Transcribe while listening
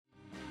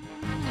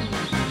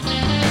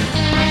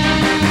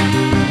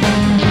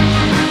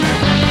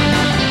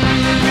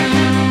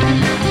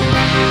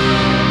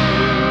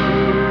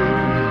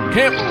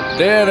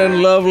Dead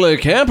and lovely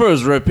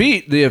campers,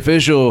 repeat the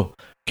official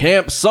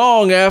camp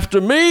song after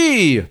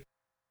me.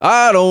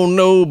 I don't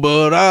know,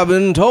 but I've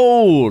been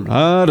told.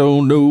 I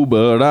don't know,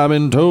 but I've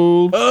been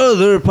told.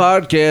 Other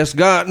podcasts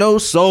got no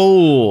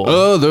soul.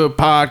 Other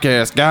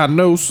podcasts got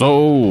no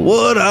soul.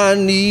 What I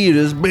need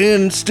is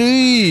Ben and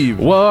Steve.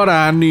 What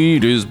I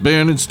need is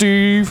Ben and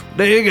Steve.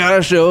 They got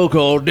a show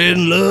called Dead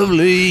and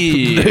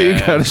Lovely. They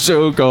got a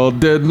show called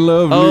Dead and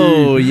Lovely.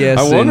 Oh, yes,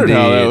 I wondered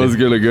how that indeed. was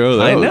going to go.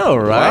 I know,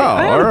 right? Wow,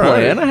 I had all a right.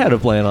 plan. I had a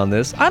plan on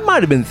this. I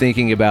might have been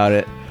thinking about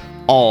it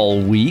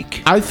all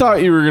week. I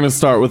thought you were going to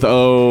start with,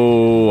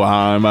 "Oh,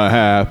 I'm a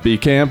happy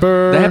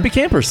camper." The Happy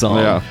Camper song.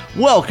 Yeah.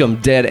 Welcome,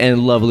 Dead and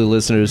Lovely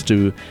listeners,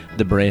 to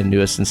the brand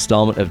newest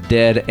installment of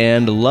Dead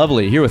and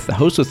Lovely. Here with the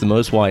host with the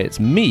most. Why, it's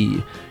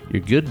me,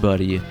 your good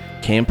buddy,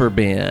 Camper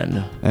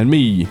Ben. And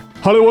me,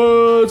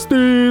 Hollywood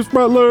Steve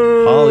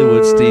Spratler.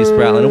 Hollywood Steve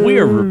Spratling. And we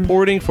are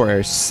reporting for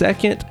our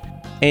second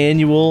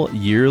annual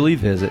yearly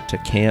visit to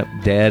Camp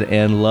Dead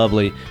and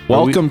Lovely.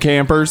 Welcome,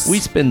 campers. We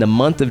spend the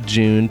month of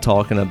June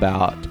talking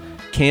about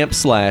camp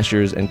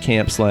slashers and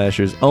camp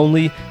slashers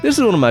only. This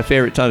is one of my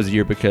favorite times of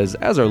year because,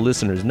 as our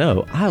listeners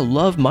know, I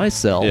love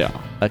myself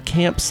a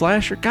camp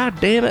slasher. God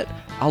damn it,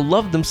 I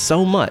love them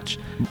so much.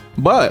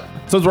 But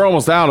since we're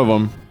almost out of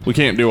them, we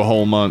can't do a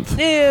whole month.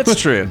 Yeah,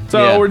 it's true.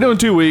 So Yeah. we're doing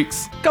 2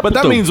 weeks. Couple But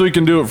that two. means we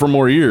can do it for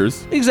more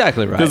years.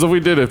 Exactly right. Because if we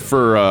did it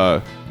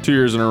for 2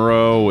 years in a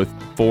row with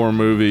 4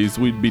 movies,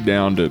 we'd be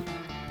down to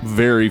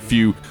very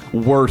few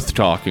worth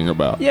talking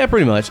about. Yeah,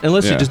 pretty much.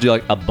 Unless you Yeah. just do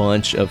like a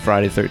bunch of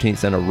Friday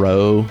 13th in a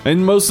row.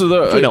 And most of We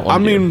the, don't I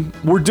wanna do. mean,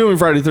 we're doing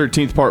Friday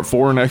 13th Part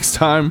 4 next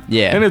time.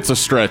 Yeah. And it's a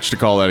stretch to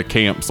call that a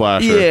camp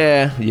slasher.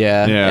 Yeah.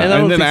 Yeah. I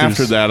don't And then think after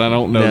there's- that, I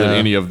don't know No. that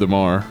any of them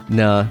are.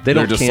 No, they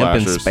They're don't just camp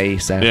in slashers.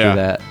 space after Yeah.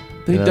 that.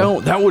 They you know?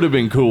 don't. That would have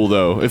been cool,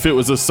 though, if it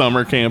was a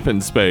summer camp in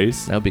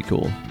space. That would be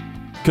cool.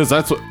 Because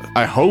that's what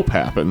I hope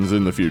happens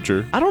in the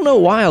future. I don't know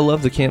why I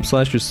love the camp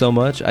slashers so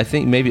much. I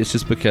think maybe it's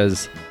just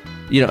because,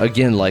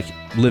 again, like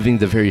living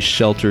the very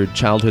sheltered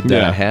childhood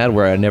that Yeah. I had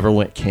where I never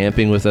went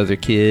camping with other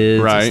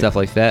kids Right. and stuff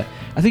like that.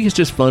 I think it's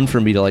just fun for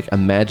me to like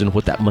imagine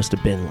what that must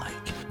have been like.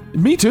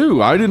 Me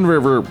too. I didn't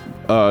ever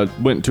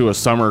went to a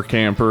summer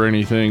camp or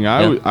anything.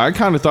 I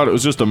kind of thought it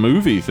was just a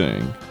movie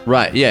thing.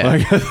 Right, yeah.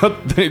 Like I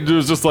thought it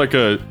was just like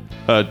a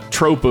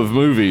trope of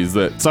movies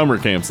that summer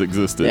camps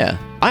existed. Yeah.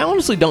 I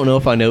honestly don't know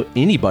if I know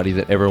anybody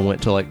that ever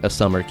went to like a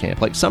summer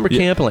camp. Like summer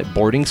camp and like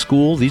boarding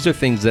school, these are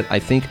things that I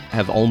think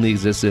have only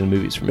existed in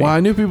movies for me. Well, I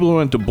knew people who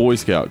went to Boy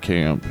Scout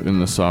camp in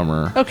the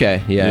summer.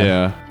 Okay, yeah.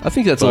 Yeah. I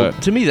think that's But-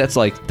 to me that's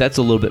a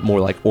little bit more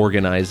like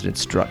organized and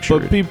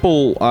structured. But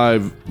people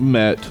I've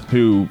met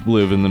who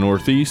live in the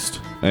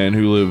Northeast and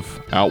who live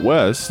out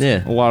west,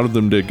 Yeah. a lot of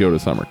them did go to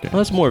summer camp.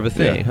 Well, that's more of a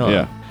thing, Yeah, huh?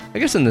 yeah. I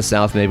guess in the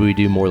South, maybe we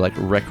do more like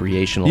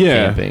recreational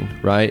Yeah. camping,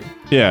 right?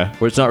 Yeah.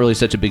 Where it's not really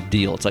such a big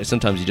deal. It's like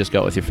sometimes you just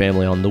go with your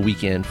family on the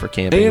weekend for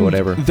camping or And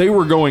whatever. they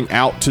were going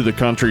out to the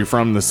country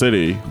from the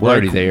city. We're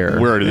already there.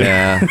 We're already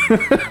there.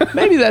 Yeah.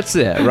 Maybe that's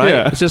it, right?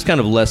 Yeah. It's just kind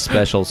of less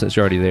special since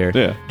you're already there.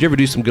 Yeah. Did you ever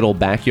do some good old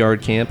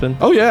backyard camping?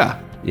 Oh yeah.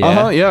 Yeah?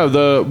 Uh-huh,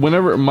 yeah.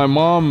 Whenever my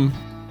mom,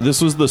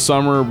 this was the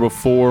summer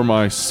before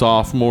my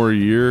sophomore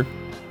year.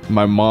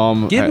 My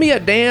mom Give me a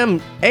damn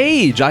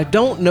age. I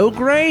don't know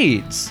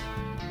grades.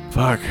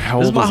 Fuck, how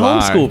This old is my was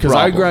I? homeschool Because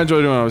I problem.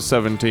 graduated when I was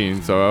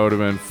 17, so I would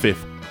have been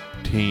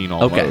 15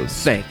 almost. Okay, It was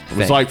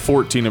thank. like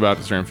 14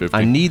 about to turn 15.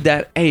 I need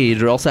that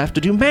age or else I have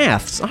to do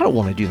maths. I don't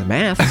want to do the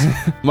maths.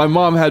 My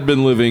mom had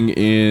been living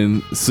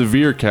in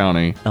Sevier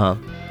County, Uh-huh.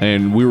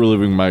 and we were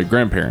living with my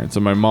grandparents.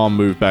 And my mom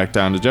moved back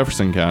down to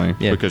Jefferson County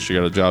Yeah. because she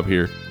got a job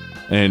here.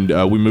 And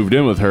we moved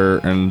in with her,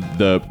 and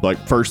the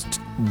first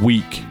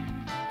week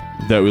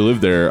that we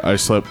lived there, I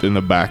slept in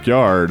the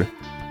backyard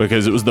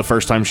because it was the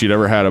first time she'd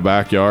ever had a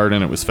backyard,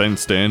 and it was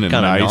fenced in and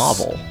Kinda nice.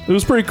 novel. It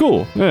was pretty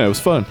cool. Yeah, it was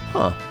fun.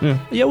 Huh. Yeah.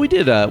 Yeah, we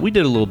did a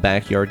little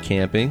backyard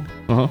camping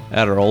Uh-huh.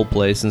 at our old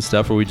place and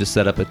stuff where we just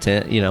set up a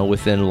tent,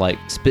 within like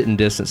spitting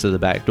distance of the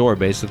back door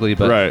basically,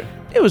 but Right.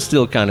 it was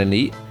still kind of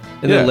neat.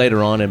 And Yeah. then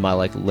later on in my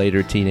like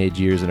later teenage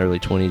years and early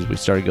 20s, we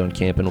started going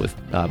camping with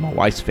my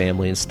wife's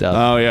family and stuff,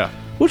 Oh, yeah.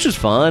 which was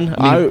fun.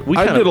 I we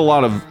kinda- did a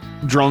lot of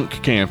drunk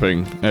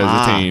camping as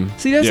a teen.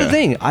 See, that's Yeah. the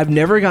thing. I've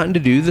never gotten to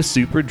do the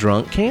super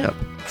drunk camp.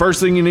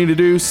 First thing you need to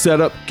do, set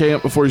up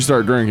camp before you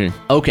start drinking.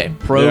 Okay,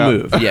 pro Yeah.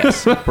 move.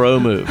 Yes, pro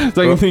move.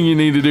 Second thing you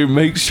need to do,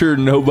 make sure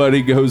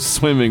nobody goes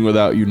swimming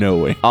without you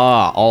knowing.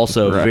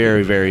 Also Right.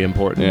 very, very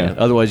important. Yeah. Man.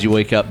 Otherwise, you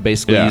wake up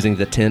basically Yeah. using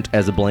the tent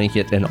as a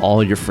blanket and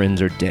all your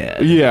friends are dead.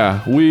 Yeah,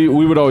 we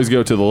would always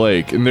go to the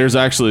lake, and there's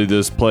actually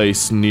this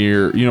place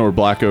near, where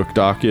Black Oak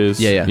Dock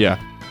is? Yeah. Yeah.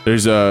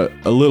 There's a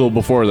little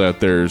before that,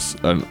 there's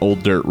an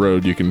old dirt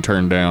road you can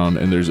turn down,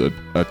 and there's a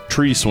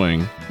tree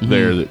swing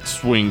there that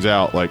swings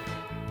out like,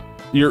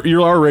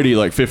 you're already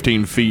like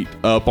 15 feet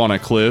up on a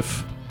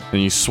cliff,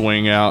 and you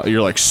swing out,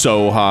 you're like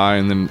so high,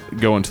 and then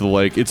go into the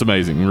lake. It's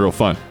amazing, real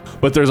fun.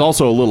 But there's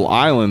also a little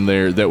island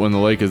there that when the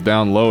lake is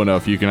down low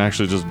enough, you can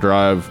actually just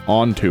drive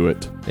onto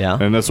it. Yeah.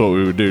 And that's what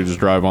we would do, just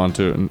drive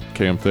onto it and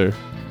camp there.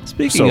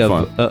 Speaking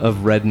of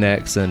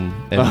rednecks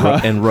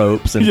and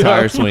ropes and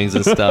tire swings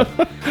and stuff.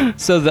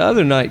 So the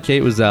other night,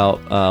 Kate was out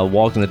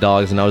walking the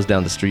dogs, and I was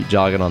down the street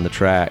jogging on the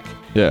track.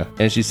 Yeah.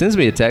 And she sends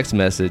me a text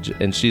message,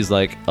 and she's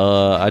like,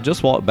 I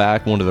just walked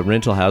back one of the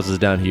rental houses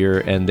down here,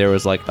 and there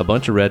was like a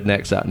bunch of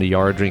rednecks out in the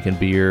yard drinking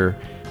beer,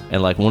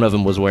 and like one of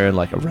them was wearing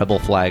like a rebel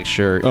flag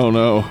shirt. Oh,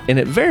 no. And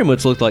it very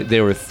much looked like they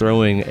were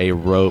throwing a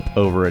rope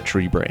over a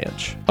tree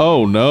branch.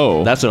 Oh,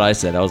 no. That's what I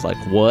said. I was like,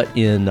 what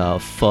in the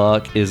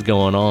fuck is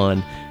going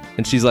on?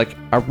 And she's like,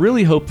 I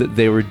really hope that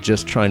they were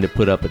just trying to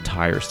put up a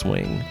tire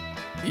swing.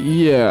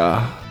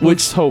 Yeah.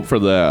 Let's hope for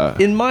that.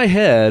 In my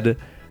head,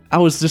 I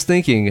was just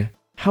thinking,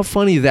 how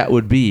funny that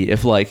would be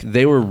if like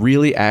they were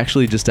really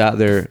actually just out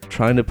there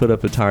trying to put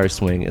up a tire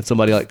swing, and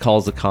somebody like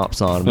calls the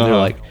cops on them. And they're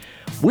like,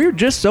 we're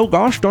just so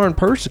gosh darn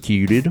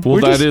persecuted. Well,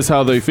 that is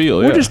how they feel.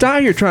 We're just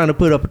out here trying to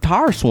put up a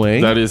tire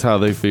swing. That is how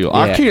they feel. Yeah,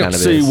 I can't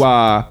see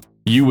why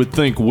you would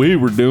think we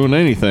were doing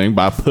anything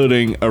by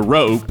putting a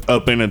rope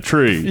up in a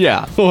tree.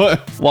 Yeah.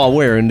 What? While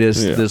wearing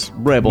this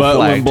rebel but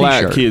flag when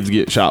black t-shirt. kids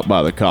get shot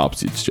by the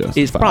cops,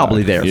 it's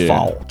probably their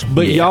fault.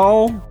 But Yeah.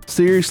 y'all,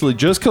 seriously,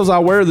 just because I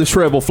wear this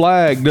rebel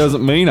flag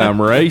doesn't mean I'm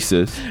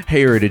racist.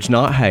 Heritage,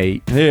 not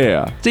hate.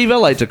 Yeah. Steve, I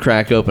like to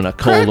crack open a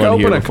cold one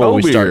here before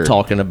we start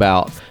talking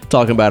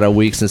about our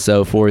weeks and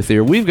so forth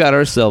here. We've got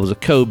ourselves a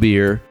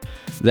co-beer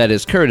that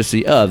is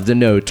courtesy of the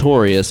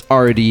notorious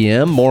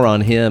RDM. More on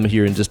him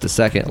here in just a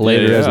second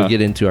later as we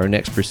get into our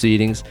next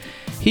proceedings.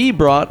 He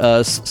brought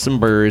us some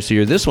beers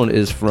here. This one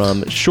is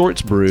from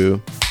Shorts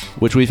Brew,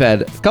 which we've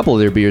had a couple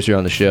of their beers here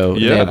on the show.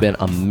 Yeah. They have been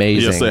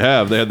amazing. Yes, they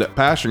have. They had that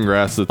passion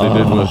grass that they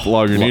did with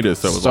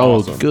Lagunitas. That was so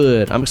awesome.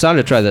 good. I'm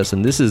excited to try this.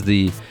 And this is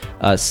the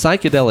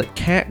Psychedelic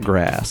Cat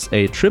Grass,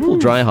 a triple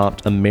dry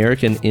hopped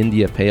American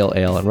India Pale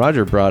Ale. And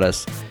Roger brought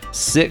us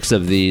 6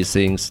 of these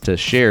things to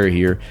share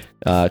here.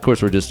 Of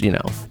course, we're just,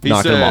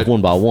 knocking them off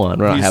one by one.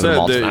 We're not having them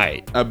all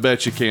tonight. I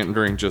bet you can't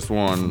drink just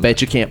one.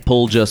 Bet you can't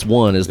pull just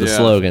one is the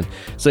slogan.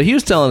 So he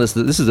was telling us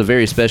that this is a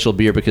very special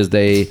beer because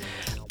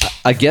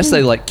I guess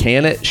they like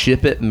can it,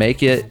 ship it,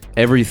 make it,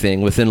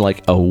 everything within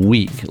like a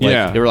week.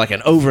 They were like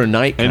an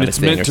overnight kind and of it's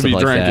thing meant or to be something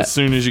like drank that. as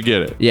soon as you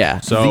get it.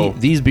 Yeah. So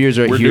these beers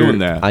right we're here, doing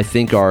that. I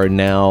think, are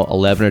now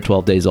 11 or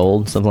 12 days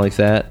old, something like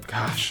that.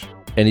 Gosh.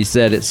 And he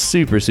said it's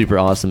super, super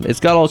awesome. It's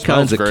got all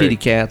kinds of kitty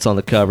cats on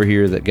the cover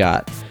here that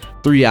got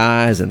 3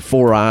 eyes and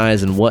 4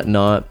 eyes and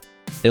whatnot.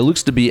 It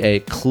looks to be a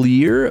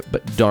clear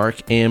but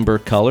dark amber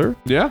color.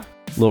 Yeah.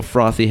 Little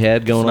frothy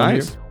head going on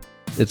here.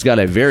 It's got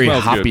a very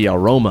hoppy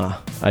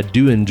aroma. I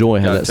do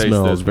enjoy how that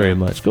smells very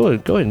much. Go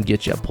ahead and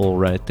get you a pull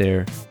right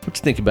there. What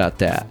you think about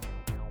that?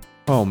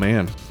 Oh,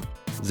 man.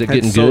 Is it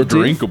getting so good?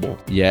 drinkable.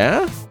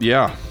 Yeah?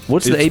 Yeah.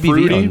 What's the ABV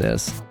fruity on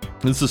this?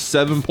 This is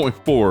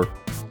 7.4.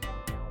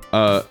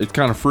 It's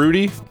kind of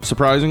fruity,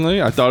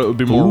 surprisingly. I thought it would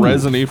be more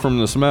resiny from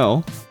the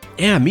smell.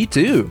 Yeah, me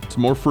too. It's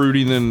more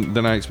fruity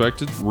than I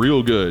expected.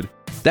 Real good.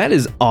 That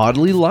is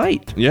oddly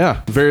light.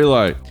 Yeah, very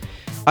light.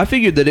 I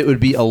figured that it would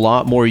be a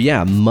lot more,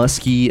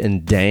 musky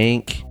and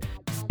dank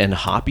and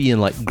hoppy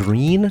and like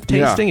green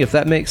tasting, if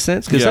that makes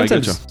sense.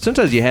 Because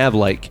sometimes you have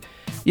like,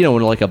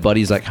 when like a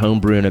buddy's like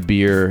homebrewing a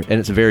beer and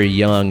it's very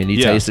young and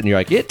you taste it and you're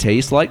like, it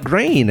tastes like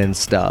grain and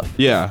stuff.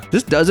 Yeah.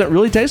 This doesn't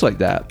really taste like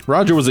that.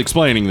 Roger was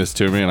explaining this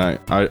to me, and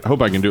I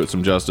hope I can do it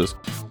some justice.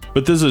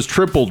 But this is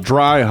triple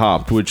dry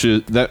hopped, which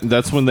is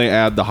that's when they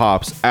add the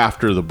hops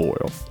after the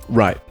boil.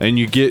 Right. And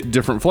you get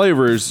different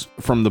flavors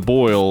from the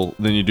boil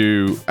than you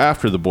do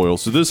after the boil.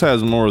 So this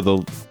has more of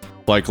the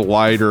like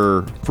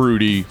lighter,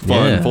 fruity,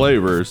 fun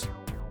flavors.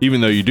 Even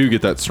though you do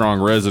get that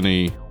strong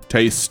resiny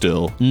taste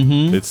still,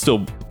 it's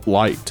still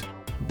light.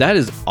 That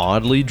is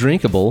oddly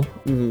drinkable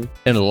and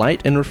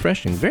light and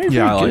refreshing. Very, very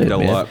good. I like that a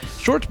lot.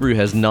 Shorts Brew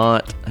has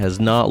not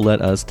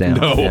let us down.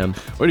 No. Man.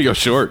 Way to go,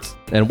 Shorts.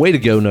 And way to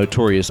go,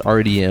 Notorious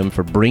RDM,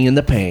 for bringing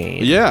the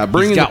pain. Yeah,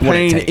 bringing the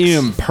pain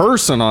in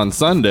person on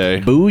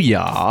Sunday.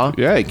 Booyah.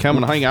 Yeah, come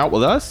and hang out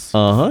with us.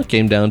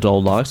 Came down to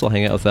Old Knoxville,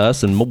 hang out with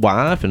us and my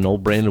wife and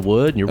old Brandon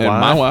Wood and your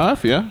wife. My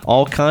wife, yeah.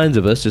 All kinds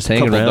of us just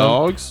hanging around.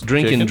 Dogs.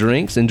 Drinking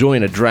drinks,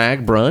 enjoying a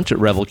drag brunch at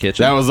Revel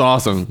Kitchen. That was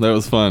awesome. That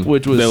was fun.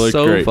 Which was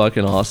so great.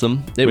 Fucking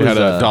awesome. We had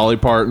a Dolly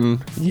Parton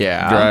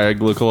drag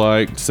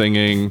lookalike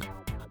singing.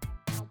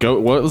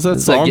 What was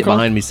that song like Get called?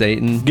 Behind Me,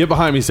 Satan. Get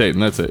Behind Me,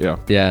 Satan. That's it, yeah.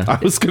 Yeah. I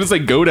was going to say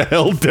Go to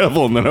Hell,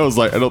 Devil, and then I was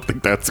like, I don't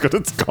think that's what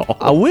it's called.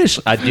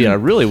 I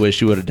really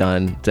wish you would have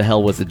done To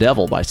Hell with the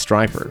Devil by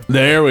Stryper.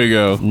 There we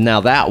go. Now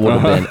that would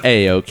have been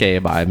A-okay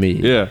by me.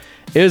 Yeah.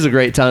 It was a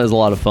great time. It was a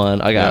lot of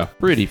fun. I got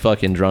pretty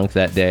fucking drunk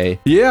that day.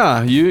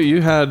 Yeah,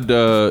 you'd had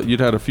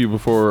a few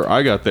before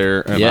I got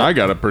there, and I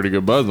got a pretty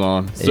good buzz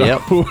on. So.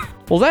 Yep.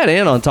 Well, that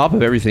and on top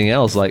of everything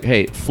else, like,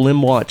 hey,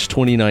 FlimWatch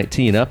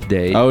 2019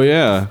 update. Oh,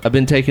 yeah. I've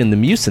been taking the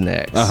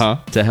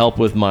Mucinex to help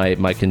with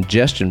my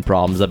congestion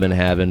problems I've been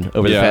having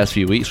over the past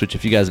few weeks, which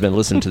if you guys have been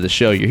listening to the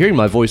show, you're hearing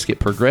my voice get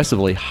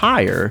progressively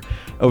higher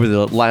over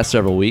the last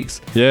several weeks.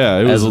 Yeah,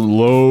 it was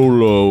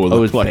low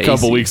like a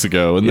couple pacey. weeks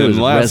ago. And then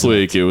last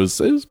week, it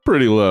was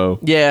pretty low.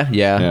 Yeah.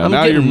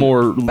 Now you're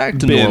more back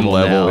to bin normal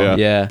level. now.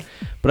 Yeah.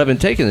 But I've been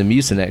taking the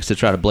Mucinex to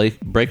try to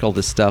break all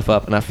this stuff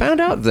up, and I found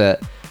out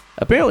that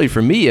apparently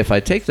for me, if I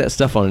take that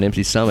stuff on an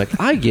empty stomach,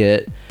 I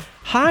get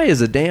high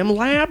as a damn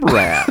lab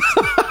rat.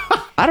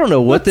 I don't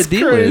know what the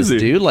deal is,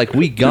 dude. Like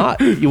we got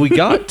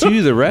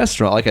to the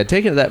restaurant. Like I'd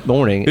taken it that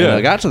morning, and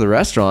I got to the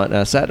restaurant, and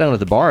I sat down at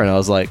the bar, and I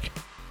was like,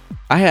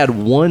 I had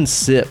one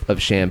sip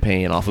of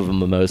champagne off of a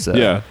mimosa.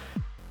 Yeah.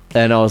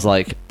 And I was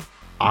like,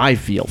 I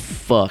feel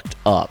fucked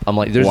up. I'm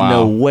like, there's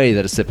no way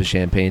that a sip of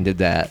champagne did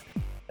that.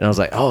 And I was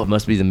like, oh, it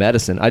must be the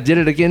medicine. I did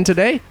it again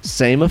today.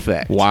 Same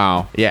effect.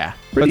 Wow. Yeah.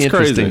 Pretty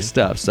interesting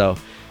stuff. So,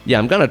 yeah,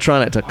 I'm going to try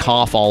not to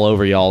cough all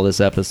over y'all this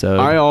episode.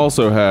 I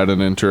also had an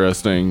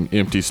interesting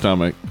empty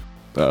stomach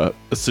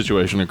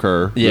situation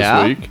occur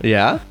this week.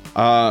 Yeah.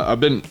 I've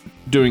been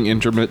doing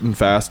intermittent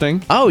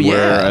fasting. Oh, yeah.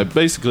 Where I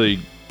basically,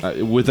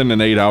 within an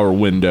 8-hour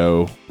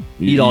window,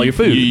 you eat all your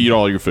food. You eat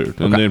all your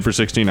food. And then for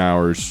 16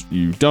 hours,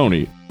 you don't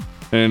eat.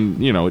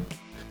 And, you know, it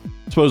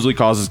supposedly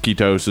causes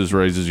ketosis,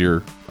 raises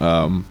your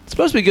it's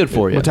supposed to be good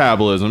for you.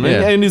 Metabolism.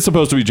 Yeah. And it's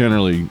supposed to be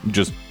generally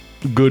just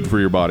good for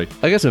your body.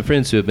 I got some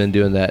friends who have been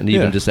doing that, and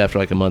even just after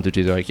like a month or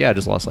two, they're like, yeah, I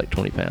just lost like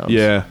 20 pounds.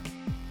 Yeah.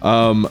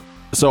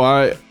 So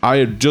I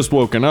had just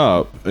woken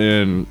up,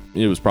 and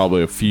it was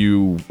probably a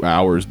few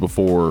hours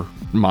before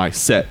my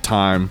set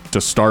time to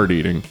start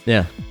eating.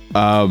 Yeah.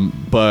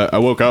 But I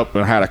woke up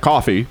and had a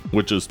coffee,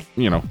 which is,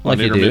 you know, like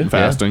on intermittent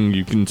fasting,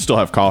 you can still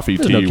have coffee,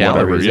 There's tea, no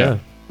calories, whatever.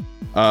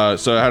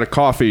 So I had a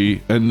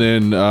coffee, and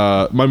then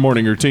my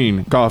morning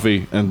routine,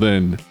 coffee, and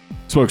then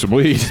smoke some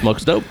weed.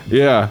 Smokes dope.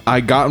 Yeah. I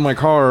got in my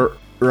car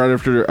right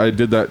after I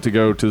did that to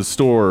go to the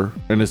store,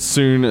 and as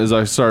soon as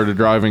I started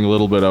driving a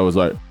little bit, I was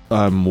like,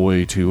 I'm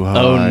way too high.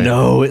 Oh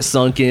no, it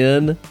sunk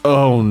in.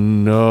 Oh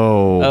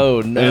no.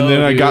 Oh no. And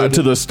then I got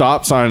to the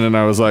stop sign, and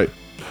I was like,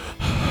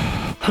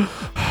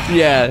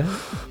 yeah.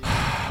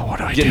 What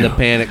do I Getting do? the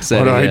panic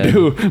setting What do I in.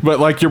 do? But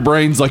like your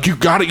brain's like, you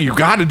got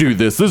to do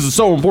this. This is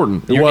so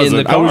important. It You're in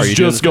wasn't. the car. I was You're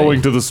doing just the thing.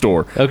 going to the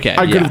store. Okay,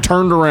 I could yeah. have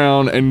turned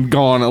around and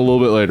gone a little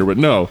bit later, but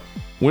no.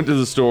 Went to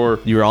the store.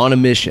 You were on a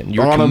mission.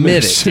 You're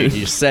committed.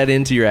 You set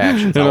into your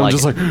actions. And I I'm like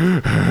just it.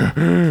 like,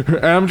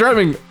 and I'm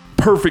driving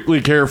perfectly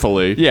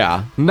carefully.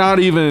 Yeah. Not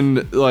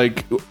even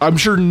like, I'm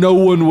sure no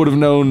one would have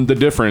known the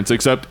difference,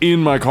 except in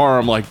my car,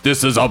 I'm like,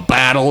 this is a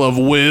battle of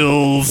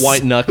wills.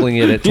 White knuckling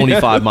it at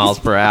 25 miles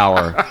per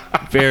hour.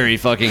 Very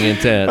fucking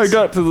intense. I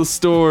got to the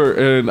store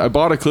and I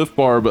bought a Cliff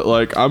Bar, but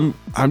like, I'm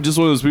just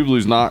one of those people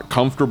who's not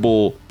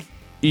comfortable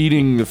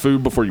eating the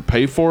food before you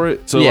pay for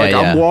it. So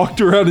I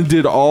walked around and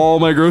did all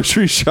my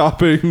grocery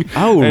shopping.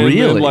 Oh, and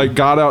really? Then, like,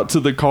 got out to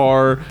the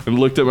car and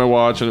looked at my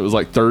watch, and it was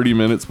like 30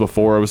 minutes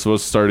before I was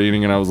supposed to start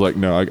eating, and I was like,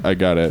 no, I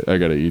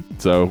gotta eat.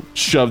 So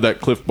shoved that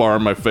Cliff Bar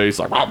in my face,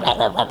 like,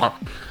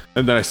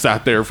 and then I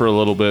sat there for a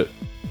little bit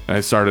and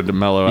I started to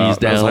mellow out. Ease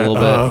down a little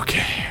bit.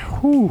 Okay.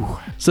 Whew.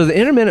 So the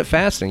intermittent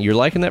fasting, you're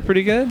liking that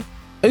pretty good?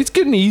 It's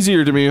getting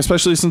easier to me,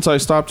 especially since I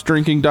stopped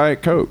drinking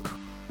Diet Coke.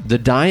 The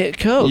Diet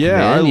Coke.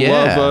 Yeah, man.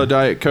 I love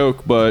Diet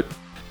Coke, but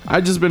I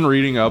just been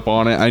reading up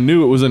on it. I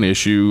knew it was an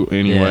issue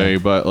anyway,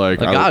 but like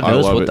God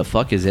knows I love what it. the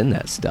fuck is in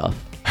that stuff.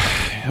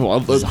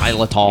 Well,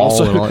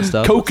 Xylitol and all that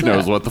stuff. Coke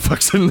knows what the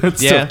fuck's in that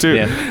stuff too.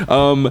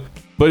 Yeah.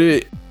 But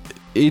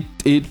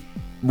it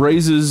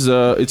raises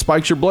it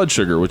spikes your blood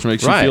sugar, which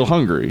makes you feel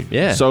hungry.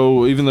 Yeah.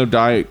 So even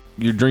though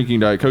you're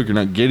drinking Diet Coke, you're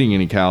not getting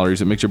any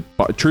calories. It makes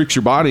tricks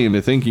your body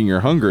into thinking you're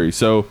hungry.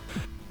 So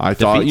I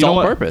thought, you know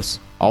what? Purpose.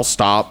 I'll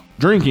stop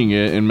drinking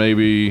it and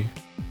maybe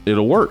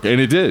it'll work. And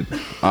it did.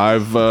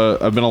 I've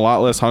been a lot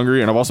less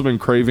hungry, and I've also been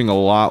craving a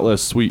lot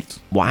less sweets.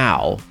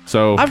 Wow.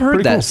 So I've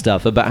heard that cool.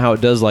 stuff about how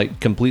it does like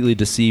completely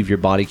deceive your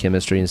body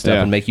chemistry and stuff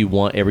and make you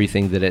want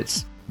everything that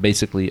it's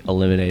basically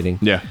eliminating.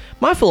 Yeah.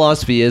 My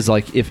philosophy is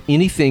like, if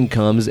anything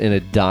comes in a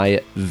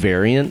diet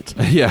variant,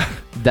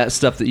 that's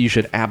stuff that you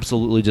should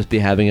absolutely just be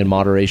having in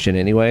moderation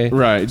anyway.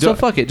 Right. So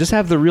fuck it. Just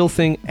have the real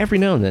thing every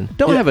now and then.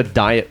 Don't have a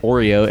diet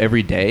Oreo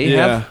every day.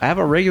 Yeah. Have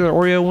a regular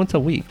Oreo once a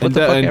week. And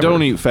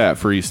don't eat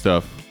fat-free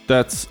stuff.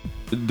 That's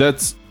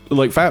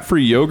like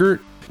fat-free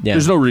yogurt. Yeah.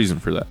 There's no reason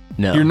for that.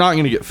 No. You're not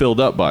going to get filled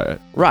up by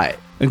it. Right.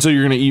 And so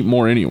you're going to eat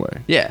more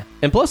anyway. Yeah.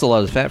 And plus, a lot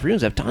of the fat-free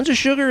ones have tons of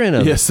sugar in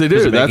them. Yes, they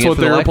do. That's what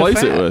they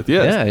replace it with.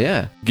 Yes.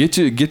 Yeah,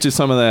 yeah. Get you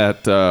some of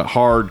that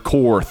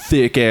hardcore,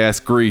 thick-ass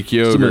Greek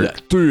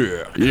yogurt.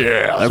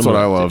 Yeah, that's what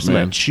I love, some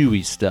man. of that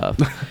chewy stuff.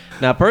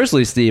 Now,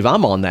 personally, Steve,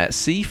 I'm on that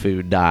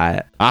seafood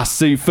diet. I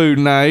see food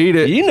and I eat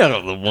it. You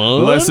know the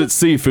one. Unless it's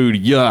seafood,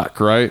 yuck,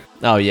 right?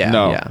 Oh, yeah.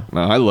 No, Yeah.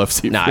 no, I love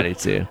seafood. Nah, I do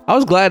too. I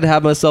was glad to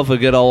have myself a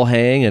good old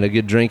hang and a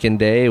good drinking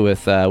day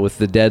with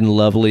the Dead and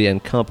Lovely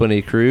and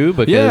company crew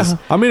because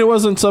I mean, it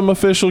wasn't some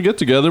official get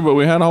together, but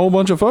we had a whole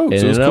bunch of folks.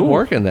 it It was ended up cool.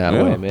 working that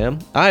way, man.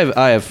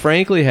 I have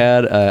frankly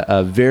had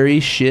a very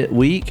shit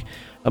week.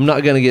 I'm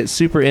not going to get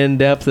super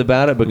in-depth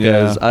about it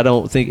because I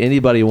don't think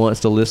anybody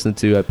wants to listen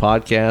to a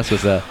podcast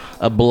with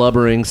a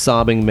blubbering,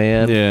 sobbing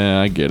man. Yeah,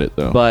 I get it,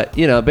 though. But,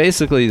 you know,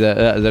 basically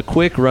the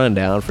quick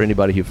rundown for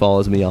anybody who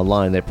follows me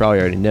online, they probably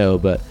already know,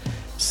 but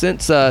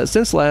since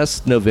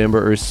last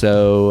November or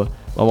so,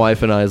 my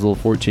wife and I's little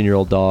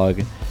 14-year-old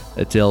dog,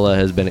 Attila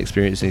has been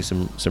experiencing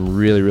some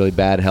really, really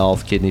bad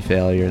health, kidney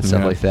failure and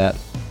stuff like that.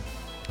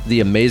 The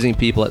amazing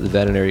people at the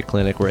veterinary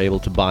clinic were able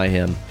to buy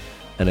him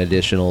an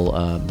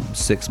additional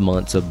 6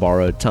 months of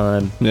borrowed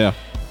time. Yeah.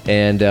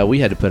 And we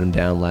had to put him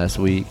down last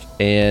week.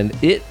 And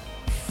it,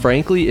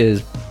 frankly,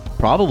 is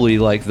probably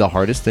like the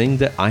hardest thing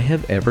that I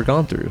have ever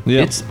gone through.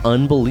 Yeah. It's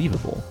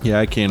unbelievable. Yeah,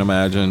 I can't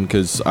imagine,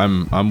 because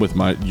I'm with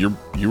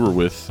you were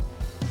with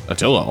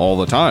Attila all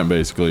the time,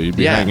 basically. He'd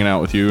be hanging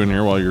out with you in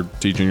here while you're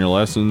teaching your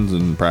lessons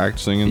and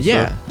practicing and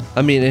stuff.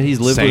 I mean, and he's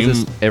lived with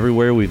us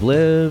everywhere we've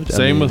lived.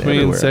 Same with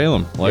me in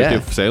Salem. Like,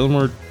 if Salem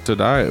were to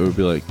die, it would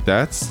be like,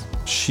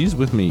 she's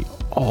with me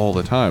all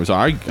the time. So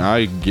I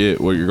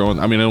get what you're going.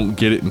 I mean, I don't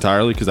get it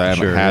entirely because I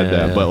haven't had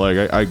that, but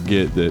like I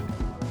get that.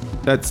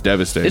 That's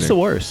devastating. It's the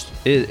worst.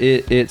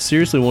 It's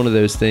seriously one of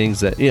those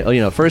things that, you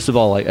know, first of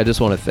all, like, I just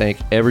want to thank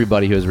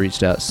everybody who has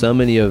reached out. So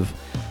many of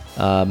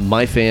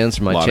my fans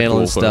from my channel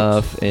and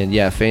stuff, folks.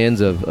 And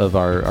fans of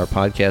our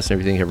podcast and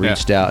everything have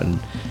reached out and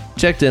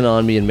checked in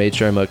on me and made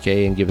sure I'm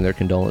okay and given their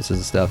condolences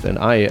and stuff. And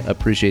I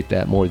appreciate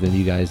that more than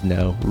you guys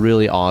know.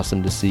 Really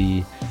awesome to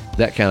see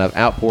that kind of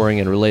outpouring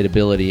and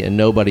relatability, and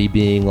nobody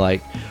being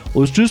like,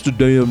 well, it's just a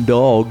damn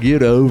dog,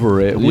 get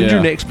over it. When's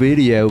your next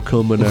video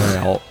coming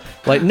out?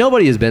 Like,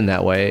 nobody has been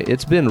that way.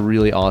 It's been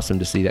really awesome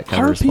to see that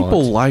kind of response. Are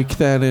people like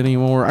that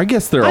anymore? I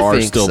guess there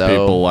are still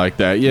people like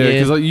that. Yeah,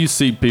 because you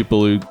see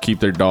people who keep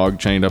their dog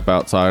chained up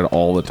outside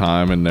all the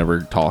time and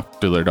never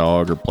talk to their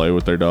dog or play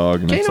with their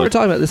dog. And Kay and I were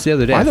talking about this the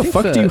other day. Why the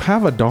fuck do you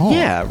have a dog?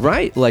 Yeah,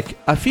 right? Like,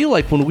 I feel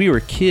like when we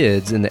were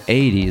kids in the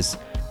 80s,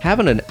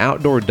 having an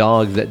outdoor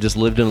dog that just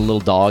lived in a little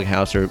dog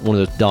house or one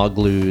of those dog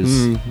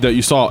glues. That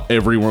you saw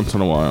every once in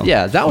a while.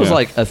 Yeah, that was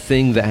like a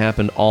thing that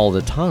happened all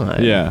the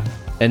time. Yeah.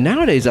 And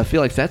nowadays, I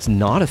feel like that's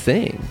not a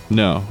thing.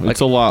 No, it's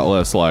a lot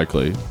less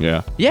likely.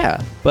 Yeah.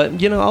 Yeah, but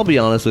you know, I'll be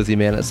honest with you,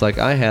 man. It's like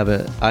I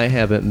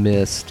haven't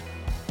missed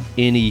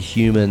any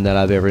human that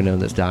I've ever known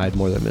that's died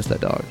more than I missed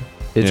that dog.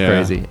 It's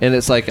crazy, and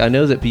it's like I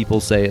know that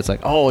people say it's like,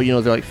 oh, you know,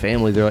 they're like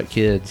family, they're like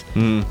kids.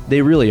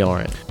 They really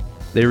aren't.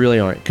 They really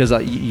aren't, because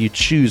you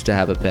choose to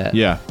have a pet.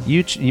 Yeah.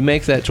 You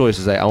make that choice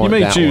to say, I want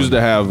that one. You may choose to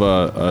have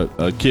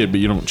a kid, but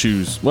you don't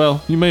choose.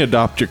 Well, you may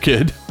adopt your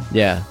kid.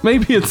 Yeah.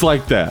 Maybe it's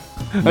like that.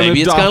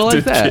 Maybe it's kind of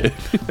like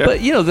that.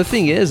 But, you know, the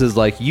thing is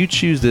like you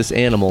choose this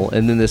animal,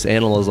 and then this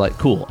animal is like,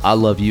 cool, I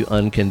love you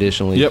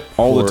unconditionally. Yep,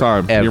 all the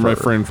time. You're my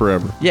friend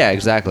forever. Yeah,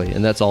 exactly.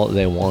 And that's all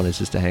they want is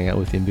just to hang out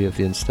with you and be with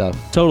you and stuff.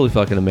 Totally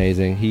fucking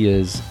amazing. He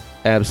is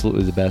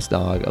absolutely the best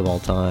dog of all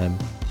time.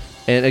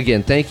 And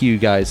again, thank you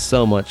guys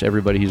so much,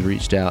 everybody who's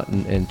reached out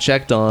and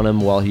checked on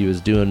him while he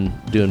was doing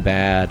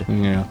bad.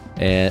 Yeah.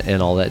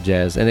 And all that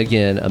jazz. And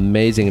again,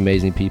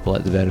 amazing people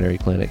at the veterinary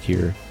clinic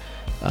here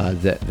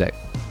that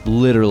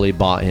literally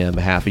bought him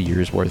half a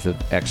year's worth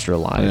of extra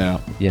life. Yeah.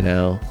 You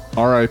know?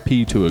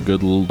 R.I.P. to a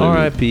good little dude.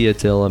 R.I.P.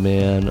 Attila,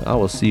 man. I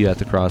will see you at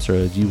the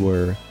crossroads. You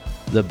were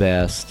the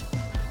best.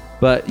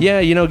 But yeah,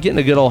 you know, getting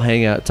a good old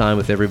hangout time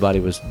with everybody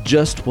was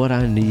just what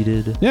I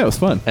needed. Yeah, it was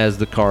fun, as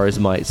the cars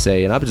might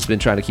say. And I've just been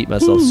trying to keep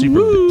myself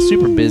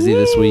super busy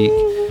this week.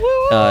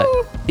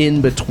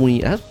 In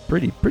between, that's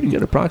pretty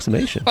good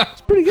approximation.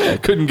 It's pretty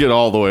good. Couldn't get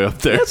all the way up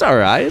there. It's all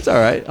right. It's all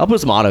right. I'll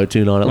put some auto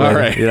tune on it later. All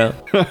right. You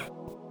know.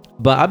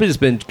 But I've just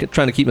been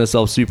trying to keep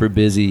myself super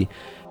busy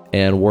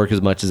and work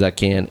as much as I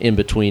can in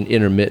between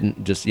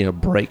intermittent, just, you know,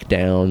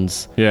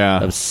 breakdowns.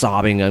 Yeah. Of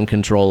sobbing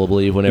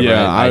uncontrollably whenever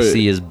I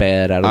see his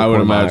bed out of the I would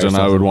imagine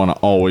I would want to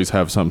always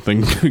have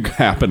something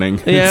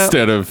happening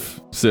instead of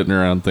sitting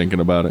around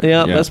thinking about it.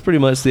 Yeah, that's pretty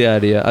much the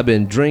idea. I've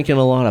been drinking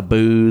a lot of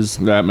booze.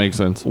 That makes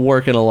sense.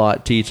 Working a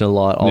lot, teaching a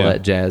lot, all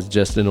that jazz,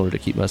 just in order to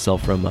keep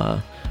myself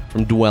from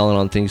dwelling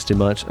on things too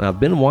much. And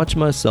I've been watching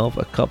myself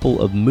a couple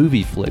of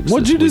movie flicks.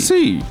 What'd you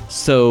see?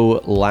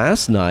 So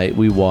last night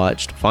we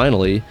watched,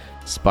 finally,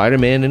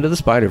 Spider-Man Into the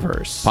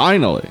Spider-Verse.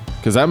 Finally,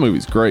 because that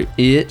movie's great.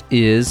 It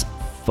is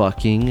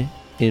fucking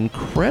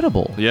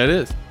incredible. Yeah, it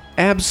is.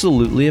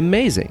 Absolutely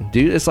amazing,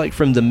 dude. It's like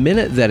from the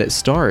minute that it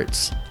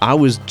starts, I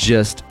was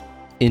just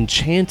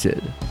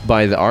enchanted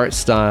by the art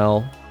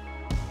style,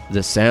 the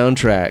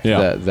soundtrack,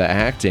 the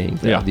acting,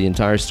 the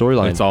entire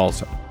storyline. It's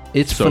awesome.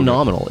 It's so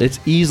phenomenal. Good. It's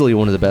easily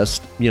one of the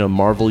best, you know,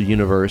 Marvel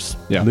Universe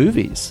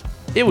movies.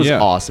 It was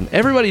awesome.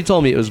 Everybody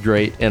told me it was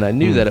great, and I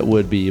knew that it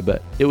would be,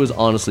 but it was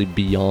honestly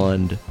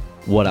beyond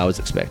what I was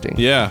expecting.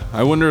 Yeah,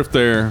 I wonder if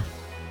they're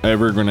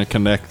ever going to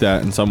connect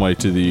that in some way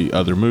to the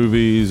other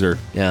movies, or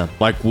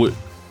like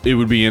it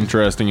would be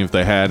interesting if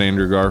they had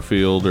Andrew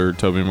Garfield or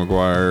Tobey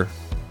Maguire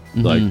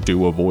like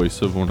do a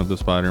voice of one of the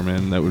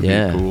Spider-Men. That would be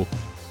cool.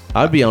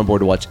 I'd be on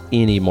board to watch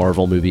any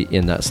Marvel movie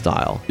in that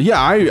style.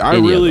 Yeah, I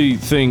really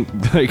think,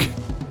 like,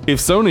 if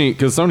Sony,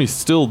 because Sony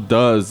still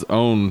does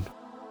own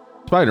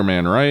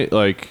Spider-Man, right?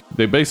 Like,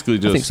 they basically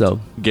just I think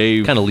so.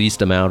 Gave kind of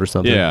leased him out or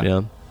something.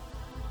 Yeah.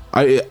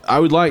 I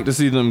would like to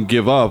see them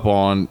give up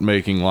on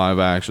making live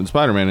action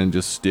Spider-Man and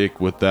just stick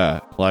with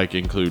that. Like,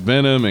 include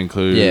Venom,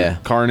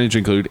 include Carnage,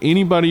 include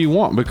anybody you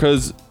want,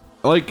 because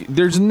like,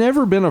 there's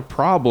never been a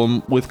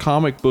problem with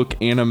comic book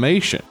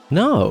animation.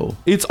 No.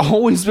 It's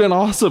always been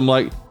awesome.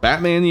 Like,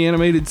 Batman the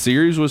Animated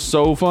Series was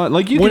so fun.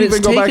 Like, you can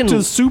even go back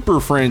to Super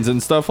Friends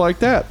and stuff like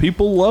that.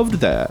 People loved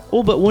that.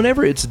 Well, but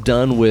whenever it's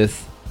done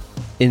with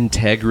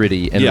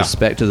integrity and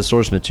respect to the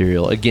source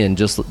material, again,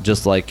 just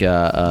like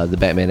the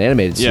Batman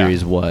Animated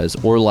Series was,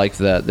 or like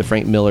the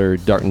Frank Miller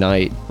Dark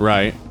Knight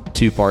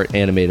 2-part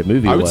animated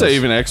movie I would say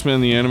even X-Men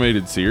the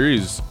Animated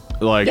Series,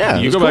 like,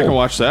 you go back and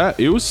watch that,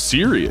 it was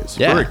serious.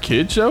 For a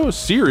kid show, it was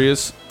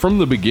serious from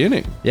the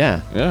beginning.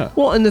 Yeah.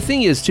 Well, and the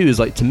thing is, too, is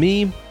like, to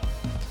me,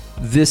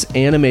 this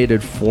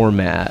animated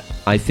format,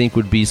 I think,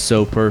 would be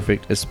so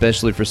perfect,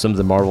 especially for some of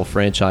the Marvel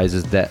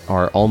franchises that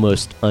are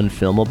almost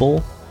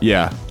unfilmable.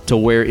 Yeah. To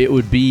where it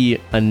would be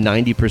a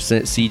 90%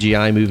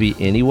 CGI movie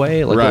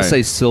anyway. Like, let's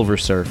say Silver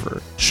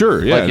Surfer.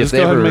 Sure, yeah. Like, just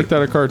go ahead and make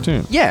that a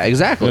cartoon. Yeah,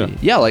 exactly.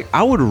 Yeah, like,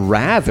 I would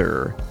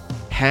rather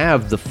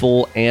have the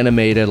full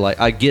animated, like,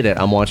 I get it,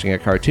 I'm watching a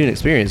cartoon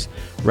experience,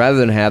 rather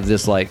than have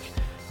this, like,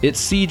 it's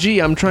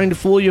CG, I'm trying to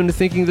fool you into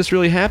thinking this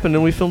really happened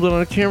and we filmed it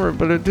on a camera,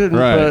 but it didn't,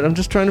 but I'm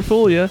just trying to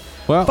fool you.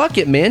 Well, fuck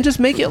it, man. Just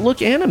make it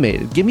look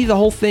animated. Give me the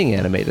whole thing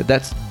animated.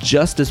 That's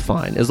just as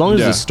fine. As long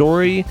as the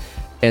story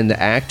and the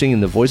acting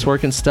and the voice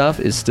work and stuff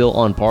is still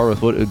on par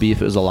with what it would be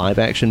if it was a live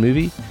action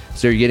movie.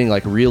 So you're getting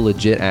like real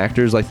legit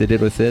actors like they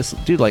did with this.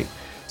 Dude, like,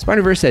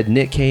 Spider-Verse had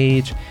Nick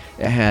Cage.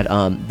 It had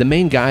the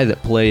main guy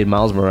that played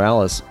Miles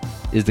Morales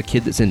is the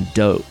kid that's in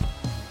Dope.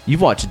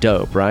 You've watched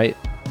Dope, right?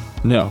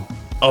 No.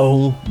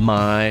 Oh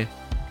my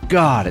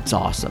God, it's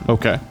awesome.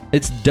 Okay.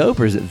 It's Dope,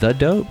 or is it The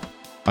Dope?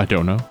 I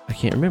don't know. I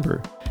can't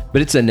remember.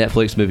 But it's a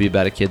Netflix movie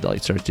about a kid that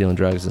like starts dealing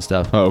drugs and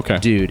stuff. Oh, okay.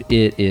 Dude,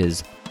 it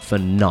is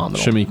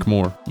phenomenal. Shameik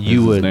Moore.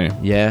 You would, his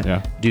name.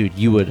 Yeah. Dude,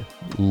 you would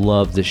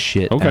love the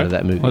shit out of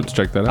that movie. Let's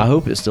check that out. I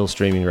hope it's still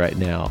streaming right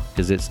now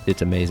because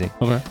it's amazing.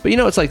 Okay. But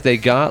it's like they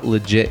got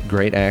legit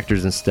great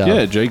actors and stuff.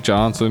 Yeah, Jake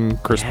Johnson,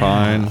 Chris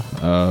Pine.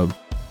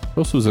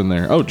 Who else was in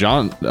there? Oh,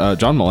 John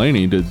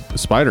Mulaney did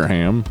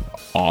Spider-Ham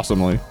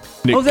awesomely.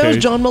 Nick that Cage.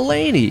 was John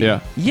Mulaney.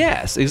 Yeah.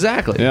 Yes,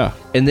 exactly. Yeah.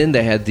 And then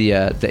they had the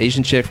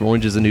Asian chick from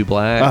Orange is the New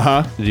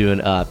Black doing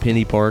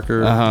Penny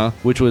Parker,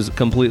 which was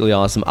completely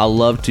awesome. I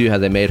love, too, how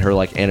they made her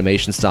like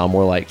animation style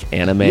more like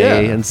anime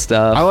and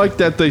stuff. I like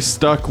that they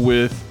stuck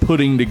with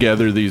putting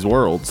together these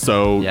worlds.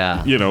 So,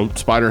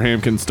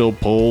 Spider-Ham can still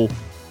pull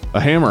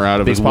a hammer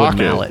out of his pocket.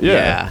 Mallet.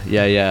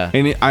 Yeah.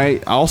 And I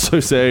also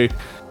say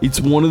it's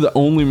one of the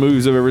only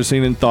movies I've ever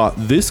seen and thought,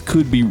 this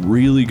could be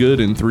really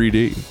good in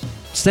 3D.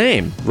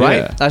 Same, right?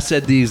 Yeah. I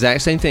said the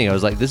exact same thing. I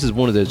was like, this is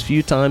one of those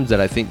few times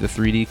that I think the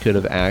 3D could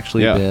have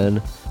actually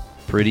been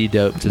pretty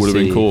dope to see. Would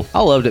have been cool.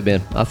 I loved it,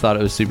 Ben. I thought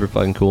it was super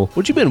fucking cool.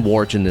 What you been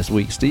watching this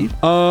week, Steve?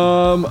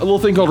 A little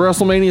thing called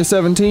WrestleMania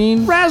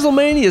 17.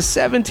 WrestleMania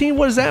 17?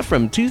 What is that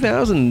from?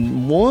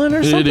 2001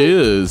 or something? It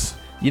is.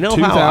 You know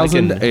how I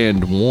can...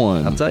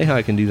 2001. I'll tell you how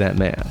I can do that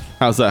math.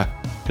 How's that?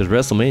 Because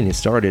WrestleMania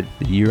started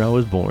the year I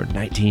was born,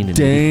 1984.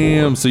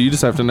 Damn, so you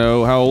just have to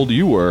know how old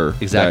you were.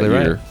 Exactly that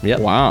right. year.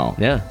 Yep. Wow.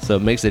 Yeah, so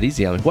it makes it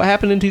easy. I'm like, what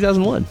happened in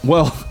 2001?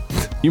 Well,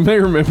 you may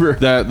remember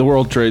that the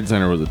World Trade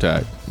Center was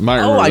attacked.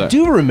 I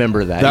do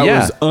remember that. That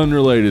was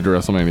unrelated to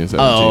WrestleMania 17.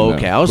 Oh,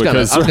 okay. I was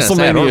gonna say,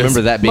 I don't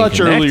remember that being much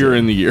connected. earlier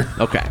in the year.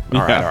 Okay.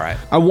 All right.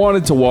 I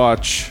wanted to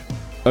watch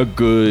a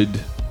good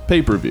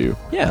pay-per-view.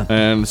 Yeah.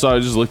 And so I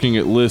was just looking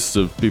at lists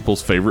of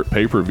people's favorite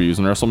pay-per-views,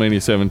 and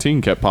WrestleMania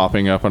 17 kept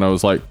popping up, and I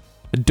was like,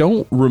 I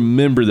don't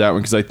remember that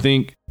one because I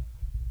think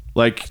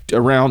like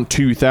around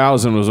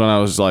 2000 was when I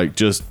was like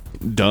just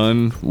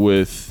done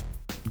with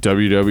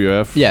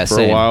WWF for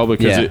a while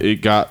because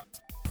it got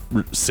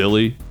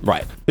silly.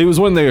 Right. It was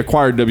when they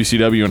acquired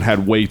WCW and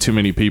had way too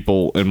many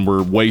people and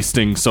were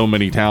wasting so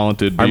many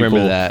talented people. I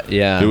remember that.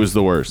 Yeah. It was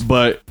the worst.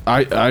 But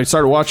I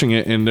started watching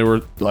it and there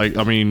were like,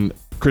 I mean,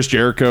 Chris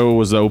Jericho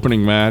was the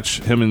opening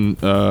match. Him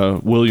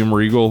and William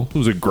Regal. It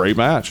was a great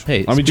match.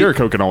 Hey, I mean,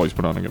 Jericho can always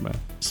put on a good match.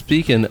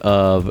 Speaking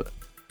of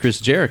Chris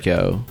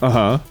Jericho,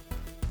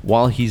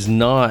 while he's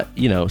not,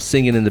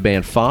 singing in the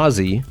band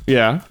Fozzy,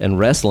 and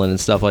wrestling and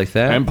stuff like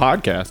that, and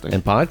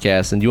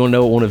podcasting, you want to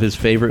know what one of his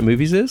favorite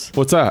movies is?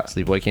 What's that?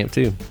 Sleepaway Camp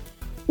 2.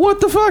 What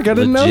the fuck? I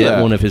didn't know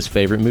that. One of his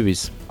favorite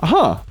movies.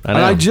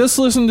 I just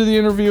listened to the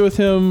interview with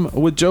him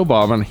with Joe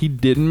Bob, and he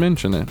didn't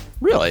mention it.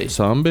 Really?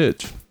 Some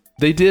bitch.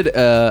 They did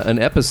an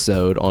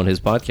episode on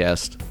his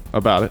podcast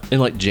about it in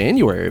like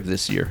January of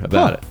this year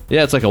about it.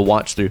 Yeah, it's like a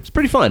watch through. It's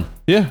pretty fun.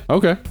 Yeah.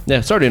 Okay.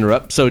 Yeah. Sorry to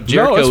interrupt. So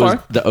Jericho was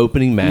the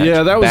opening match.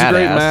 Yeah, that was Badass, a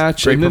great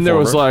match. Great and then there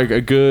was like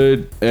a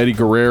good Eddie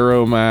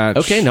Guerrero match.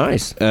 Okay,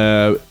 nice.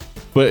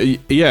 But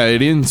yeah,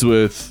 it ends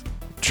with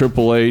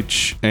Triple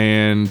H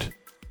and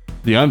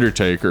The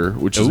Undertaker,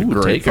 which is a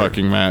great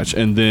fucking match,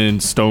 and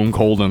then Stone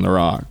Cold and The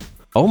Rock.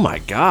 Oh my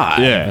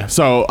God. Yeah.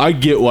 So I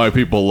get why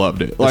people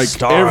loved it.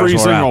 Like every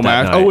single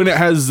match. Oh, and it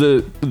has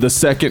the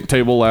second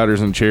table,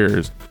 ladders, and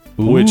chairs,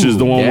 which is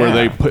the one where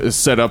they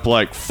set up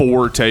like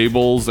 4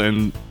 tables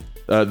and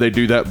they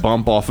do that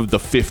bump off of the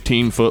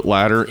 15-foot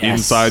ladder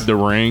inside the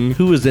ring.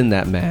 Who was in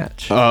that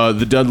match?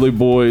 The Dudley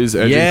Boys,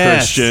 Edge and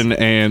Christian,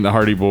 and the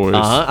Hardy Boys.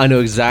 I know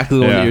exactly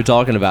the one that you're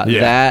talking about.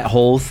 Yeah. That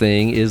whole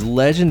thing is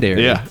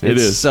legendary. Yeah,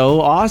 it's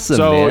so awesome.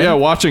 So man.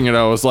 watching it,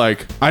 I was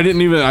like, I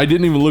didn't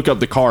even look up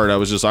the card. I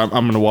was just, I'm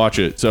going to watch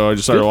it. So I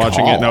just started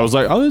watching it, and I was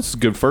like, oh, this is a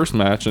good first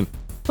match, and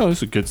oh, this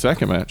is a good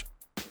second match.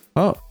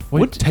 Oh,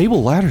 wait, what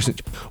table ladders?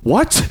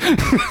 What?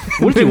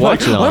 What did you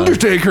watch it on?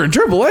 Undertaker and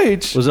Triple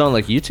H. Was it on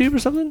like YouTube or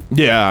something?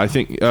 Yeah, I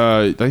think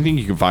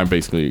you can find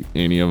basically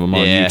any of them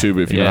on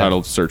YouTube if you know how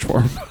to search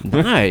for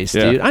them. Nice,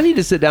 dude. I need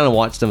to sit down and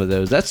watch some of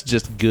those. That's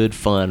just good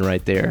fun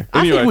right there.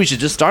 Anyway, I think we should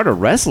just start a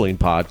wrestling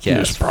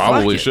podcast. You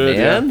probably should,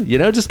 man. Yeah. You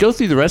know, just go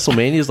through the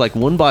WrestleManias like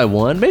one by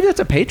one. Maybe that's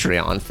a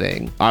Patreon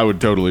thing. I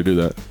would totally do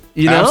that.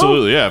 You know?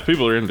 Absolutely, yeah. If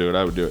people are into it,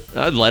 I would do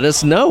it. Let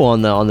us know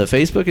on the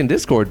Facebook and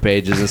Discord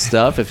pages and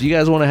stuff if you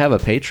guys want to have a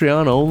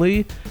Patreon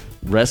only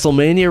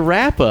WrestleMania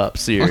wrap up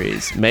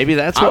series. Maybe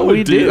that's what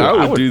we do.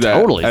 I would do that.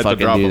 Totally fucking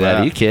do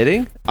that. Are you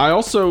kidding? I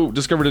also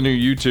discovered a new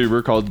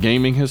YouTuber called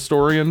Gaming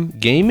Historian.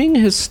 Gaming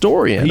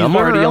Historian. He's I'm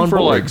already on for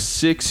board. like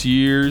 6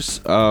 years.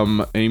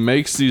 And he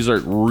makes these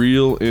like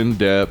real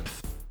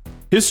in-depth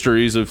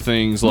histories of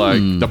things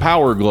like the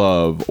Power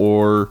Glove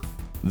or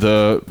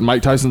the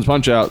Mike Tyson's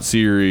Punch-Out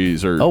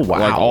series, or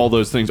like all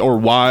those things, or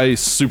why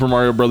Super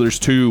Mario Brothers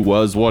 2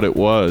 was what it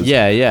was.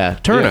 Yeah.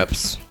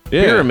 Turnips.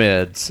 Yeah.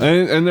 Pyramids.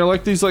 And they're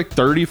like these like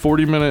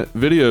 30-40 minute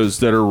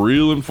videos that are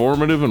real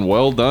informative and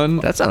well done.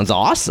 That sounds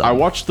awesome. I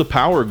watched the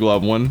Power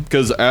Glove one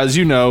because, as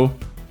you know,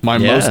 my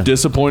most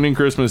disappointing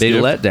Christmas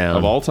gift letdown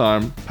of all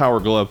time, Power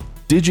Glove.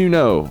 Did you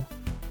know?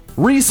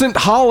 Recent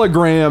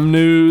hologram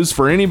news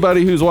for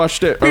anybody who's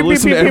watched it or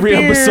listened to every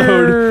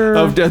episode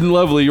of Dead and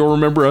Lovely. You'll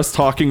remember us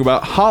talking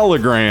about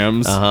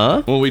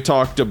holograms when we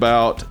talked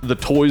about the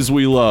toys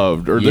we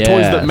loved, or the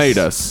toys that made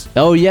us.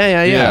 Oh,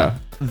 yeah.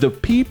 The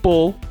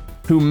people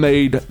who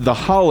made the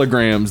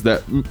holograms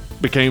that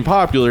became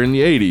popular in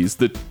the 80s,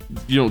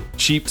 the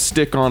cheap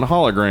stick-on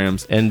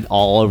holograms. And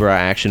all over our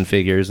action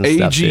figures and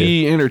stuff,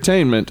 AG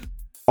Entertainment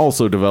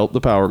also developed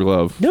the Power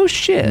Glove. No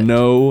shit.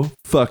 No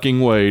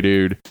fucking way,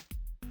 dude.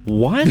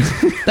 What?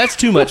 That's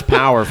too much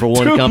power for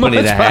one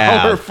company to have. Too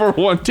much power for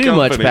one company. Too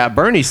much power.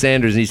 Bernie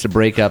Sanders needs to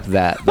break up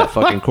that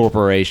fucking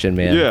corporation,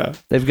 man. Yeah.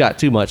 They've got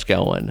too much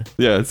going.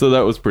 Yeah, so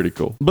that was pretty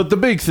cool. But the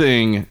big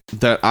thing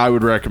that I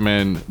would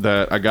recommend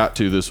that I got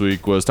to this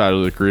week was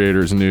Tyler, the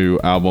Creator's new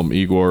album,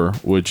 Igor,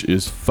 which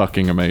is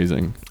fucking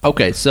amazing.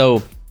 Okay,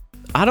 so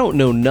I don't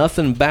know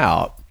nothing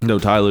about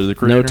Tyler, the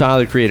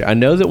Creator. I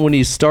know that when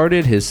he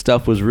started, his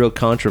stuff was real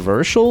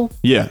controversial.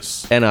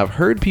 Yes. And I've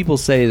heard people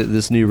say that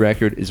this new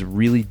record is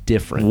really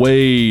different.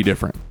 Way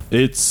different.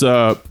 It's,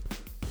 I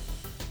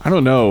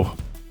don't know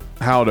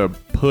how to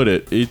put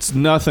it. It's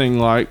nothing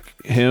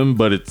like him,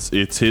 but it's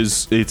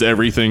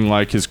everything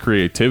like his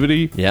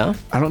creativity. Yeah.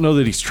 I don't know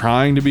that he's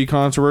trying to be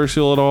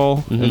controversial at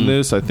all in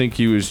this. I think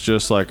he was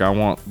just like,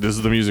 this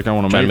is the music I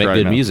want to make right now. Trying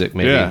to make good music,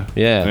 maybe.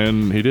 Yeah.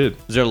 And he did.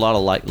 Is there a lot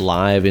of like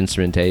live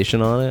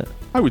instrumentation on it?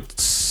 I would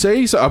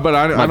say so, but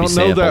I don't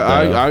know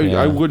that.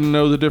 I wouldn't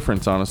know the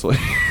difference, honestly.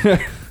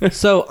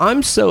 So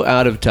I'm so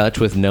out of touch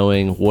with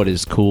knowing what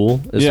is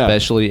cool,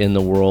 especially in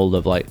the world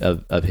of like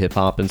of hip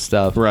hop and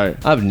stuff. Right.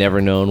 I've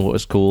never known what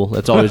was cool.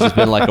 That's always just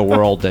been like a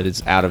world that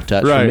is out of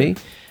touch for me.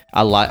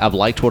 I've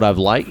liked what I've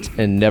liked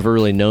and never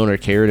really known or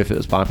cared if it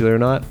was popular or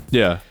not.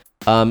 Yeah.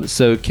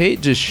 So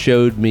Kate just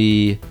showed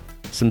me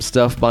some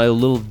stuff by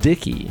Lil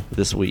Dicky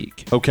this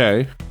week.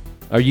 Okay.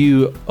 Are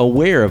you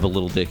aware of a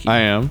Lil Dicky? I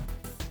am.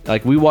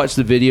 Like, we watched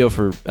the video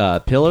for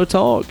Pillow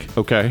Talk.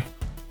 Okay.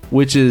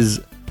 Which is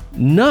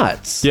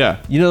nuts. Yeah.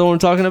 You know the one I'm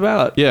talking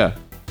about? Yeah.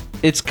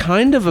 It's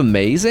kind of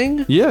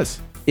amazing. Yes.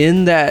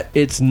 In that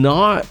it's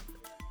not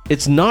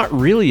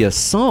really a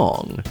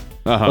song.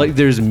 Like,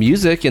 there's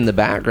music in the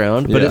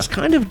background, but it's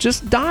kind of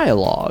just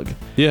dialogue.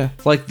 Yeah.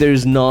 Like,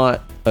 there's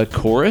not a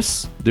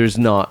chorus. There's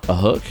not a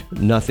hook.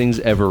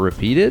 Nothing's ever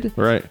repeated.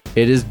 Right.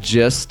 It is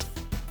just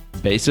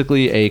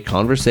basically a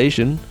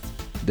conversation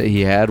that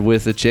he had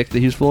with a chick that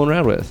he was fooling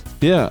around with.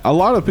 Yeah, a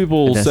lot of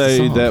people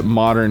say that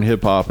modern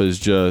hip hop is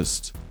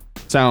just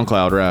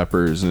SoundCloud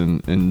rappers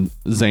and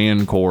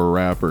Zancore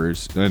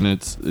rappers, and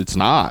it's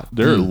not.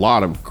 There are a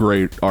lot of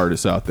great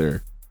artists out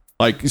there.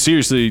 Like,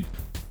 seriously,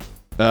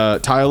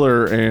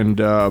 Tyler and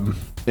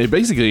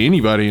basically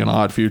anybody in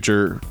Odd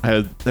Future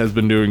has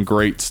been doing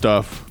great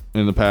stuff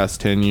in the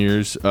past 10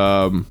 years.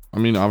 I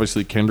mean,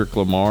 obviously Kendrick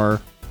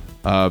Lamar,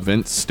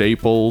 Vince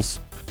Staples.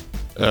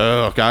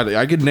 Oh God,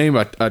 I could name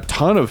a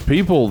ton of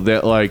people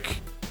that like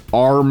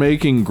are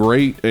making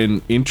great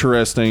and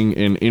interesting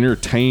and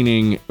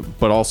entertaining,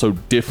 but also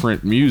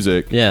different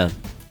music. Yeah.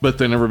 But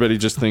then everybody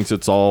just thinks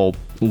it's all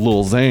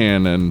Lil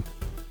Xan and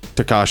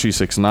Tekashi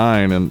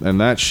 6ix9ine and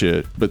that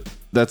shit. But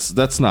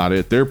that's not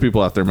it. There are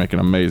people out there making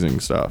amazing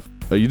stuff.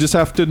 You just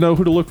have to know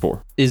who to look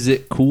for. Is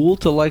it cool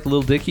to like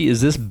Lil Dicky? Is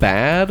this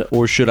bad,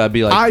 or should I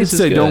be like? I'd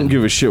say don't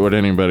give a shit what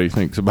anybody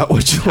thinks about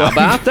what you like. How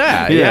about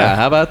that? Yeah.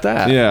 How about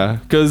that? Yeah,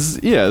 because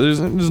there's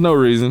no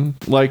reason.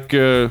 Like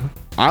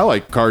I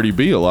like Cardi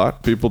B a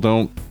lot. People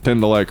don't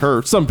tend to like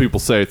her. Some people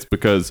say it's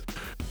because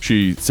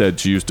she said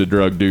she used to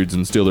drug dudes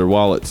and steal their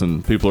wallets,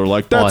 and people are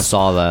like, I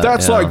saw that.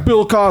 That's like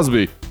Bill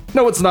Cosby.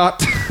 No, it's not.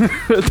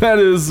 That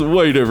is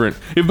way different.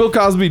 If Bill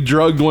Cosby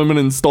drugged women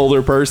and stole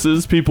their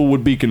purses, people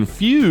would be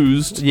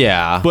confused,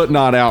 but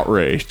not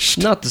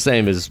outraged. Not the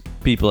same as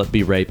people that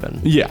be raping.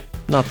 Yeah.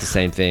 Not the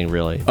same thing,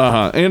 really.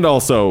 And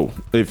also,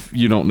 if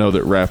you don't know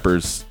that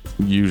rappers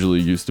usually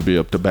used to be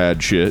up to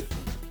bad shit,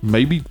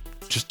 maybe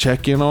just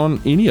check in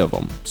on any of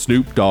them.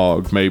 Snoop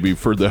Dogg, maybe,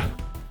 for the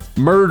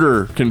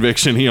murder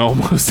conviction he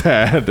almost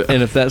had.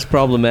 And if that's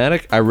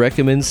problematic, I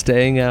recommend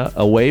staying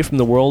away from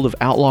the world of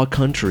outlaw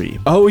country.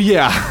 Oh,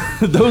 yeah.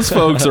 Those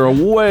folks are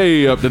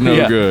way up to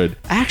no good.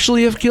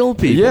 Actually have killed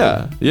people.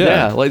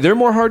 Yeah. Like, they're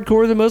more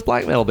hardcore than most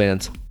black metal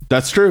bands.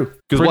 That's true.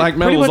 Because black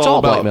metal is all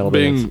about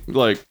being, bands.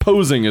 like,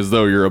 posing as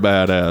though you're a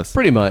badass.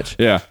 Pretty much.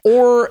 Yeah.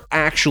 Or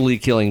actually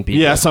killing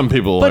people. Yeah, some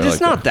people But it's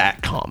like not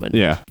that common.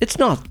 Yeah. It's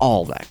not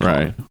all that common.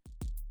 Right.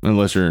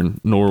 Unless you're in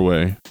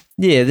Norway.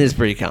 Yeah, it is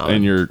pretty common.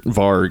 And you're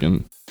Varg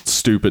and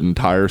stupid and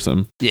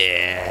tiresome.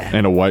 Yeah.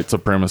 And a white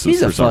supremacist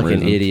He's for some reason. He's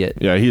a fucking idiot.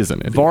 Yeah, he is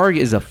an idiot. Varg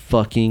is a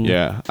fucking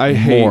I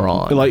hate,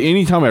 moron. Like,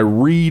 anytime I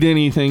read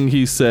anything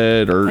he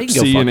said or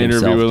see an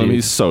interview with him, dude.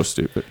 he's so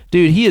stupid.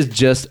 Dude, he is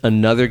just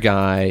another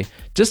guy,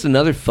 just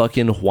another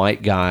fucking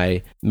white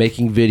guy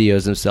making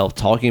videos himself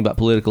talking about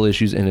political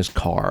issues in his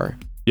car.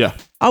 Yeah.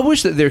 I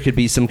wish that there could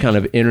be some kind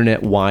of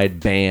internet-wide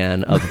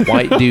ban of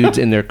white dudes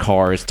in their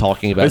cars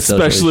talking about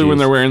social Especially when issues.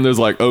 they're wearing those,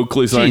 like,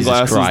 Oakley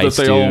sunglasses Christ,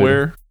 that they all dude.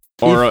 wear.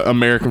 Or an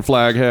American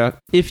flag hat.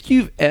 If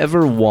you've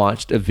ever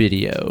watched a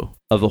video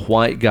of a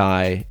white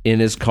guy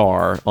in his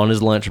car on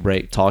his lunch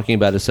break talking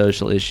about a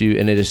social issue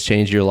and it has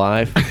changed your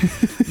life,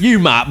 you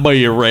might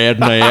be a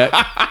redneck.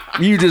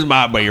 You just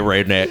might be a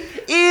redneck.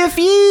 If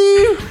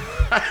you...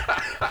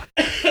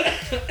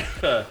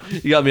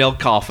 You got me all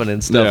coughing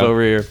and stuff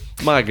over here.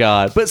 My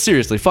God. But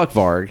seriously, fuck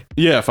Varg.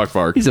 Yeah, fuck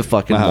Varg. He's a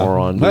fucking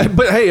moron. Dude.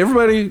 But hey,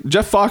 everybody,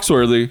 Jeff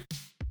Foxworthy.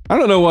 I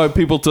don't know why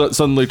people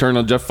suddenly turn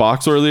on Jeff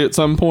Foxworthy at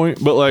some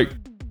point, but like,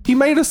 he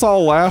made us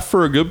all laugh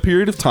for a good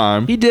period of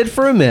time. He did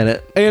for a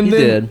minute. And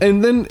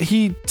then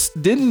he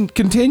didn't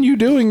continue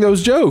doing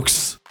those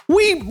jokes.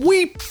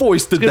 We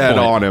foisted that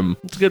on him.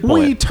 That's a good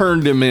point. We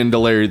turned him into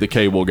Larry the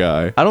Cable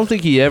Guy. I don't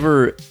think he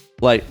ever,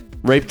 like,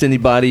 raped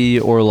anybody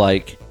or,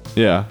 like,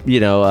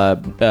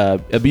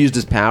 abused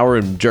his power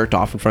and jerked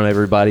off in front of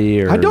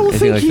everybody or I don't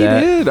think like he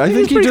that. did. I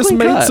think he just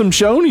made some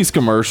Shoney's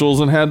commercials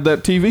and had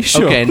that TV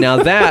show. Okay,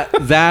 now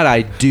that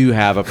I do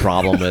have a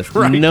problem with.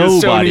 Right,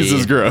 nobody Shoney's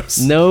is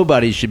gross.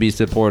 Nobody should be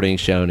supporting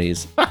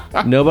Shoney's.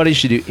 Nobody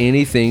should do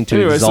anything to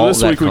anyway, exalt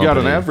so this week that we got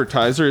an company.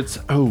 advertiser. It's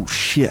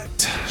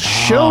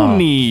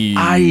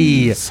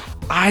Shoney's.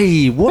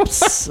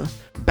 Whoops.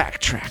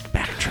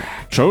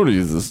 Backtrack.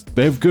 Shoney's.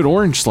 They have good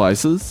orange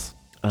slices.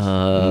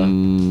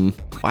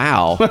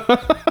 Wow.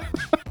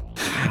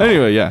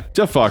 Anyway, yeah,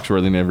 Jeff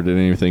Foxworthy never did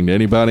anything to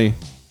anybody,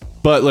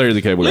 but Larry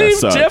the Cable Guy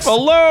sucks. Leave Jeff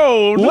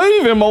alone.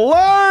 Leave him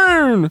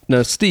alone.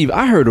 Now, Steve,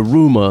 I heard a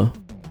rumor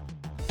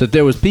that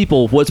there was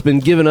people what's been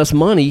giving us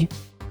money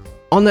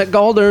on that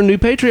Galdern new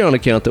Patreon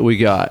account that we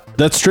got.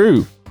 That's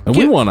true. And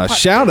we want to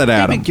shout it at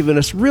They've them. been giving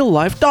us real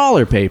life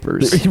dollar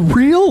papers.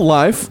 Real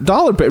life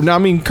dollar paper. Now, I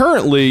mean,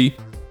 currently,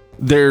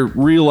 they're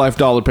real life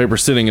dollar paper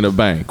sitting in a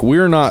bank.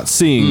 We're not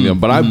seeing them,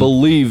 but I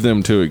believe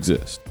them to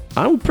exist.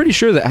 I'm pretty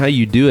sure that how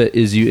you do it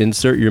is you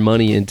insert your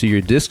money into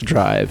your disk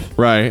drive.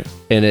 Right.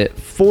 And it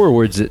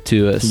forwards it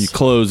to us. You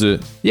close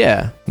it.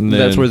 Yeah.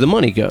 That's where the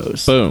money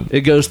goes. Boom.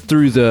 It goes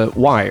through the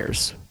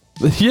wires.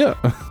 Yeah.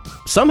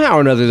 Somehow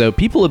or another, though,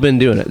 people have been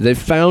doing it. They've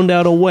found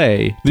out a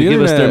way to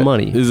give us their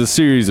money. Is a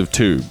series of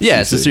tubes. Yeah,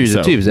 it's a series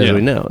of tubes, as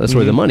we know. That's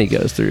where the money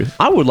goes through.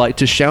 I would like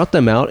to shout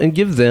them out and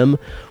give them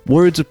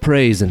words of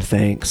praise and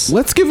thanks.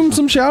 Let's give them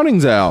some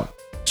shoutings out.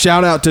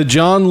 Shout out to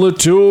John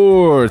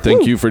Latour.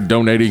 Thank you for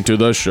donating to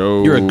the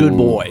show. You're a good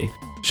boy.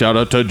 Shout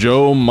out to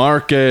Joe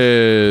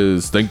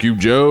Marquez. Thank you,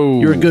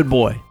 Joe. You're a good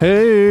boy.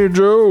 Hey,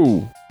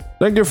 Joe.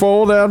 Thank you for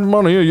all that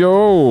money of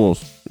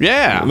yours.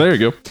 Yeah. There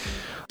you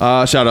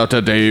go. Shout out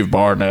to Dave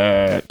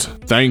Barnett.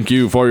 Thank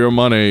you for your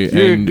money.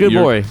 You're and a good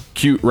your boy.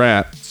 Cute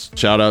rats.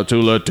 Shout out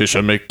to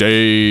Letitia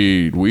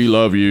McDade. We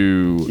love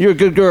you. You're a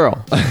good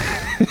girl.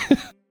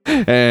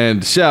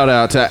 And shout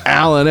out to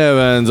Alan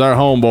Evans, our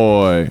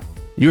homeboy.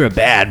 You're a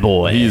bad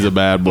boy. He's a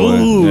bad boy.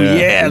 Ooh,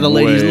 yeah, the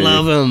ladies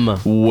love him.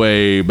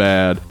 Way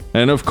bad.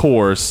 And of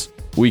course,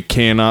 we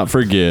cannot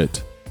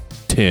forget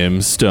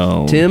Tim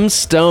Stone. Tim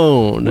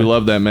Stone. We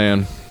love that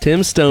man.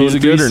 Tim Stone He's a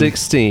good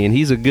 316.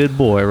 He's a good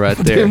boy right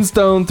there. Tim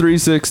Stone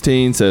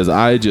 316 says,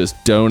 I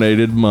just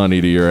donated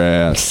money to your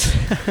ass.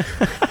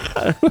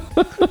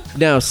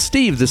 Now,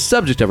 Steve, the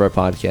subject of our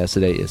podcast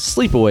today is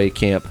Sleepaway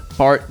Camp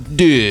Part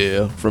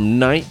 2 from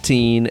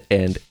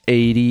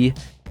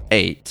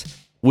 1988,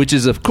 which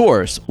is, of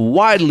course,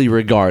 widely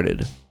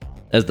regarded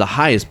as the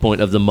highest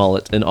point of the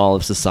mullet in all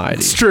of society.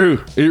 It's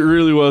true. It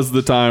really was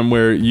the time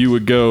where you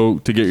would go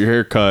to get your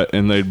hair cut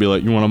and they'd be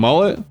like, you want a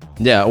mullet?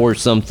 Yeah, or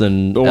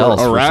something or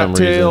else a for rat some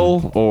tail,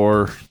 reason.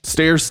 or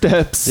stair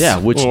steps. Yeah,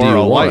 which or do you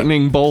a want?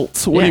 lightning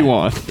bolt. What do you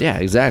want? Yeah,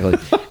 exactly.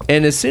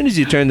 And as soon as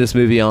you turn this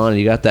movie on,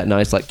 you got that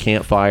nice like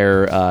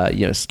campfire,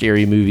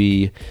 scary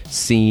movie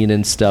scene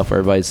and stuff where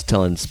everybody's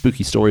telling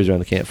spooky stories around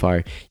the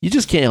campfire. You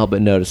just can't help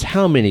but notice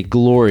how many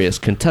glorious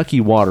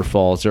Kentucky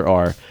waterfalls there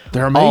are.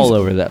 They're amazing. All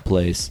over that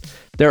place.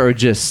 There are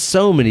just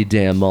so many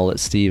damn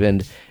mullets, Steve,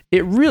 and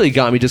it really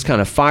got me just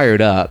kind of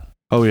fired up.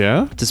 Oh,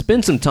 yeah? To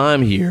spend some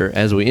time here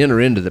as we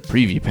enter into the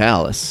Preview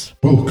Palace.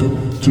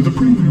 Welcome to the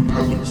Preview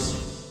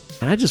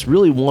Palace. And I just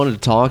really wanted to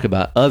talk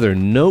about other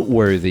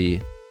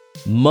noteworthy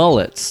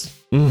mullets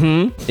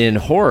in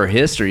horror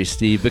history,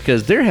 Steve,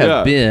 because there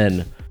have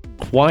been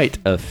quite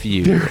a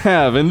few. There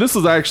have, and this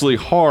is actually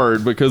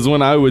hard because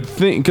when I would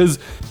think, because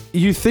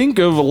you think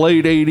of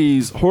late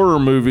 80s horror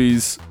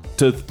movies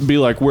to be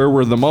like, where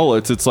were the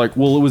mullets? It's like,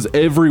 well, it was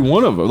every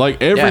one of them.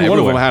 Like, every one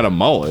of them had a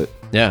mullet.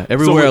 Yeah,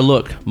 everywhere I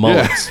look,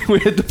 mullets. Yeah, we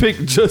had to pick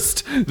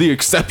just the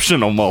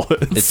exceptional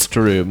mullets. It's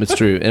true. It's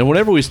true. And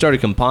whenever we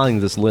started compiling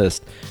this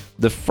list,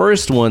 the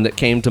first one that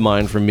came to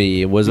mind for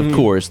me was, of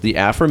course, the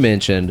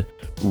aforementioned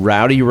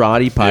Rowdy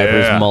Roddy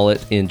Piper's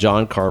mullet in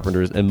John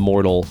Carpenter's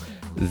immortal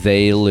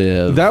They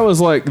Live. That was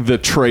like the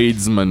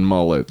tradesman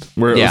mullet,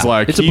 where it was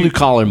like it's a blue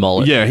collar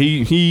mullet. Yeah,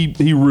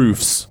 he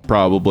roofs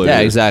probably.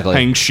 Yeah, exactly.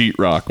 Hang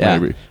sheetrock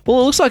maybe.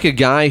 Well, it looks like a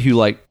guy who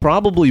like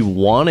probably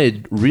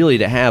wanted really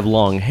to have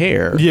long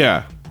hair.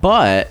 Yeah,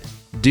 but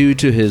due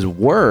to his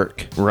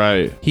work,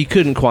 right, he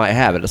couldn't quite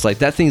have it. It's like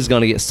that thing's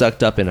going to get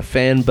sucked up in a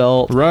fan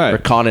belt, right, or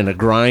caught in a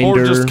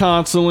grinder, or just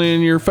constantly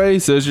in your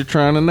face as you're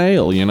trying to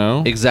nail. You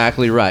know,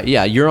 exactly right.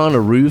 Yeah, you're on a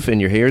roof and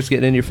your hair's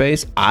getting in your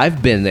face.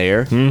 I've been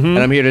there, and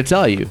I'm here to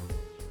tell you,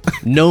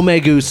 no me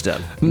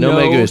gusta, no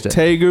me gusta,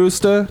 te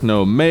gusta,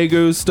 no me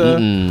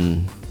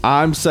gusta.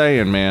 I'm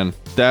saying, man,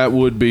 that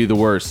would be the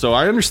worst. So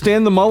I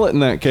understand the mullet in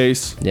that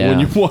case. Yeah.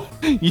 When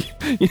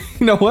you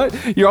know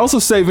what? You're also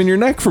saving your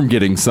neck from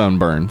getting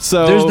sunburned.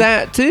 So there's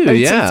that too.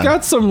 It's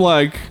got some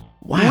like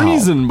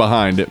reason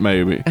behind it,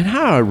 maybe. And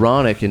how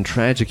ironic and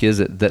tragic is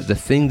it that the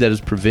thing that is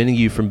preventing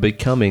you from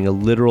becoming a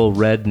literal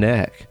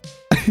redneck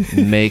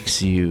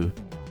makes you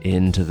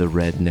into the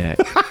redneck?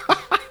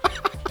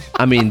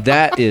 I mean,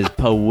 that is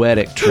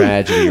poetic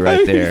tragedy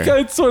right there.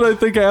 That's what I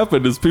think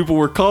happened is people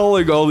were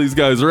calling all these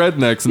guys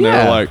rednecks, and they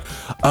were like,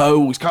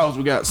 oh, it's because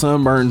we got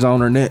sunburns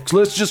on our necks.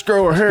 Let's just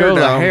grow our hair down.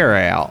 Grow the hair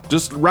out.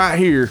 Just right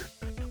here.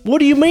 What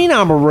do you mean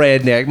I'm a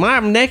redneck? My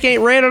neck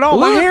ain't red at all.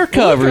 My hair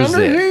covers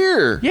it.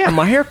 Here. Yeah,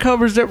 my hair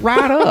covers it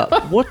right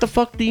up. What the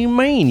fuck do you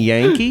mean,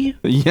 Yankee?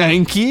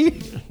 Yankee?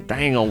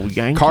 Dang old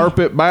Yankee.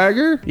 Carpet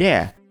bagger?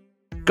 Yeah.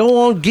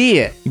 Go on,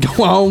 get.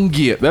 Go on,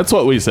 get. That's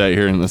what we say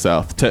here in the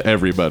South to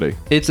everybody.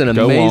 It's an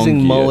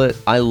amazing mullet.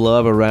 I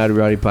love a Rowdy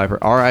Roddy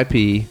Piper.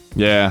 R.I.P.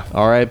 Yeah.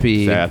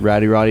 R.I.P.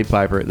 Rowdy Roddy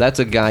Piper. That's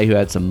a guy who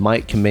had some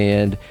mic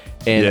command,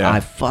 and I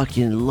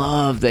fucking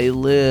love They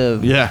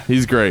Live. Yeah,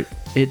 he's great.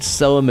 It's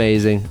so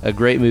amazing. A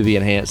great movie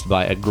enhanced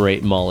by a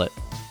great mullet.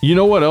 You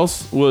know what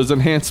else was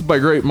enhanced by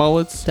great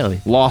mullets? Tell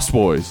me. Lost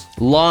Boys.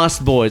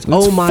 Lost Boys. It's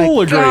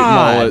full of great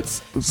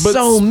mullets. But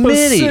so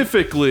many.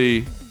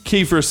 Specifically,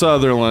 Kiefer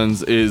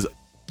Sutherland's is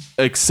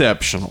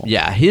exceptional.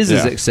 Yeah, his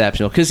is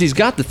exceptional because he's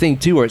got the thing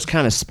too where it's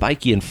kind of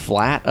spiky and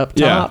flat up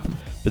top,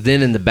 but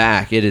then in the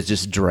back it is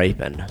just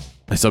draping.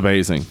 It's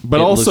amazing.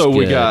 But also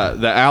we got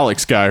the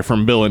Alex guy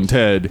from Bill and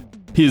Ted.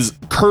 His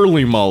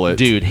curly mullet.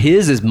 Dude,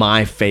 his is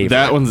my favorite.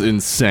 That one's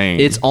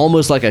insane. It's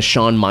almost like a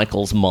Shawn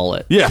Michaels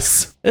mullet.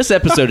 Yes. This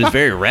episode is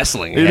very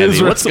wrestling heavy. It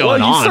is. What's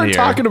going on here? You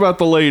start talking about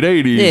the late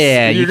 80s.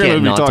 Yeah, you're you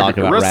can't gonna not talk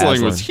about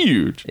wrestling was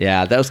huge.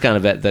 Yeah, that was kind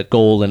of at the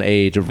golden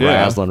age of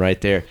wrestling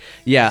right there.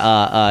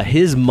 Yeah,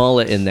 his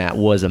mullet in that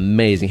was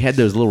amazing. He had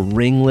those little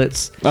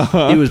ringlets.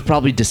 It was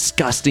probably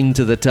disgusting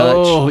to the touch.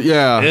 Oh,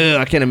 yeah.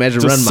 Ugh, I can't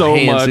imagine Just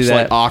running my hands through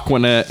that. like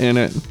Aquanet in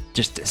it.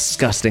 Just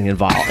disgusting and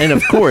vile. And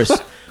of course,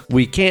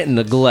 we can't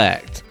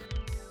neglect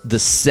the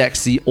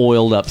sexy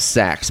oiled up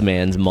sax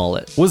man's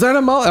mullet. Was that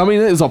a mullet? I mean,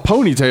 it was a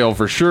ponytail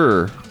for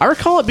sure. I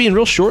recall it being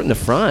real short in the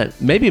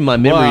front. Maybe my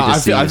memory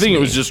deceives me. I think it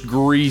was just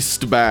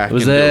greased back.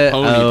 Was into it? a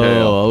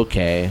ponytail. Oh,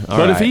 okay.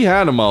 But if he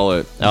had a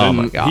mullet, then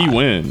my God, he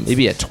wins. He'd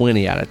be a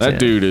 20 out of 10. That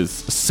dude is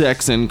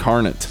sex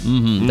incarnate.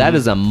 Mm-hmm. That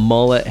is a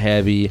mullet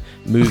heavy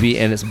movie,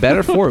 and it's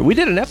better for it. We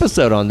did an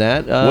episode on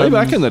that way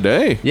back in the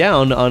day. Yeah,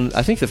 on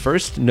I think the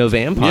first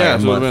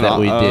Novampire month that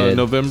we did,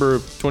 November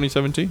of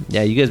 2017.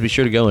 Yeah, you guys be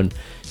sure to go and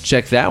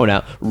check that one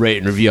out. Rate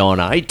and review on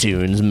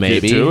iTunes,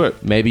 maybe. Get to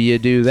it. Maybe you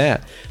do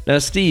that. Now,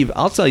 Steve,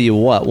 I'll tell you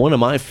what, one of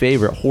my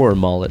favorite horror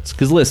mullets,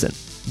 because listen,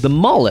 the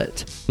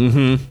mullet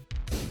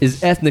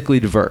is ethnically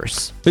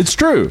diverse. It's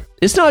true.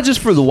 It's not just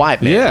for the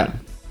white man. Yeah.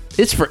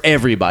 It's for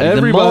everybody.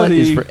 Everybody the mullet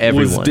is for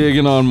everyone. was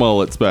digging on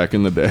mullets back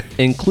in the day.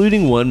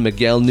 Including one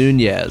Miguel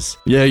Nunez.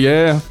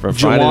 Yeah. From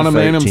Friday Joanna the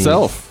Man 13th.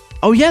 himself.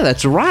 Oh, yeah,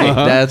 that's right.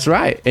 That's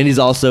right. And he's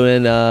also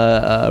in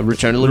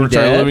Return of the Living Dead.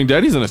 Return of the Living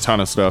Dead. He's in a ton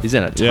of stuff. He's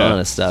in a ton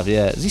of stuff,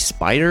 yeah. Is he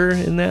Spider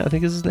in that? I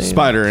think is his name.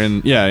 Spider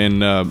in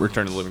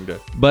Return of the Living Dead.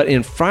 But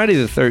in Friday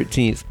the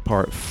 13th,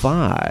 Part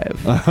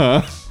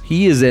 5,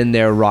 he is in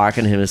there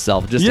rocking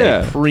himself. Just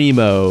a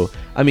primo.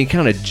 I mean,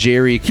 kind of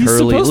Jerry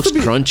curly, looks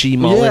crunchy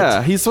mullet.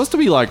 Yeah, he's supposed to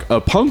be like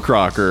a punk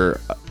rocker,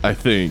 I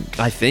think.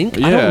 Yeah.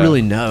 I don't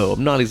really know.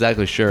 I'm not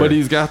exactly sure. But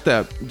he's got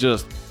that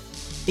just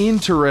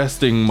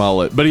interesting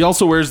mullet. But he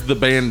also wears the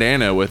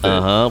bandana with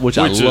it. Which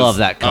I love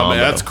that combo.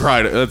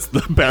 That's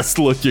the best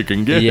look you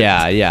can get.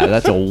 Yeah.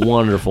 That's a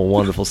wonderful,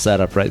 wonderful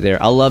setup right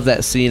there. I love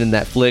that scene in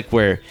that flick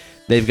where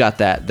they've got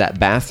that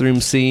bathroom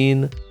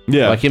scene.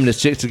 Yeah. Like him and his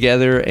chick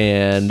together,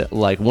 and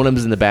like one of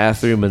them's in the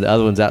bathroom and the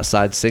other one's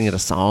outside singing a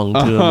song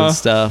to him and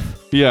stuff.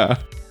 Yeah.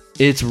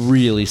 It's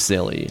really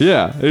silly.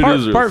 Yeah, it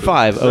is. Part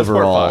 5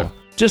 overall. Part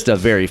 5. Just a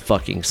very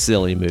fucking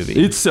silly movie.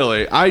 It's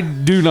silly. I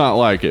do not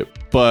like it,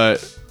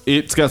 but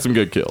it's got some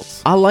good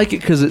kills. I like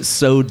it because it's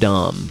so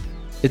dumb.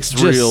 It's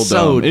just real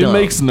so dumb. It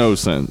makes no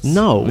sense.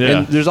 No. Yeah.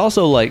 And there's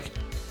also like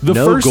the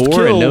no first gore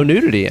kill and no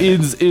nudity in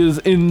it. is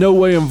in no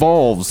way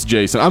involves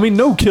Jason. I mean,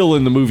 no kill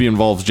in the movie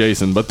involves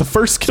Jason, but the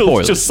first kill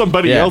Spoilers. is just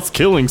somebody else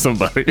killing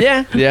somebody.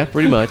 Yeah,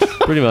 pretty much.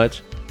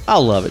 I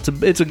love it.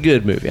 It's a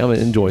good movie. I'm gonna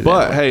enjoy that.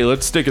 But hey,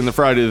 let's stick in the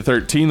Friday the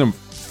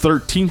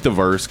 13th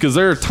verse, because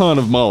there are a ton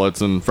of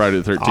mullets in Friday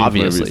the 13th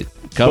obviously movies.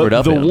 covered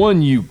up. The in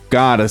one you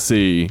gotta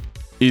see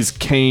is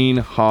Kane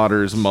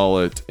Hodder's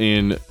mullet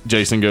in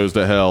Jason Goes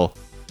to Hell.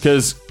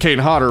 Because Kane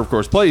Hodder, of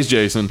course, plays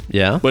Jason.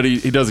 Yeah. But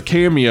he does a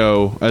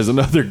cameo as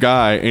another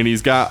guy, and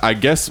he's got, I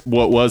guess,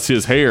 what was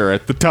his hair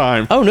at the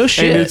time. Oh, no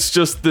shit. And it's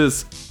just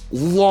this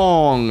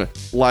long,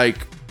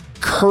 like,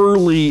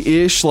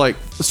 curly-ish, like,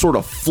 sort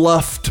of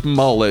fluffed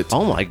mullet.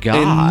 Oh, my God.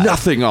 And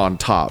nothing on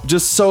top.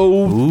 Just so,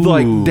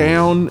 like,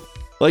 down...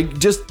 Like,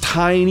 just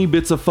tiny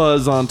bits of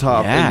fuzz on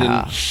top and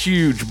then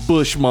huge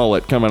bush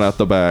mullet coming out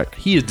the back.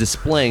 He is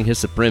displaying his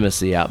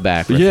supremacy out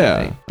back.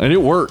 And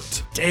it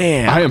worked.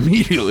 Damn. I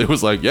immediately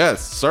was like,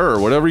 yes, sir,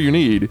 whatever you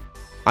need.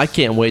 I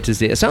can't wait to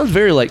see it. It sounds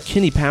very like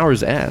Kenny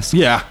Powers-esque.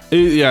 Yeah,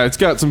 it's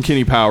got some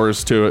Kenny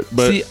Powers to it,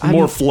 but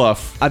more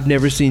fluff. I've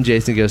never seen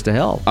Jason Goes to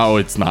Hell. Oh,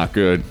 it's not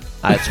good.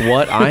 That's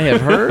what I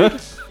have heard.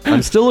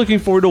 I'm still looking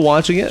forward to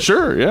watching it.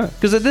 Sure, yeah.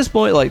 Because at this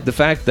point, like, the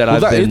fact that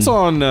it's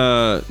on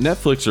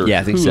Netflix or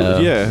I think Hulu. so.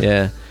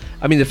 Yeah.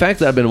 I mean, the fact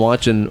that I've been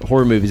watching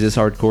horror movies this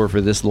hardcore for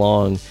this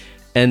long,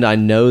 and I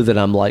know that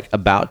I'm, like,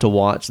 about to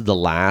watch the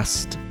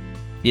last,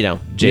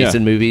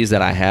 Jason movies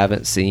that I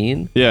haven't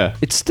seen. Yeah.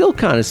 It's still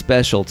kind of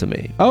special to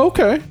me. Oh,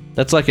 okay.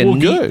 That's like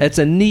that's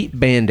a neat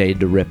Band-Aid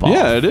to rip off.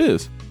 Yeah, it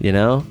is.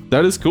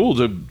 That is cool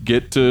to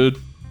get to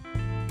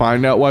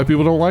find out why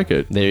people don't like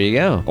it. There you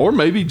go. Or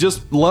maybe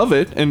just love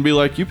it and be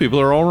like, you people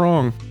are all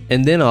wrong.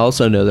 And then I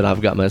also know that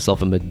I've got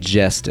myself a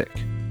majestic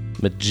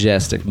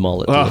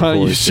mullet.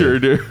 You sure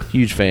do.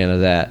 Huge fan of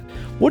that.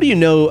 What do you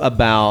know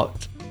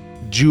about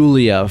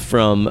Julia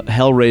from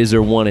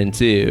Hellraiser 1 and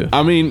 2?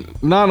 I mean,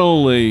 not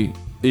only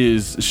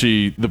is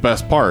she the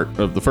best part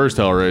of the first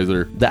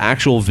Hellraiser, the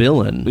actual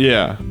villain.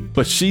 Yeah,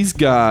 but she's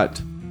got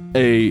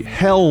a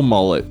hell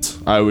mullet,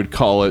 I would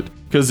call it.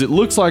 Because it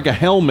looks like a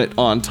helmet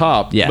on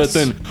top, but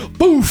then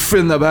poof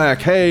in the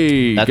back.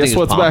 Hey, guess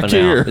what's back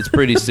here? It's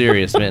pretty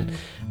serious, man.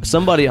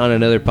 Somebody on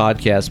another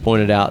podcast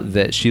pointed out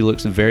that she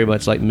looks very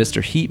much like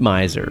Mr. Heat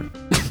Miser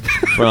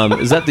from,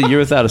 is that The Year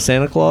Without a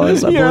Santa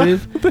Claus, I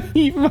believe? The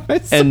Heat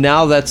Miser. And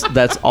now that's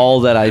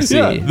all that I see.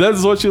 Yeah,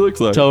 that's what she looks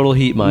like. Total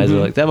Heat Miser.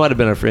 Like, that might have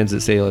been our friends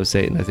at Salo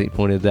Satan, I think,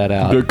 pointed that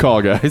out. Good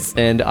call, guys.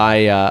 And I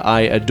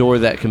adore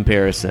that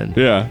comparison.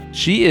 Yeah.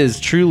 She is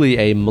truly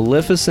a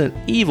maleficent,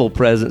 evil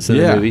presence in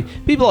the movie.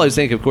 People always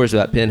think, of course,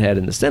 about Pinhead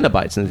and the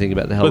Cenobites, and they think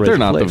about the Hellraiser. But they're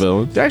not the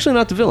villains. They're actually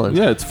not the villains.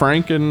 Yeah, it's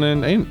Frank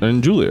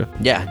and Julia.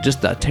 Yeah,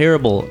 just a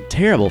terrible,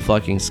 terrible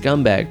fucking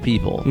scumbag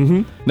people.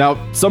 Mm-hmm.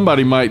 Now,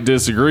 somebody might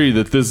disagree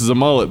that this is a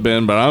mullet,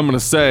 Ben, but I'm going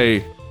to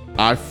say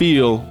I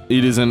feel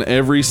it is in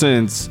every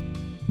sense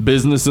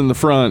business in the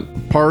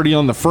front, party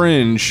on the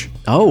fringe.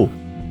 Oh.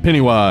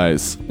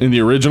 Pennywise in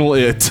the original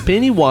It.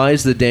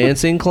 Pennywise the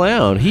dancing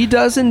clown. He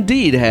does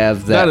indeed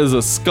have that. That is a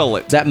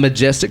skullet. That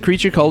majestic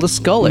creature called a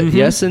skullet. Mm-hmm.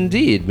 Yes,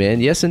 indeed, man.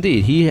 Yes,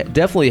 indeed. He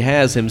definitely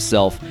has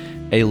himself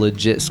a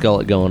legit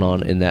skullet going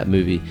on in that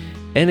movie.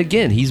 And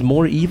again, he's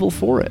more evil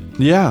for it.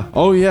 Yeah.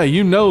 Oh, yeah.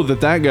 You know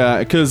that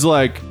guy, because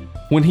like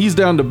when he's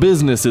down to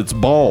business, it's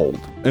bald,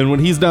 and when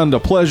he's down to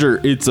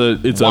pleasure, it's a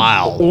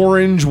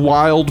orange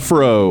wild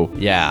fro.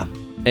 Yeah.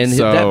 And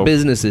that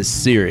business is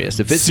serious.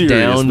 If it's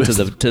down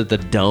to the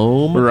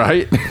dome,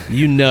 right?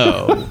 You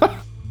know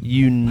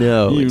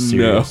it's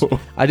serious.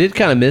 I did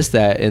kind of miss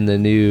that in the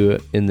new.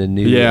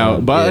 Yeah,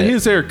 but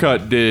his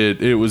haircut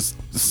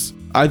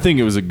I think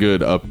it was a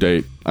good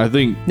update. I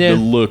think the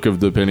look of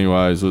the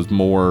Pennywise was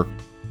more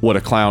what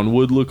a clown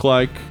would look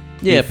like.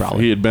 Yeah, if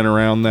probably. he had been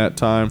around that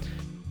time,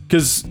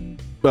 because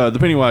the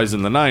Pennywise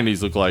in the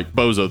 90s looked like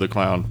Bozo the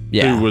Clown,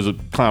 who was a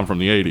clown from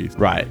the 80s.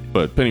 Right.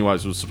 But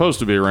Pennywise was supposed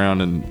to be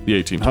around in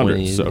the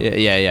 1800s. So.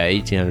 Yeah,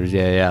 1800s,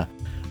 yeah.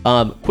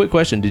 Quick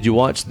question. Did you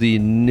watch the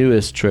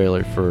newest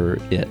trailer for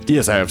It?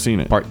 Yes, I have seen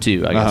it. Part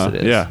 2, I guess it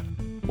is. Yeah.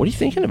 What are you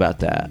thinking about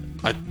that?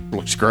 It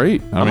looks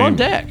great. I'm on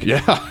deck.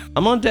 Yeah.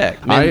 I'm on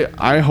deck. Man.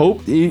 I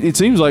hope, it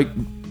seems like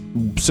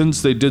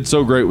since they did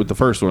so great with the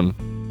first one,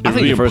 I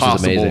think the first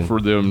was amazing. impossible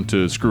for them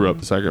to screw up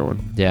the second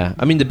one. Yeah,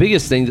 I mean the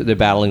biggest thing that they're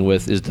battling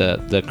with is the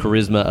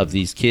charisma of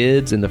these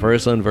kids in the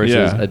first one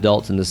versus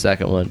adults in the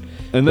second one.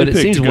 And but it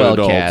seems well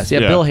cast. Yeah,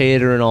 Bill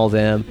Hader and all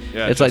them.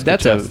 Yeah, it's like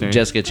that's a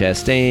Jessica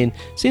Chastain.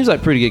 Seems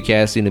like pretty good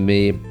casting to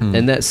me.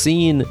 And that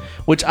scene,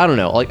 which I don't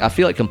know, like I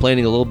feel like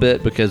complaining a little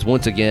bit because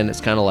once again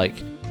it's kind of like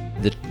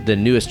the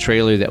newest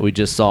trailer that we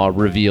just saw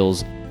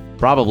reveals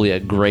probably a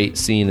great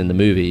scene in the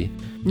movie.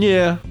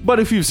 Yeah, but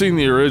if you've seen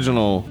the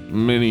original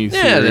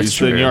mini-series,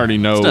 then you already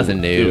know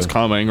it was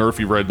coming. Or if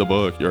you read the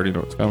book, you already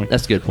know it's coming.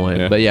 That's a good point.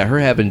 Yeah. But yeah, her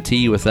having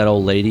tea with that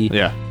old lady.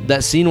 Yeah.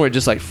 That scene where it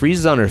just like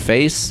freezes on her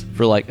face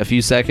for like a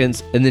few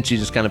seconds, and then she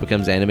just kind of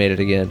becomes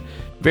animated again.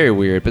 Very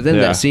weird. But then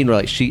that scene where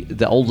like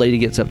the old lady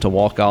gets up to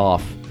walk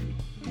off,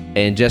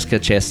 and Jessica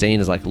Chastain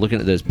is like looking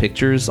at those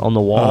pictures on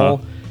the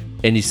wall.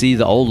 And you see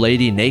the old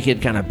lady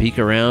naked kind of peek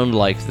around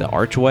like the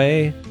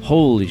archway.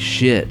 Holy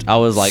shit. I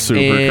was like,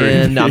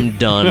 and I'm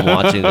done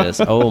watching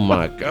this. Oh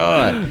my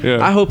God.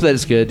 Yeah. I hope that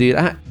it's good, dude.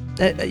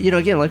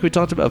 Again, like we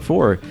talked about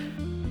before,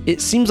 it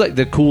seems like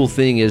the cool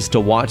thing is to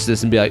watch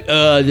this and be like,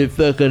 oh, they're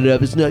fucking it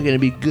up. It's not going to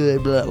be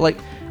good. But like,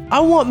 I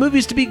want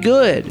movies to be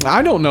good.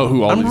 I don't know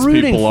who all these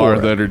people are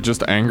that are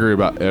just angry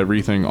about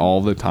everything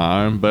all the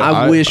time. But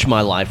I wish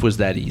my life was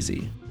that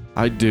easy.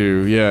 I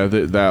do, yeah.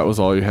 That was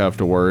all you have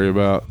to worry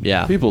about.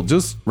 Yeah. People,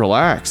 just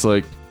relax.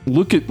 Like,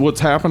 look at what's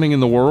happening in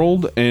the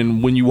world,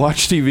 and when you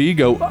watch TV,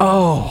 go,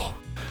 oh,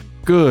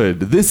 good.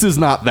 This is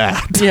not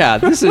that. Yeah,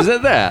 this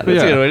isn't that.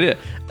 That's a good idea.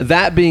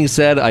 That being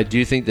said, I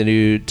do think the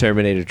new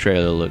Terminator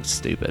trailer looks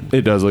stupid.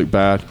 It does look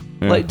bad.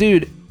 Yeah. Like,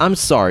 dude, I'm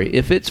sorry.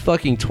 If it's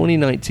fucking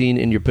 2019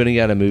 and you're putting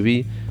out a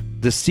movie,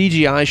 the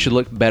CGI should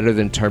look better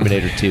than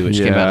Terminator 2, which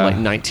came out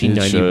in like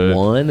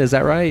 1991. Is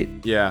that right?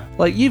 Yeah.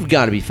 Like, you've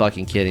got to be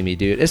fucking kidding me,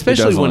 dude.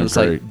 Especially when it's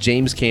like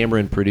James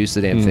Cameron produced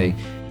the damn thing.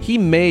 He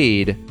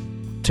made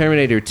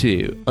Terminator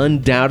 2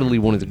 undoubtedly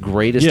one of the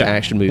greatest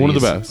action movies. One of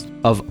the best.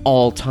 Of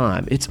all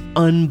time. It's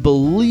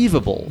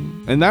unbelievable.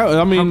 And that,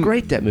 I mean, how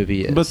great that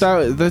movie is. But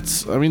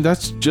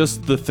that's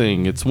just the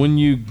thing. It's when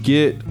you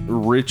get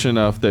rich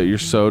enough that you're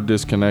so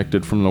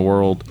disconnected from the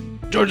world.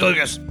 George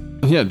Lucas.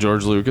 Yeah,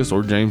 George Lucas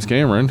or James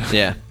Cameron.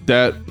 Yeah.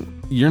 That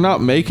you're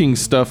not making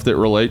stuff that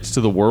relates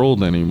to the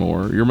world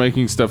anymore. You're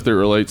making stuff that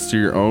relates to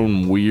your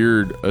own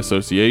weird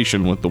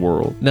association with the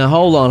world. Now,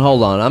 hold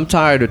on. I'm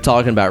tired of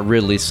talking about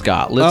Ridley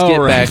Scott. Let's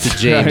get back to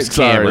James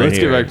Cameron. Let's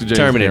get back to James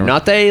Terminator, Cameron.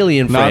 Not the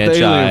Alien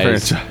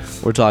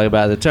franchise. We're talking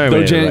about the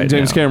Terminator. Though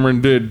James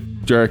Cameron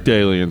did direct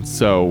Aliens,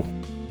 so...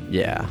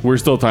 Yeah, we're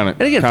still trying to.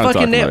 And again,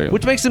 fucking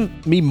which makes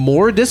me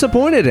more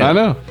disappointed in. I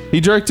know he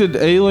directed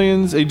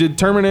Aliens. He did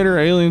Terminator,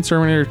 Aliens,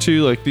 Terminator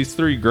 2, like these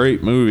 3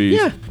 great movies.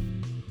 Yeah.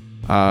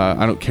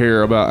 I don't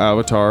care about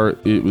Avatar.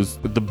 It was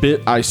the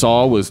bit I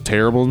saw was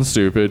terrible and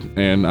stupid,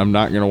 and I'm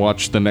not gonna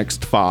watch the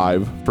next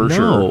 5 for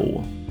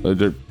sure.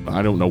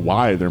 I don't know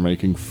why they're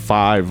making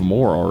 5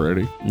 more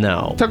already.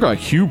 No, talk about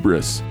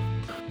hubris.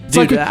 It's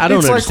dude, I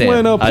don't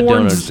understand. It's like when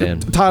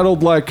porn's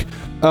titled like.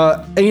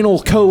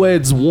 Anal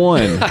Coeds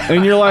 1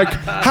 and you're like,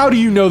 how do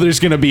you know there's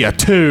gonna be a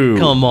 2?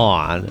 Come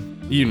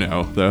on, you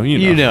know though.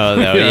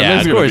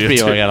 Yeah, of course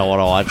people are gonna want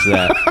to watch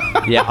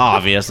that. Yeah,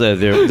 obviously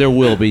there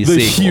will be the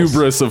sequels.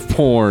 Hubris of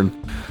porn.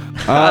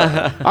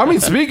 I mean,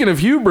 speaking of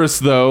hubris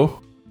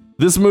though,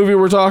 this movie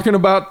we're talking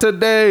about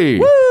today,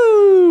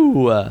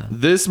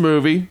 this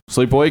movie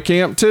Sleepaway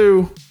Camp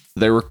 2,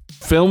 they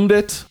filmed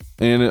it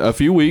in a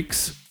few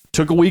weeks,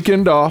 took a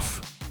weekend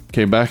off,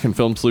 came back and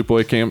filmed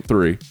Sleepaway Camp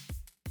 3.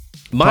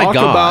 Talk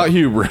about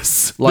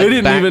hubris. Like, they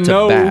didn't even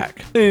know. They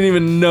didn't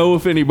even know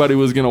if anybody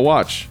was going to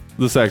watch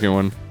the second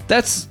one.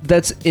 That's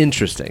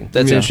interesting.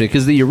 That's interesting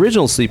because the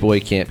original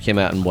Sleepaway Camp came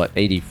out in what,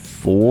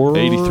 84?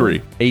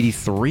 83.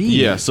 83?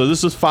 Yeah, so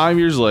this was 5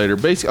 years later.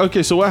 Basically,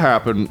 okay, so what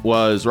happened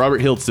was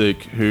Robert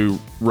Hiltzik, who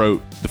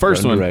wrote the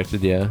first one, directed,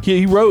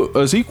 he wrote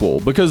a sequel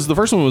because the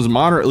first one was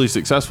moderately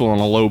successful on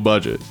a low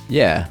budget.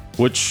 Yeah.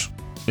 Which,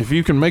 if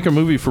you can make a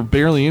movie for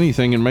barely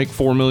anything and make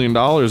 $4 million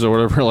or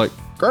whatever, like,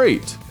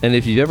 great. And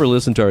if you've ever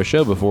listened to our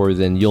show before,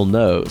 then you'll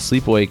know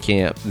Sleepaway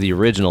Camp, the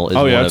original, is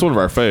it's one of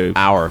our faves.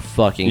 Our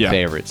fucking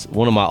favorites.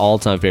 One of my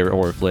all-time favorite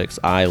horror flicks.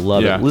 I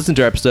love it. Listen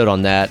to our episode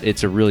on that.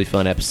 It's a really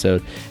fun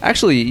episode.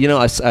 Actually, you know,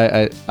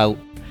 I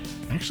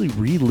actually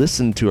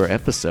re-listened to our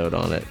episode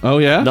on it. Oh,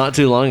 yeah? Not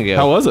too long ago.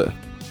 How was it?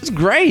 It's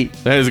great.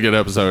 That is a good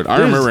episode. I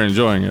remember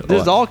enjoying it.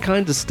 There's all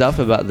kinds of stuff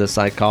about the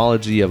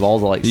psychology of all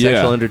the like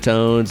sexual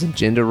undertones and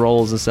gender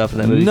roles and stuff in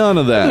that movie. None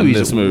of that in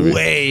this movie.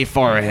 Way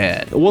far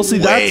ahead. Well, see,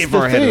 that's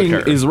the thing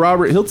is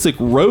Robert Hiltzik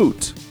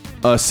wrote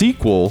a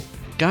sequel.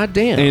 God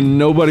damn. And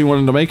nobody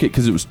wanted to make it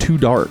because it was too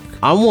dark.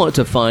 I want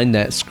to find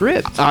that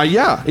script.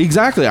 Yeah,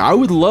 exactly. I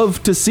would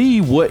love to see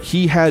what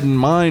he had in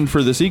mind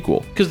for the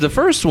sequel. Because the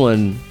first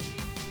one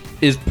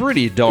is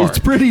pretty dark. It's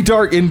pretty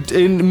dark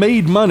and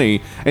made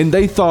money. And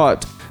they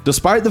thought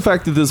despite the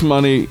fact that this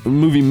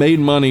movie made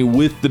money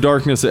with the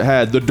darkness it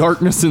had, the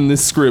darkness in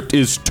this script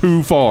is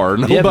too far.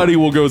 Nobody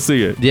will go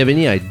see it. Do you have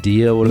any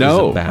idea what it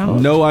was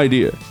about? No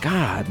idea.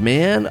 God,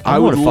 man, I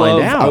want to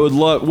find out. I would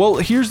love. Well,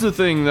 here's the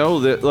thing, though,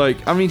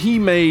 that he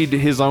made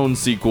his own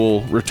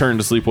sequel, Return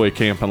to Sleepaway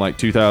Camp, in like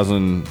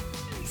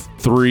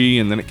 2003,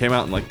 and then it came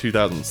out in like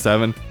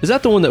 2007. Is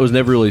that the one that was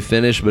never really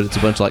finished, but it's a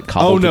bunch of like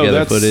cobbled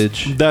together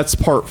footage? That's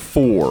part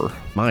 4.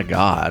 My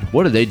God,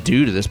 what did they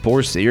do to this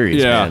poor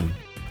series, man?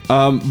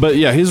 But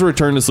yeah, his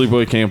Return to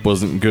Sleepaway Camp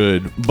wasn't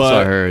good. But so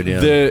I heard,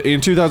 yeah. In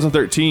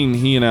 2013,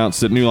 he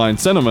announced that New Line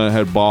Cinema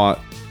had bought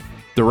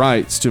the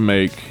rights to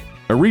make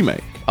a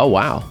remake. Oh,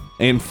 wow.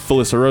 And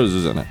Felissa Rose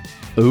is in it.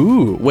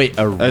 Ooh, wait,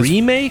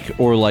 remake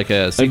or like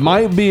a sequel? It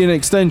might be an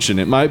extension.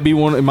 It might be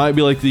one. It might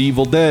be like the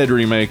Evil Dead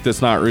remake.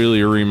 That's not really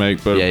a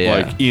remake, but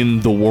like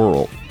in the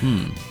world.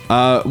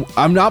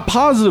 I'm not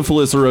positive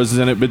Felissa Rose is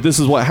in it, but this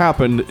is what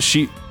happened.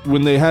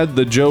 When they had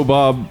the Joe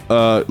Bob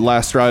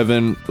Last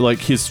Drive-In, like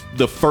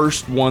the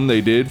first one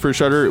they did for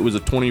Shudder, it was a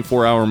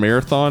 24-hour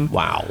marathon.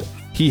 Wow.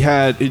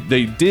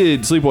 They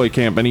did Sleepaway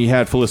Camp, and he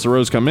had Felissa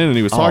Rose come in, and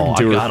he was talking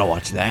to her. I gotta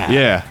watch that.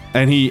 Yeah,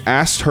 and he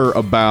asked her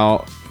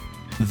about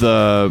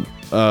the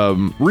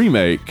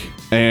remake,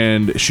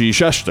 and she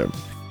shushed him.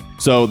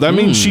 So that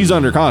means she's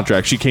under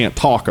contract. She can't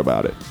talk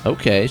about it.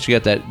 Okay, she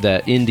got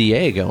that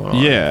NDA going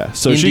on. Yeah,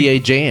 so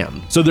NDA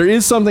jam. So there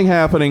is something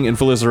happening, and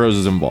Felissa Rose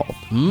is involved.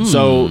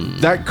 So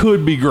that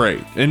could be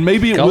great, and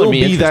maybe it will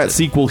be that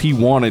sequel he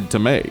wanted to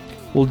make.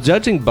 Well,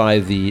 judging by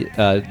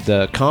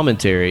the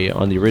commentary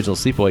on the original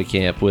Sleepaway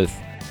Camp with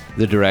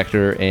the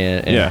director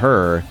and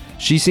her,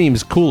 she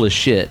seems cool as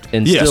shit,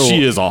 and still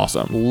she is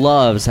awesome.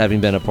 Loves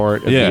having been a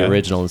part of the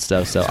original and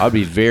stuff. So I'd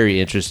be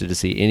very interested to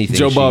see anything.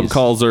 Joe Bob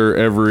calls her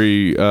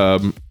every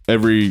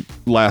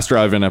Last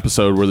Drive-In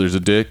episode where there's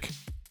a dick.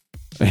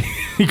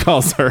 He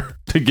calls her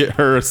to get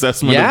her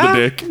assessment of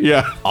the dick.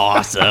 Yeah,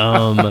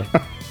 awesome.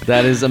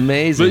 That is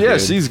amazing. But yeah,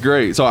 dude. She's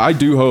great. So I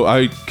do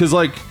hope because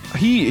like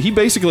he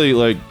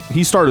basically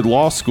he started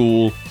law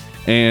school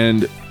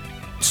and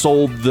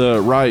sold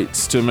the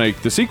rights to make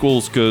the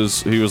sequels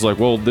because he was like,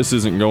 well, this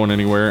isn't going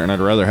anywhere and I'd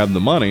rather have the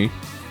money.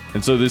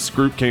 And so this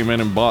group came in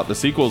and bought the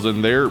sequels,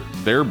 and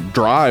their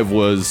drive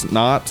was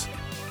not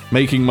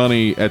making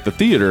money at the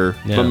theater,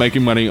 but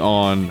making money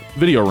on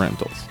video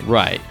rentals.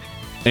 Right.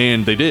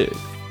 And they did.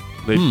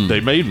 They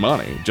made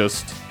money.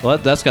 Well,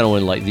 that's kind of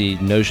when like the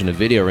notion of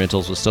video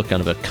rentals was still kind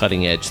of a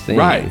cutting edge thing.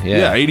 Right.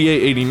 Yeah,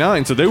 88,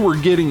 89. So they were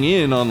getting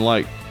in on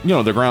like,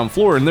 the ground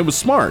floor, and it was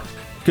smart.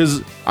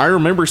 Because I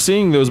remember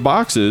seeing those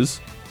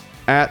boxes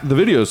at the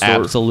video store.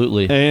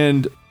 Absolutely.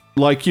 And,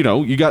 like,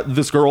 you got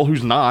this girl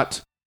who's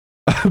not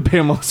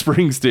Pamela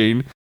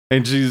Springsteen,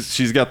 and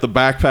she's got the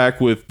backpack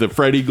with the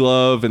Freddy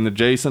glove and the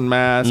Jason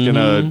mask and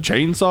a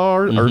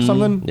chainsaw or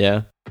something.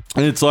 Yeah.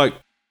 And it's like,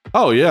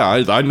 oh,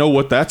 yeah, I know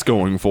what that's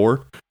going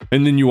for.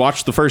 And then you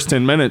watch the first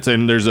 10 minutes,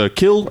 and there's a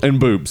kill and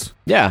boobs.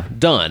 Yeah,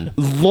 done.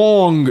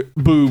 Long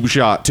boob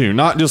shot, too.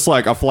 Not just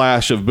like a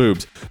flash of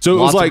boobs. So it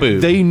was like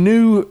they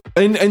knew,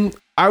 and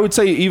I would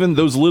say even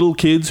those little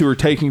kids who were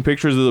taking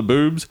pictures of the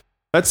boobs,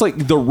 that's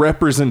like the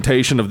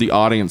representation of the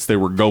audience they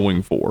were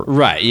going for.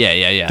 Right,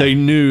 yeah. They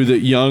knew that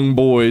young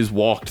boys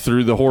walked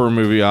through the horror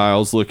movie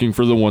aisles looking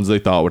for the ones they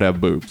thought would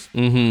have boobs.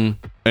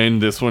 Mm-hmm.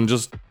 And this one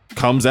just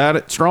comes at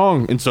it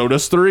strong, and so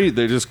does 3.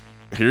 They just,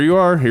 here you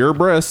are, here are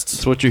breasts.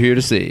 That's what you're here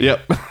to see.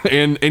 Yep,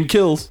 and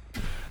kills.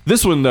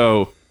 This one,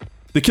 though,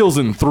 the kills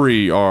in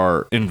 3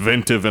 are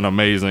inventive and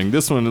amazing.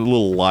 This one is a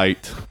little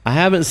light. I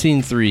haven't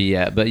seen 3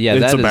 yet, but yeah,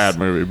 it's a bad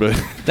movie.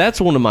 But that's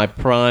one of my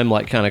prime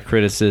like kind of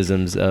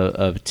criticisms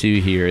of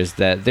 2 here is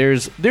that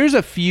there's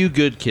a few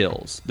good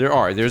kills.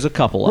 There's a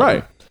couple of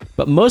them,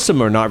 but most of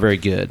them are not very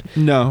good.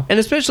 No, and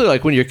especially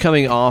like when you're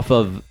coming off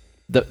of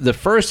the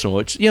first one,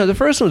 which the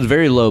first one was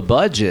very low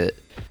budget,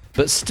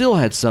 but still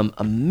had some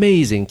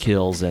amazing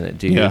kills in it,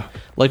 dude. Yeah.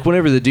 Like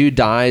whenever the dude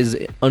dies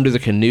under the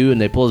canoe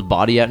and they pull his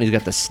body out and he's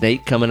got the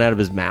snake coming out of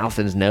his mouth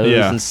and his nose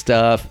and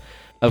stuff.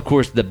 Of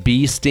course, the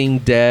bee sting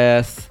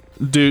death.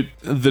 Dude,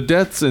 the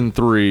deaths in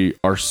 3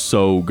 are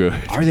so good.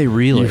 Are they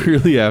really? You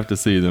really have to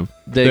see them.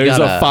 There's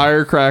a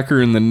firecracker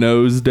in the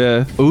nose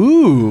death.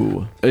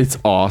 Ooh. It's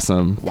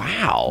awesome.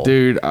 Wow.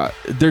 Dude,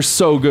 they're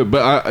so good.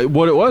 But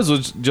what it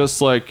was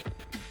just like,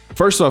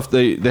 first off,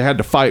 they had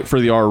to fight for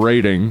the R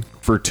rating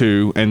for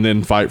 2 and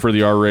then fight for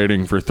the R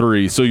rating for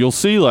 3. So you'll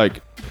see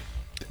like...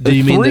 Do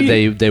you mean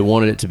that they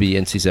wanted it to be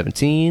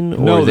NC-17?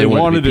 No, they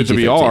wanted it to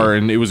be R,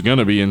 and it was going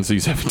to be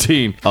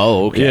NC-17.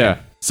 Oh, okay. Yeah.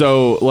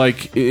 So,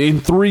 like, in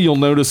 3, you'll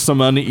notice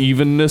some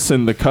unevenness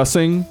in the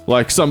cussing.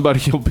 Like,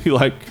 somebody will be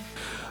like,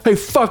 hey,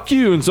 fuck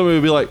you. And somebody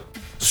will be like,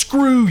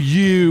 screw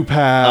you,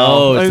 pal.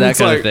 Oh, it's and that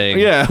kind like, of thing.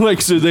 Yeah,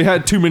 like, so they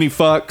had too many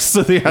fucks,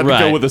 so they had to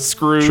go with a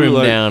screw. Trim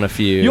down a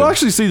few. You'll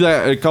actually see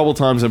that a couple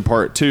times in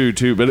part 2,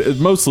 too, but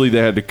mostly they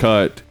had to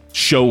cut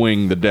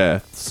showing the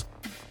deaths.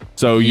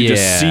 So you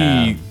just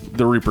see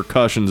the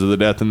repercussions of the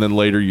death, and then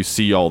later you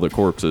see all the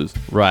corpses.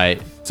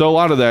 Right. So a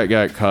lot of that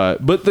got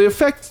cut. But the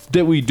effects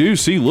that we do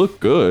see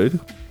look good.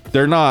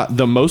 They're not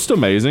the most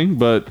amazing,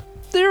 but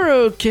They're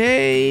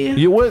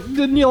okay. What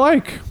didn't you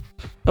like?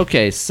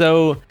 Okay,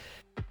 so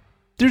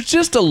there's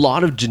just a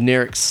lot of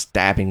generic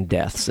stabbing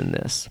deaths in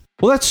this.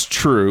 Well, that's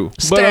true.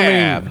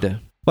 Stabbed. But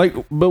I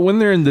mean, but when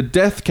they're in the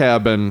death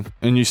cabin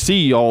and you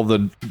see all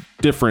the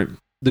different...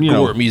 The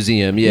Gore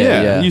Museum,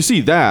 yeah. You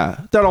see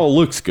that all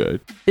looks good.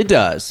 It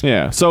does.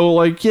 Yeah.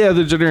 So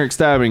the generic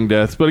stabbing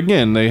deaths, but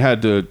again, they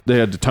had to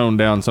tone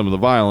down some of the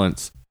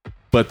violence,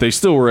 but they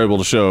still were able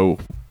to show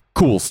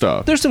cool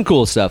stuff. There's some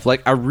cool stuff.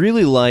 Like, I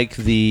really like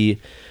the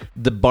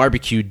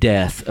barbecue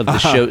death of the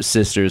Shote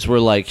sisters, where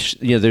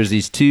there's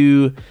these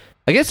two,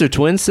 I guess they're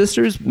twin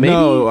sisters. Maybe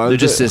they're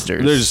just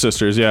sisters. They're just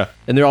sisters, yeah.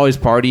 And they're always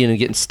partying and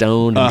getting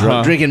stoned and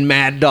drunk, drinking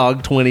Mad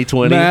Dog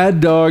 2020.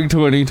 Mad Dog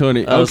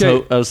 2020. I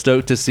was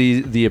stoked to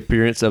see the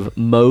appearance of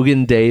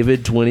Mogan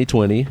David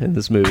 2020 in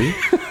this movie,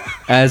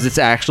 as it's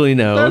actually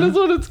known. That is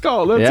what it's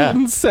called. That's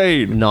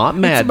insane. Not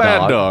Mad Dog.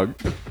 Mad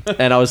Dog.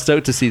 And I was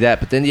stoked to see that.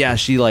 But then,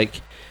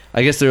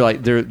 I guess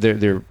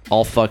they're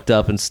all fucked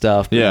up and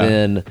stuff. But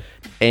then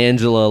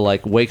Angela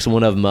wakes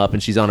one of them up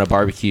and she's on a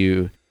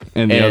barbecue.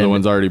 And the other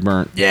one's already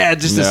burnt. Yeah,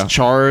 just this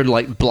charred,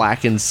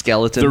 blackened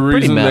skeleton. The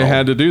reason they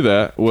had to do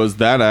that was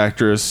that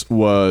actress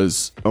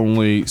was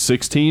only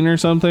 16 or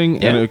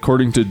something. Yeah. And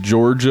according to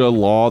Georgia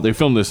law, they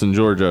filmed this in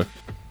Georgia.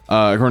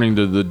 According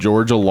to the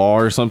Georgia law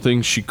or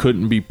something, she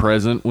couldn't be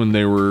present when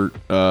they were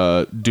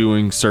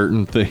doing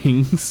certain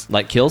things.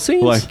 Like kill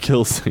scenes? Like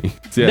kill scenes.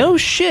 Yeah. No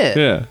shit.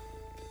 Yeah.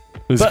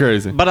 It was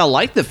crazy. But I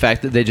like the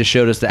fact that they just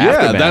showed us the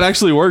aftermath. Yeah, that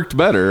actually worked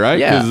better, right?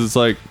 Yeah. Because it's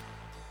like,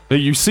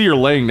 you see her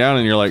laying down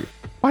and you're like,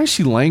 why is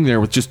she laying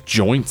there with just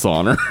joints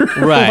on her?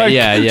 Right,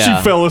 yeah.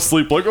 She fell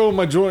asleep like, oh,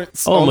 my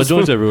joints. Oh, my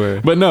joints everywhere.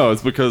 But no,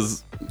 it's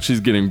because she's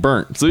getting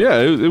burnt. So yeah,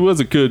 it was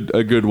a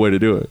good way to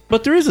do it.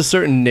 But there is a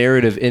certain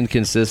narrative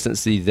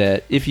inconsistency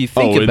that, if you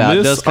think about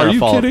it, does kind of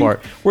fall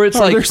apart. Where it's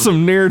there's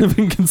some narrative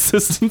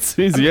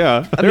inconsistencies.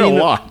 Yeah, there are a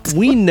lot.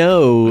 We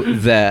know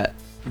that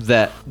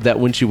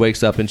when she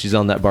wakes up and she's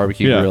on that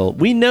barbecue grill,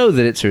 we know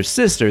that it's her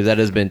sister that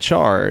has been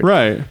charred.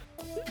 Right.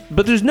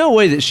 But there's no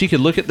way that she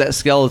could look at that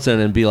skeleton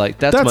and be like,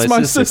 that's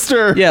my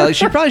sister. Yeah,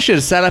 she probably should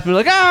have sat up and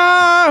be like,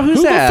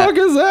 who's that? Who the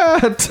fuck is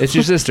that? It's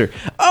your sister.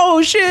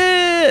 Oh,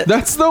 shit.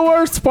 That's the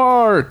worst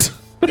part.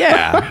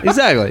 Yeah,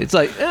 exactly. It's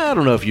like, I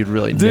don't know if you'd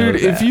really know that.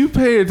 If you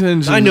pay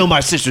attention... I know my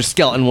sister's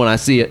skeleton when I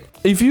see it.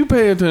 If you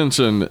pay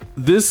attention,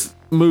 this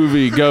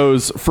movie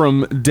goes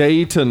from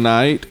day to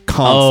night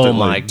constantly.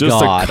 Oh, my Just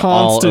God. a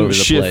constant all over the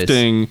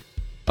shifting place.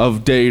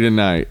 Of day to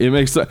night. It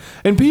makes that,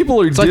 and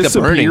people are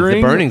disappearing. Like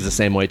the burning's the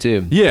same way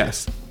too.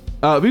 Yes,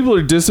 people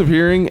are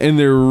disappearing, and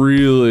they're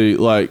really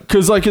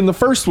because in the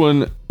first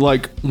one,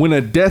 when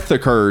a death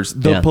occurs,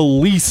 the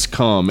police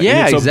come.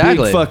 Yeah, and it's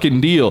exactly. a big fucking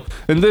deal.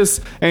 And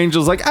this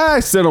Angel's like, I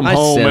sent him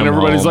home, and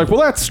everybody's like, well,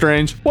 that's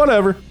strange.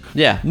 Whatever.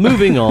 Yeah.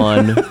 Moving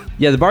on.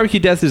 Yeah, the barbecue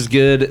death is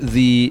good.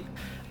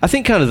 I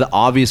think kind of the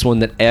obvious one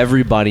that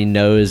everybody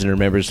knows and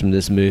remembers from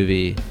this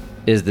movie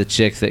is the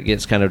chick that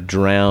gets kind of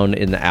drowned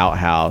in the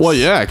outhouse. Well,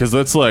 yeah, because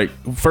that's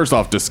first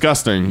off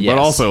disgusting, yes. but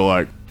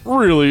also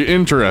really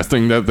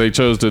interesting that they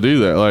chose to do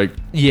that.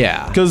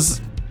 Yeah,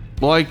 because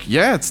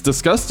it's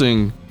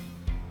disgusting,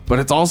 but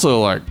it's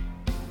also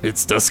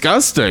it's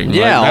disgusting.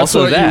 Yeah, that's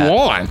also what that. you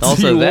want.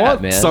 Also you that,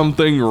 want man.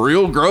 something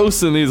real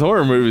gross in these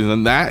horror movies,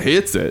 and that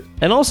hits it.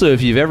 And also,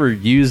 if you've ever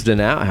used an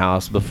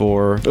outhouse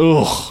before,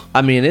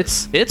 I mean,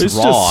 it's raw,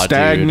 just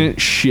stagnant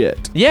dude.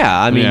 shit.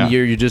 Yeah, I mean,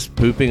 you're just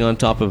pooping on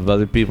top of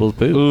other people's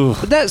poop. Ugh.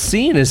 But that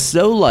scene is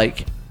so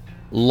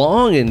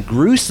long and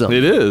gruesome.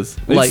 It is.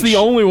 It's the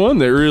only one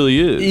that really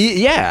is.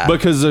 Yeah,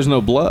 because there's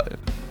no blood.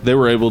 They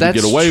were able to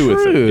get away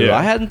with it. Yeah.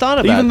 I hadn't thought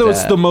about that. Even though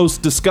it's the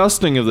most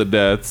disgusting of the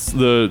deaths,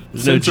 the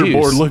censor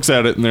board looks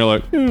at it and they're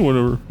like,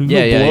 whatever.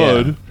 There's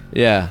no blood.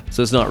 Yeah,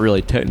 so it's not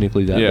really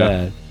technically that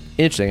bad.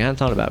 Interesting. I hadn't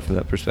thought about it from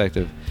that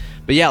perspective.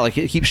 But yeah, it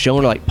keeps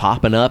showing her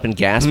popping up and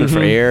gasping for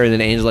air, and then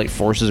Angel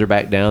forces her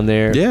back down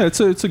there. Yeah, it's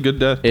a good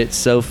death. It's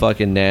so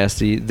fucking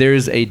nasty.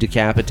 There's a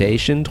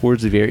decapitation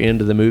towards the very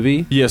end of the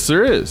movie. Yes,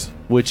 there is.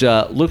 Which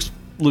looks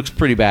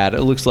pretty bad.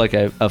 It looks like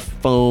a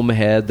foam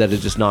head that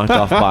is just knocked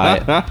off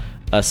by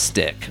a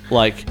stick.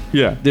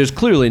 There's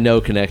clearly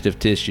no connective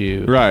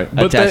tissue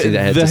attaching that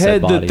head to the said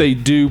head body. that they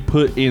do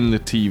put in the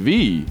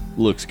TV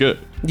looks good.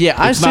 Yeah,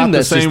 I assume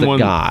that's just the one.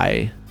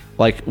 Guy.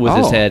 With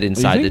his head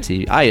inside the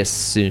TV. I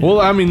assume. Well,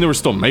 I mean, there was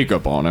still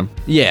makeup on him.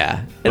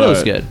 Yeah, it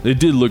looks good. It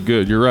did look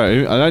good. You're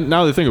right.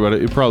 Now that I think about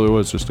it, it probably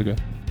was just a guy.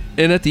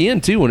 And at the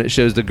end, too, when it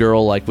shows the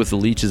girl, with the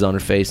leeches on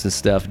her face and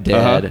stuff,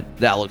 dead,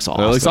 that looks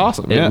awesome. That looks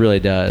awesome, It really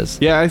does.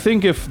 Yeah, I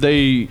think if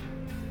they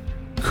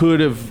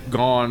could have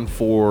gone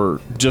for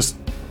just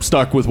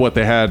stuck with what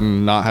they had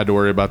and not had to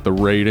worry about the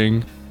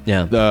rating,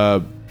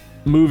 the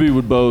movie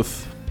would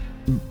both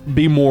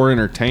be more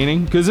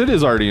entertaining, because it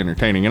is already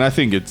entertaining, and I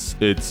think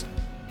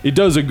it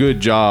does a good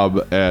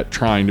job at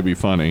trying to be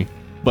funny,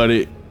 but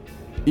it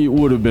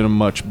would have been a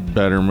much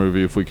better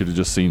movie if we could have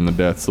just seen the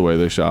deaths the way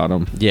they shot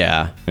them.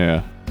 Yeah.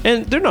 Yeah.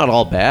 And they're not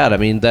all bad. I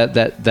mean,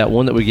 that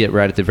one that we get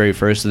right at the very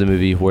first of the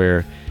movie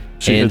where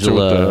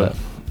Angela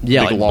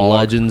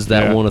bludgeons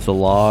that one with the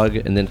log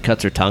and then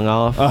cuts her tongue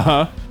off.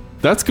 Uh-huh.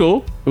 That's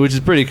cool. which is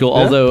pretty cool.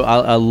 Yeah. Although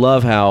I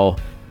love how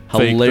Fake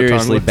the hilariously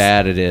tongue looks.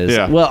 bad it is.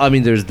 Yeah. Well, I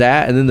mean, there's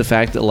that, and then the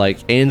fact that like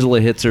Angela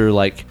hits her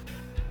like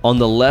on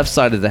the left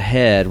side of the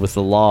head with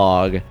the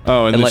log.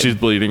 Oh, and then like, she's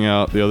bleeding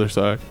out the other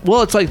side.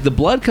 well, it's like the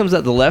blood comes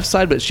out the left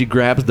side, but she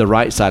grabs the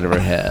right side of her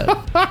head.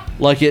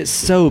 Like it's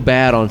so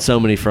bad on so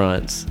many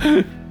fronts.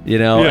 You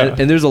know, Yeah.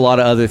 and there's a lot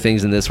of other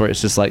things in this where it's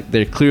just like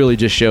they clearly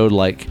just showed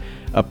like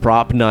a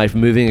prop knife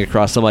moving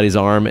across somebody's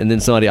arm, and then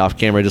somebody off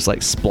camera just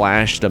like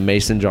splashed a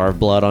mason jar of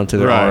blood onto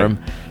their Right. arm.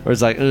 Or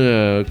it's like,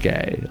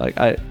 okay, like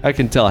I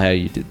can tell how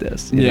you did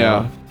this. you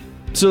know?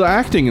 So the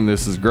acting in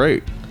this is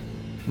great.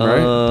 Right?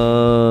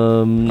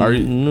 Are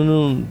you-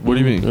 no. What do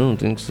you mean? I don't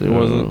think so. It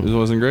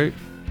wasn't great?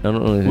 I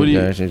don't really What think do you-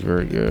 the acting's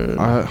very good.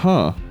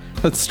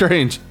 That's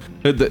strange.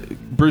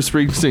 Bruce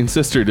Springsteen's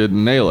sister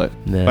didn't nail it.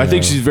 No. I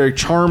think she's very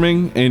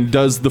charming and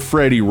does the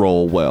Freddy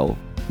role well.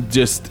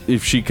 Just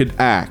if she could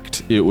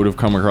act, it would have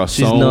come across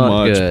She's so not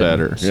much good.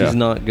 better. She's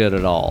not good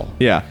at all.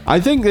 Yeah, I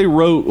think they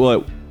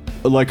wrote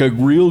like a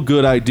real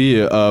good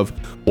idea of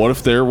what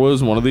if there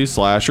was one of these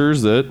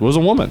slashers that was a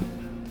woman.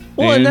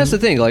 Well, and that's the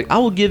thing. Like,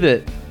 I'll give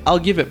it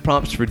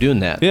prompts for doing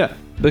that. Yeah.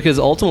 Because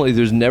ultimately,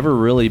 there's never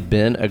really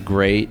been a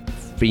great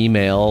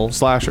female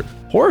Slasher.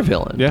 horror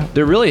villain. Yeah.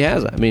 There really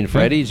hasn't. I mean,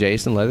 Freddy,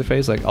 Jason,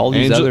 Leatherface, like all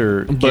these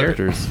other but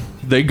characters.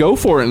 They go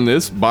for it in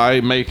this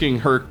by making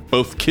her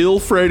both kill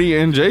Freddy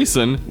and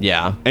Jason.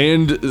 Yeah.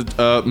 And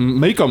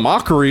make a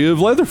mockery of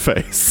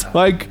Leatherface.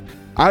 Like,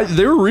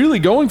 they're really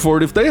going for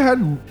it. If they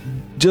had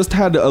just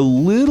had a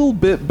little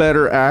bit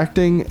better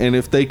acting, and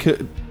if they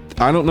could,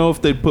 I don't know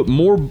if they'd put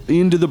more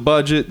into the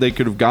budget, they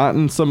could have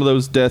gotten some of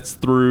those deaths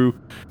through.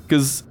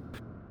 Because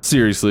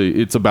seriously,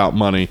 it's about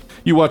money.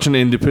 You watch an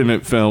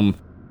independent film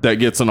that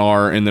gets an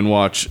R, and then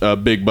watch a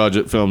big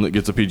budget film that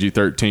gets a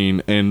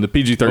PG-13, and the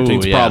PG-13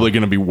 is Ooh, yeah. probably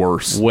going to be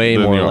worse. Way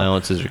than more the R.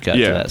 allowances are cut to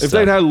Yeah, that if stuff.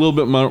 they'd had a little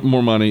bit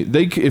more money,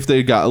 if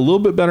they got a little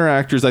bit better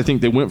actors, I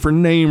think they went for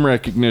name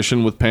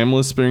recognition with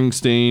Pamela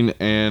Springsteen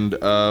and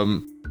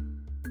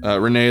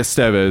Renee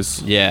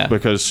Estevez. Yeah.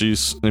 because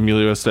she's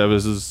Emilio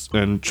Estevez's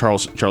and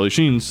Charlie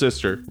Sheen's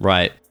sister.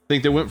 Right. I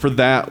think they went for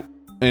that,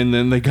 and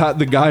then they got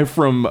the guy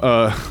from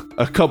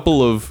a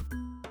couple of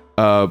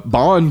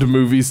Bond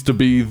movies to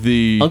be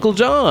the Uncle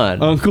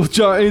John. Uncle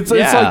John. It's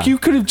Yeah. like you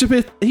could have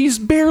just. He's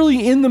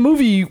barely in the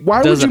movie.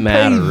 Why Doesn't would you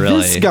pay matter,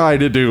 really. this guy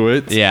to do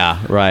it? Yeah,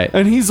 right.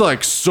 And he's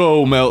like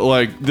so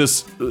like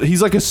this.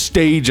 He's like a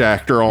stage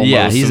actor almost.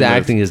 Yeah, he's in this.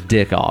 acting his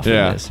dick off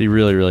Yeah. in this. He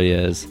really, really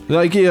is.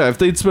 Like, yeah, if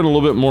they'd spent a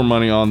little bit more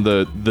money on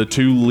the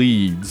two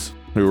leads,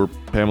 who were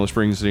Pamela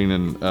Springsteen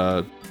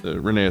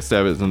and Renee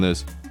Estevez in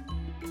this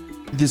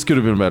could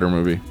have been a better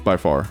movie by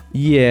far.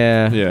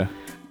 Yeah. Yeah.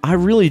 I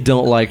really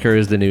don't like her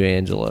as the new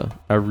Angela.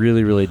 I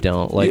really, really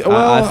don't. Like,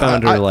 Well, I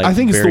found her like I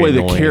think it's the very way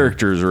annoying. the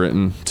character's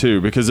written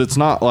too, because it's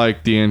not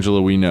like the Angela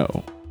we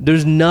know.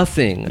 There's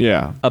nothing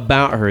Yeah.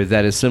 about her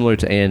that is similar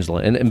to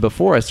Angela. And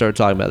before I start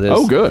talking about this,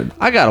 Oh, good.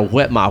 I gotta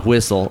wet my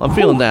whistle. I'm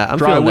feeling that. I'm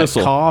dry feeling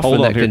whistle. that cough Hold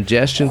and on that here.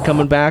 congestion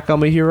coming back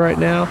on me here right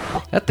now.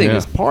 That thing Yeah.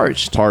 is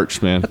parched.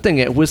 Parched, man. That thing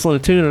ain't whistling a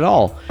tune at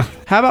all.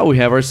 How about we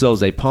have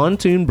ourselves a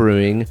Pontoon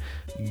Brewing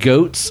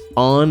Goats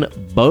on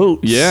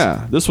Boats?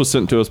 Yeah, this was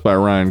sent to us by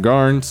Ryan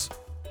Garnes.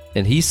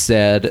 And he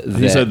said that,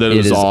 He said that it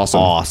is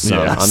awesome.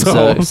 Yeah, I'm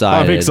so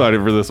excited. I'm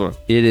excited for this one.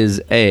 It is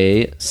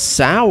a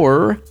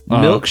sour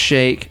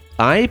milkshake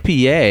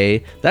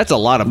IPA. That's a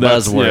lot of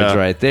That's- buzzwords yeah.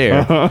 right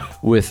there.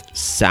 With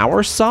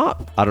sour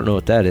sop. I don't know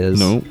what that is.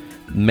 Nope.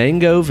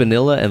 Mango,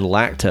 vanilla, and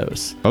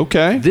lactose.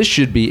 Okay. This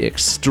should be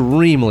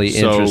extremely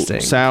So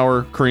interesting.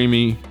 sour,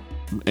 creamy,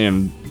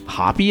 and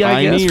Hoppy, I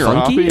piney guess. or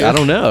Funky? hoppy? I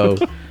don't know.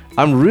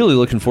 I'm really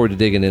looking forward to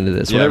digging into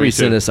this. Yeah, Whenever me he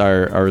sent too. us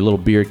our little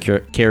beer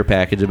care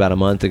package about a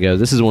month ago,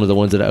 this is one of the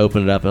ones that I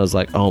opened it up and I was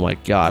like, oh my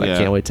God, I Yeah.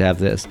 can't wait to have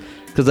this.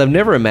 Because I've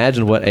never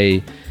imagined what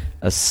a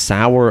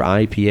sour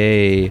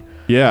IPA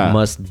Yeah.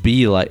 must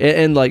be like.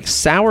 And like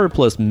sour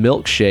plus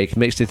milkshake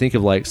makes me think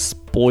of like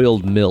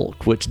spoiled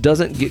milk, which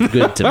doesn't get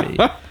good to me.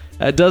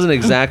 It doesn't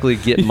exactly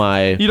get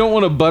my... You don't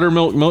want a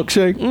buttermilk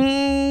milkshake?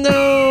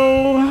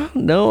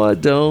 No, I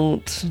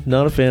don't.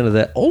 Not a fan of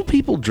that. Old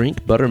people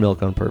drink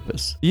buttermilk on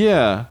purpose.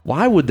 Yeah.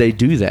 Why would they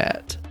do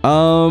that?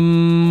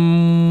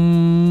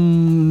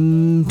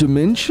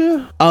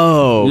 Dementia?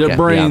 Oh, Your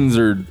brains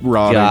are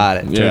rotting. Got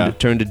it. Yeah.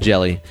 Turn to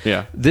jelly.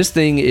 Yeah. This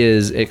thing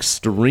is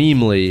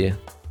extremely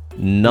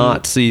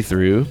not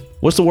see-through.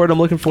 What's the word I'm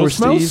looking for, Well, it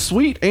smells Steve?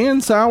 sweet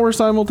and sour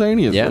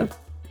simultaneously. Yeah.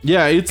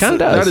 Yeah, it's Kinda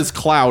does. that is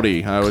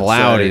cloudy, I would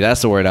Cloudy. say.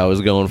 That's the word I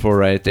was going for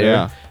right there.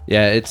 Yeah.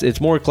 Yeah,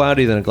 it's more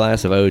cloudy than a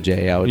glass of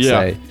OJ, I would Yeah.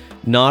 say.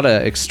 Not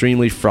a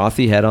extremely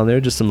frothy head on there,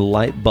 just some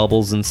light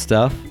bubbles and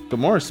stuff. The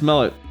more I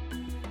smell it,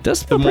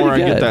 Does the smell more I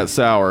pretty get good. that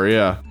sour,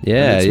 yeah.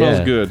 Yeah, And it smells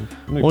yeah. good.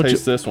 Let me Why don't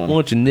taste you- this one. Why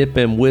don't you nip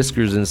them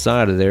whiskers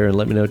inside of there and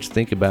let me know what you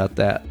think about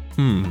that?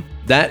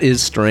 That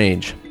is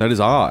strange. That is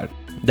odd.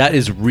 That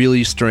is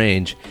really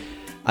strange.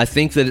 I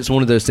think that it's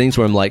one of those things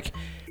where I'm like,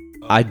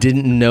 I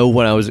didn't know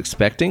what I was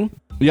expecting,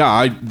 Yeah,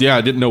 I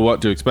didn't know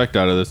what to expect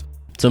out of this.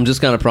 so I'm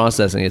just kind of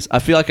processing it. I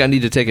feel like I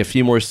need to take a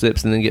few more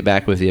sips and then get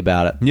back with you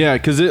about it. Yeah,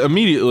 because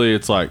immediately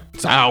it's like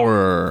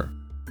sour.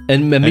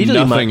 And immediately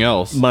nothing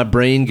else. My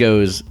brain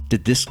goes,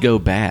 did this go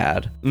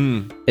bad?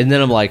 And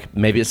then I'm like,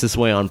 maybe it's this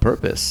way on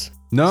purpose.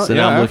 No, so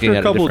yeah, now I'm after looking a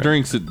at couple it of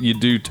drinks, you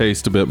do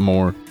taste a bit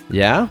more.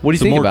 Yeah? What do you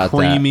It's think more about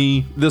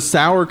creamy. The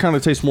sour kind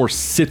of tastes more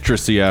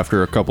citrusy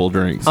after a couple of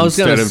drinks I was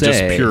instead gonna of just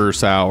say, pure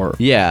sour.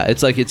 Yeah,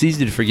 it's like it's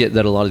easy to forget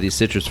that a lot of these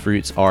citrus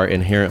fruits are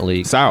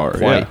inherently Sour,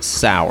 quite yeah.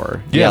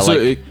 sour. Yeah, so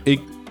like,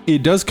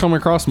 it does come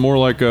across more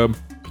like a,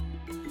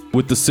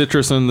 with the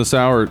citrus and the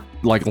sour,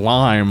 like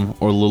lime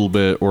or a little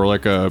bit, or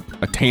like a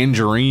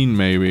tangerine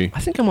maybe. I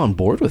think I'm on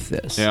board with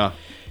this. Yeah.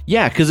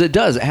 Yeah, because it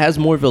does. It has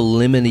more of a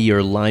lemony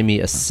or limey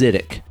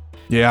acidic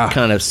Yeah.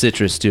 kind of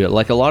citrus to it.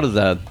 Like a lot of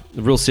the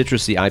real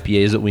citrusy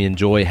IPAs that we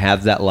enjoy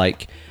have that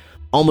like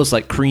almost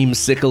like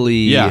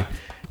creamsicle-y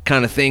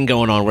kind of thing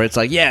going on where it's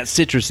like, yeah, it's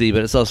citrusy,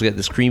 but it's also got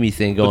this creamy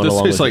thing going But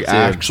along this tastes with like it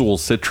too. actual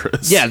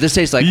citrus. Yeah, this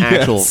tastes like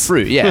actual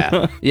fruit.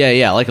 Yeah.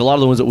 Yeah. Like a lot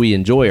of the ones that we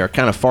enjoy are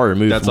kind of far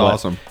removed That's from what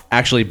awesome.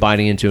 actually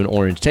biting into an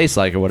orange tastes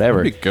like or whatever.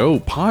 There you go.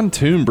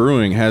 Pontoon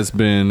Brewing has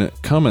been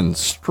coming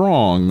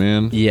strong,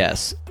 man.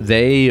 Yes,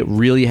 they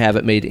really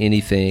haven't made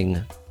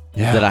anything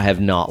Yeah. that I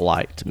have not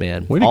liked,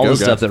 man. Way to All go, the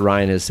stuff guys. that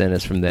Ryan has sent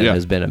us from them Yeah.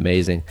 has been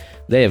amazing.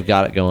 They have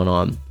got it going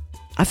on.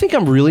 I think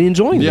I'm really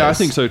enjoying this. Yeah, I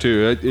think so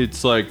too.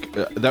 It's like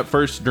that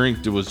first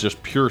drink, it was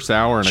just pure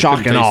sour and Shock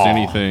I couldn't and taste awe.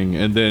 anything.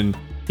 And then,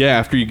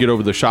 after you get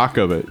over the shock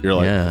of it, you're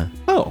like, Yeah.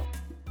 oh,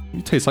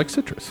 it tastes like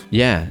citrus.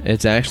 Yeah,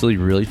 it's actually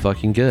really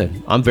fucking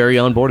good. I'm very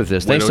on board with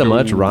this. Thanks so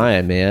much,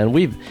 Ryan, man.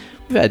 We've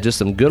had just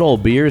some good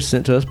old beers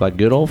sent to us by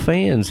good old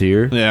fans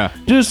here. Yeah.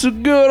 Just a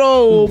good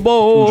old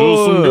boy.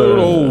 Just some good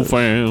old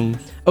fans.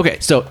 Okay,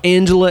 so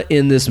Angela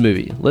in this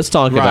movie. Let's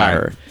talk about Right.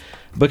 her.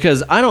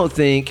 Because I don't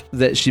think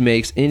that she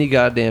makes any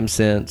goddamn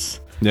sense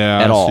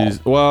Yeah, at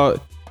all.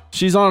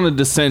 She's on a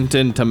descent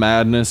into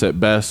madness at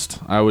best,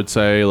 I would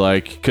say,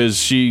 like, because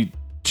she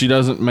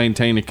doesn't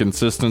maintain a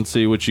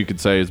consistency, which you could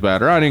say is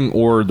bad writing,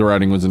 or the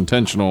writing was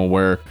intentional,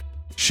 where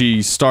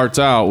she starts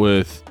out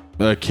with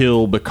a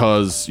kill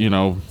because,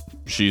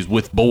 she's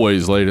with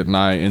boys late at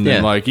night, and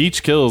then, Yeah. like,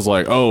 each kill is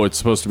like, oh, it's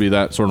supposed to be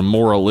that sort of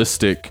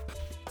moralistic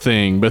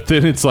thing, but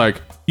then it's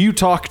like, you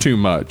talk too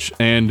much,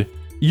 and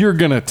you're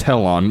gonna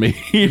tell on me.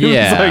 It's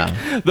Yeah.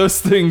 like,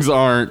 those things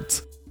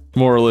aren't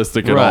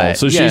moralistic at all. Right,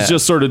 So yeah. she's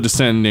just sort of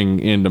descending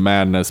into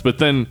madness. But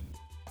then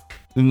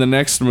in the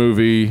next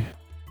movie,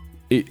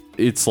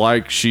 it's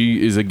like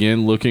she is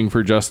again looking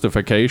for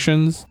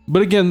justifications.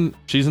 But again,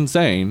 she's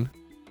insane.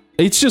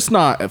 It's just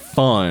not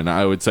fun,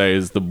 I would say,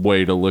 is the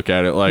way to look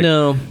at it. Like,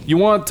 No. you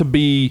want to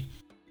be,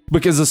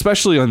 because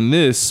especially on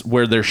this,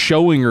 where they're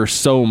showing her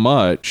so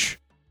much,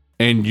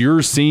 and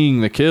you're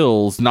seeing the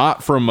kills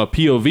not from a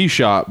POV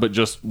shot, but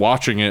just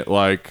watching it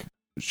like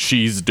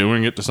she's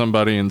doing it to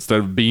somebody instead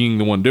of being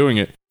the one doing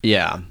it.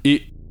 Yeah.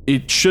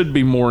 It should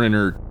be more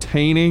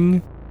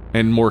entertaining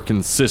and more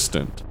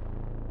consistent,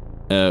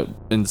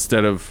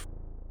 instead of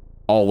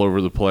all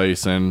over the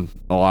place and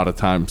a lot of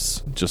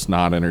times just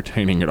not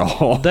entertaining at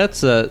all.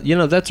 That's a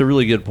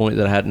really good point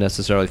that I hadn't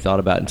necessarily thought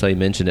about until you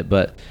mentioned it,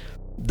 but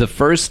the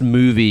first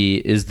movie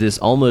is this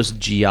almost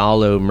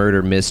giallo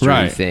murder mystery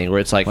Right. thing where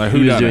it's like Like,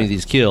 who's whodunit. doing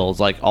these kills?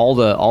 Like all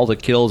the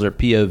kills are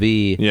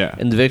POV, Yeah.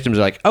 and the victims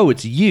are like, oh,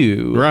 it's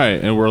you,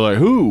 Right, and we're like,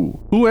 who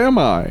am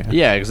I?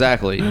 Yeah,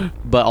 exactly.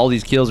 But all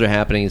these kills are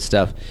happening and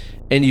stuff,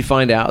 and you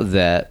find out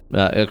that,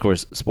 of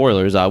course,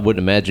 spoilers. I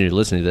wouldn't imagine you're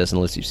listening to this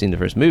unless you've seen the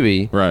first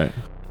movie. Right,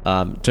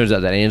 Turns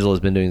out that Angela's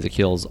been doing the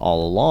kills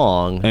all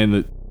along.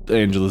 and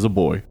Angela's a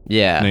boy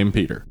Yeah, named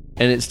Peter.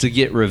 and it's to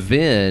get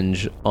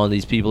revenge on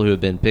these people who have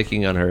been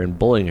picking on her and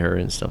bullying her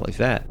and stuff like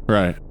that.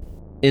 Right.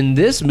 In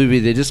this movie,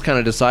 they just kind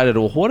of decided,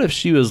 well, what if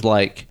she was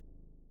like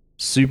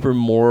super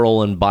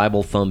moral and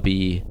Bible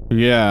thumpy,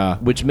 Yeah.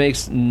 which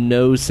makes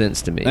no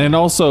sense to me. And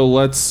also,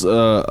 let's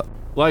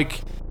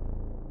like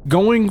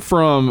going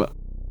from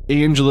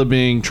Angela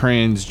being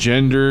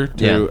transgender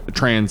to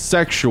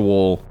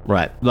transsexual,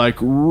 right. like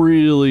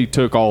really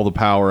took all the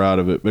power out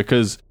of it,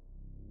 because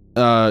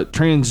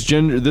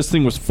transgender, this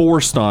thing was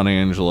forced on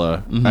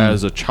Angela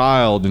as a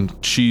child, and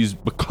she's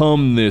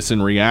become this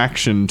in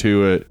reaction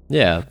to it.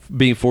 Yeah,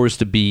 being forced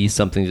to be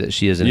something that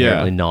she is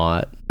inherently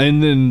not.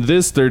 And then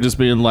this, they're just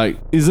being like,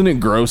 isn't it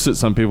gross that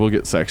some people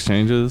get sex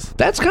changes?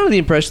 That's kind of the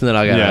impression that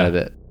I got Yeah. out of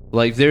it.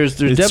 Like, there's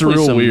It's definitely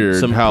real some, weird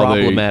some how they-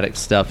 problematic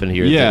stuff in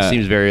here Yeah. that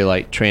seems very,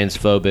 like,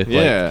 transphobic.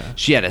 Yeah. Like,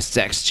 she had a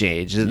sex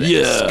change. Isn't that Yeah.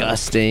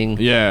 disgusting?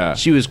 Yeah.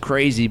 She was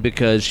crazy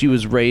because she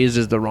was raised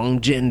as the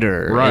wrong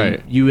gender. Right.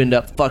 And you end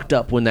up fucked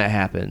up when that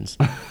happens.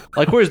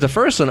 Like, whereas the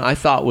first one I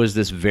thought was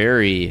this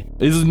very,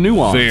 It's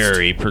nuanced.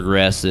 very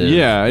progressive.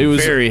 Yeah, it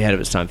was very ahead of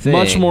its time thing.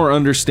 much more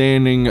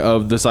understanding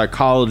of the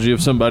psychology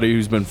of somebody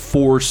who's been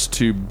forced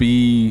to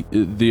be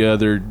the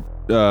other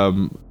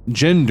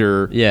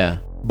gender Yeah.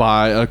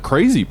 by a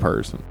crazy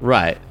person.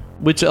 Right.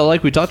 Which,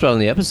 like we talked about in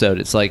the episode,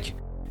 it's like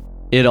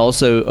it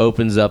also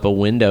opens up a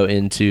window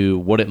into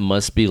what it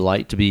must be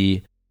like to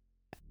be,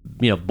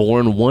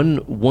 born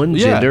one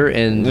Yeah. gender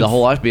and the It's-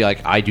 whole life be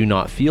like, I do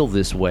not feel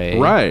this way.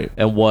 Right.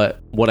 And what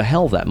a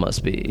hell that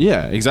must be.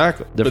 Yeah,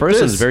 exactly. The But first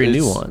one's this very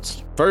is-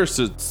 nuanced.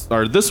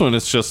 This one,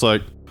 it's just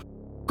like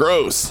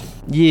gross.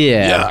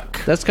 Yeah.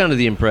 Yuck. That's kind of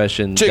the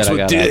impression Chicks that I with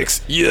got. dicks.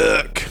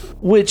 Yuck.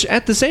 Which,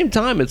 at the same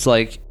time, it's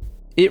like,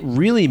 it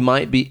really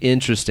might be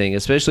interesting,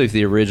 especially if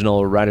the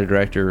original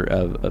writer-director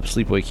of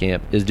Sleepaway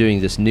Camp is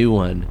doing this new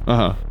one,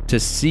 to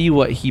see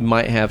what he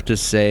might have to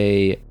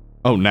say.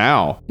 Oh,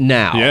 now.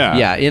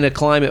 Yeah, in a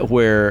climate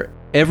where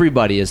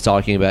everybody is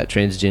talking about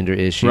transgender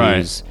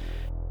issues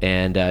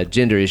and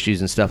gender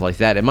issues and stuff like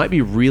that. It might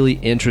be really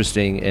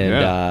interesting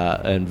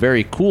and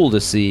very cool to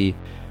see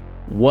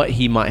what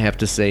he might have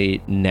to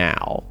say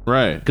now.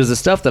 Right. Because the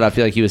stuff that I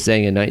feel like he was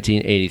saying in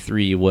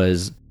 1983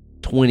 was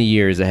 20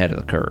 years ahead of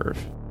the curve.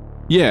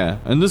 Yeah,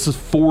 and this is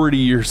 40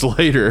 years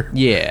later.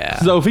 Yeah.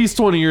 So if he's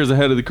 20 years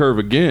ahead of the curve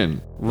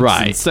again,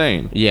 Right. it's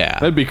insane. Yeah.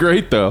 That'd be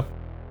great, though.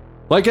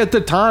 Like, at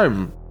the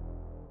time,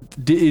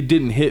 it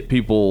didn't hit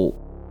people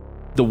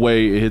the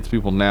way it hits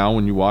people now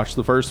when you watch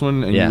the first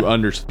one and you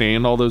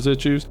understand all those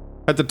issues.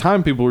 At the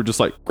time, people were just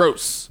like,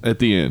 gross, at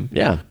the end.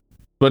 Yeah.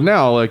 But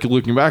now, like,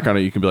 looking back on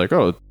it, you can be like,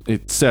 oh,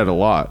 it said a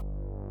lot.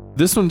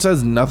 This one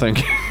says nothing.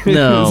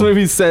 No. This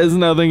movie says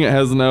nothing. It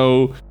has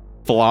no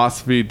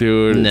philosophy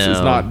to it. It's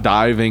No. not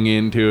diving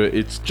into it.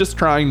 It's just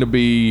trying to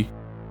be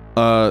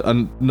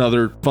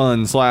another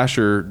fun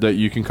slasher that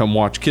you can come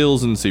watch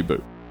kills and see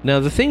boo. Now,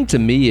 the thing to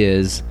me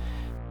is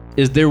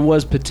there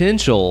was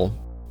potential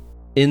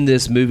in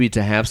this movie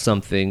to have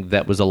something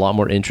that was a lot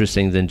more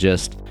interesting than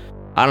just,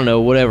 I don't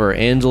know, whatever.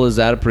 Angela's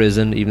out of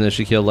prison, even though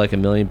she killed like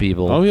 1 million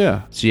people. Oh,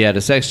 yeah. She had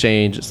a sex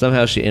change.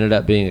 Somehow she ended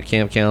up being a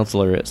camp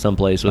counselor at some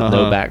place with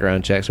no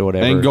background checks or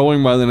whatever. And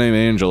going by the name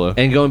Angela.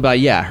 And going by,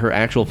 her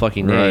actual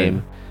fucking name.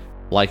 Right.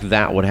 Like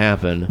that would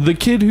happen. The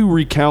kid who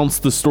recounts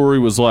the story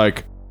was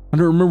like, I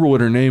don't remember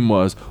what her name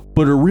was,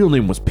 but her real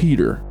name was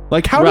Peter.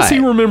 Like, how does he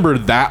remember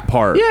that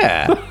part?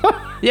 Yeah.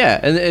 Yeah,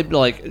 and it,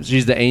 like,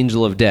 she's the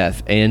angel of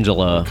death,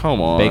 Angela Come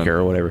on. Baker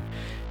or whatever.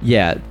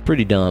 Yeah,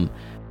 pretty dumb.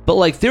 But,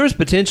 like, there was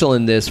potential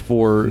in this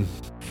for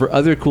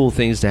other cool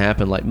things to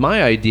happen. Like,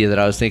 my idea that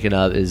I was thinking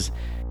of is,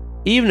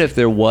 even if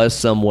there was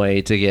some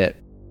way to get,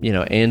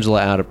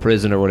 Angela out of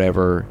prison or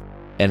whatever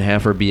and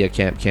have her be a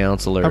camp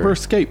counselor. Have her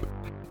escape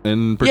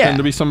and pretend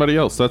to be somebody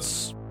else.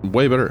 That's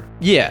way better.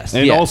 Yes.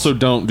 And also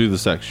don't do the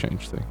sex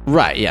change thing.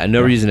 Right, yeah,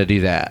 no reason to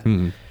do that.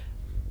 Mm-hmm.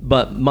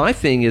 But my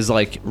thing is,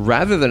 like,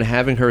 rather than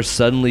having her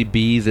suddenly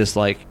be this,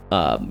 like,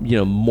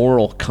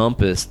 moral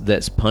compass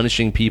that's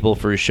punishing people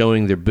for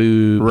showing their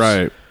boobs,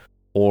 Right.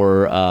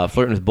 or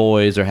flirting with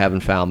boys or having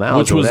foul mouths,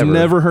 Which or was whatever.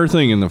 never her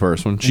thing in the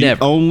first one. She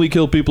Never. only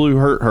killed people who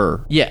hurt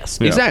her. Yes,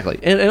 Yeah. exactly.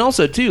 And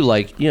also, too,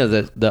 like,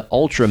 the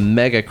ultra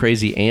mega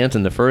crazy aunt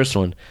in the first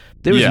one,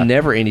 there was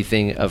never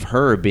anything of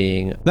her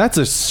being... That's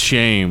a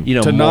shame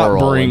moral to not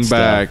bring and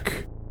stuff.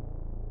 back...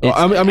 It's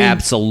I mean,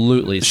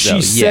 absolutely so.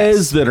 She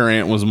says that her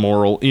aunt was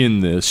moral in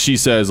this. She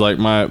says, like,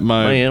 my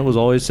aunt was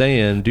always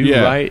saying, do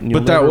right. And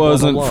but that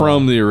wasn't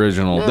from the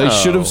original. No. They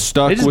should have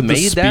stuck They just with the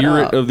made that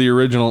spirit up. of the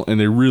original, and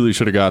they really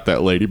should have got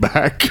that lady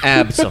back.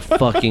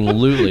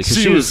 Abso-fucking-lutely. Because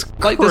she was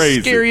like crazy.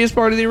 the scariest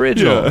part of the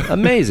original. Yeah.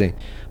 Amazing.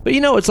 But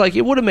it's like,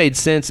 it would have made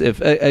sense if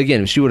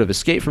she would have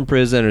escaped from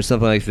prison or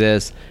something like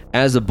this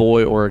as a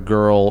boy or a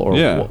girl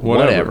or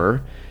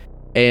whatever.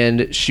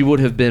 And she would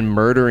have been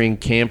murdering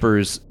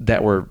campers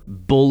that were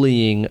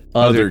bullying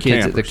other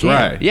kids at the campers,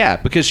 camp. right. Yeah,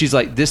 because she's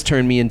like, this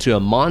turned me into a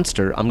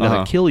monster. I'm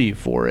going to kill you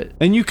for it.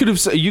 And you could have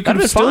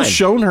been still fine.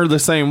 shown her the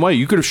same way.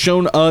 You could have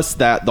shown us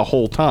that the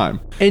whole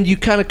time. And you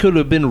kind of could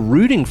have been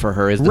rooting for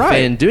her as the Right.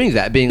 fan doing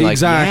that, being like,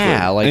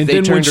 yeah, like and they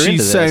then when turned her into she's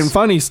this. saying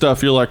funny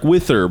stuff, you're like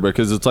with her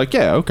because it's like,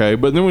 yeah, okay.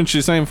 But then when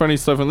she's saying funny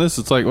stuff in this,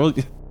 it's like, well,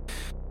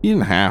 you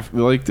didn't have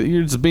like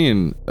you're just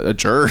being a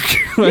jerk.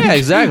 Like, yeah,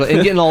 exactly.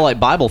 And getting all like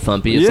Bible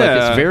thumpy. It's like,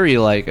 Yeah. it's very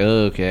like,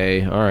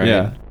 okay, all right.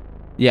 Yeah.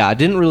 Yeah, I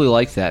didn't really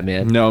like that,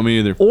 man. No, me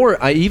either. Or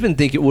I even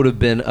think it would have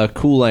been a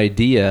cool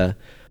idea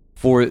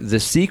for the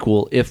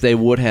sequel if they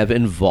would have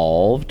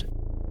involved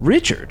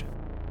Richard.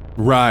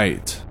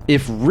 Right.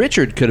 If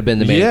Richard could have been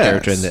the main Yes.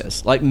 character in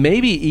this. Like,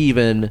 maybe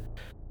even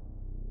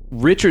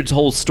Richard's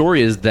whole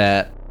story is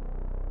that,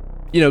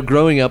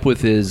 growing up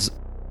with his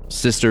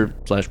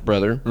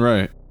sister/brother,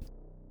 Right.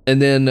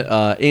 and then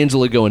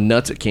Angela going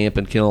nuts at camp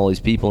and killing all these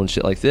people and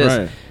shit like this.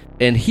 Right.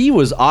 And he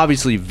was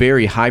obviously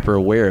very hyper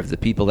aware of the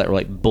people that were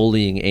like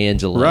bullying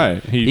Angela.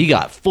 Right. He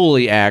got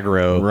fully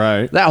aggro.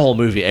 Right. That whole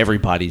movie,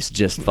 everybody's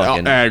just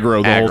fucking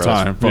aggro the whole as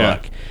time.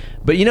 Fuck. Yeah.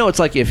 But it's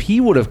like if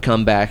he would have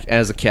come back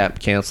as a camp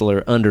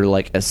counselor under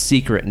like a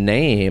secret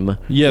name,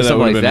 Yeah, or that something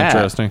would have like been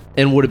interesting.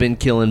 and would have been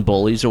killing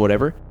bullies or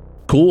whatever.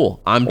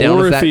 Cool, I'm down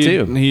Or with if that he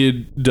too. he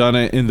had done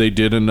it and they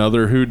did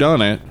another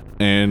whodunit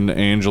and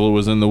Angela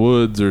was in the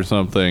woods or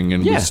something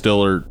and Yeah. was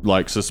still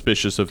like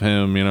suspicious of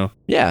him,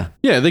 Yeah,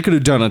 Yeah, they could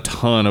have done a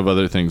ton of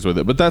other things with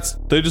it, but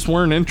they just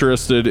weren't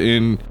interested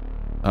in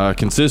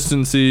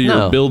consistency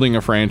No. or building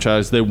a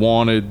franchise. They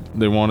wanted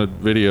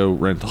video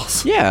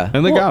rentals. yeah,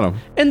 And they got 'em.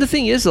 And the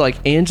thing is, like,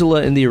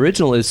 Angela in the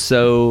original is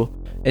so,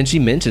 and she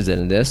mentions it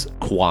in this,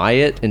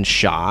 quiet and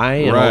shy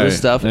and all this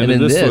stuff. And in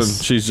this this,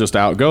 one, she's just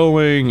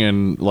outgoing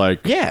and like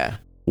yeah,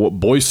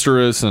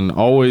 boisterous and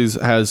always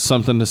has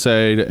something to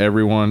say to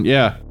everyone.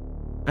 Yeah.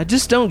 I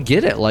just don't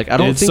get it. Like, I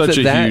don't It's think such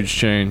a that huge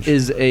change.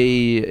 is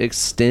a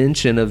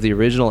extension of the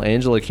original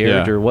Angela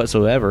character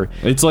whatsoever.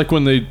 It's like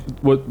when they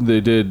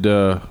did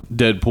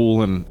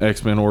Deadpool and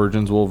X-Men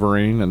Origins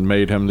Wolverine and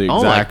made him the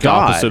exact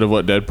opposite of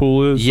what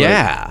Deadpool is.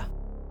 Yeah.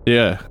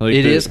 Like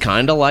It is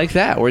kind of like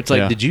that, where it's like,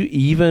 Yeah. did you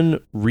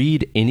even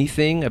read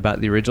anything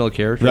about the original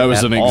character? That was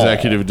at an all?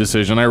 executive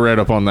decision. I read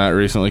up on that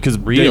recently because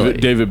Really?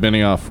 David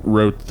Benioff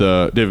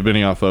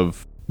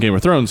of Game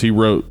of Thrones. He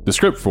wrote the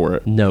script for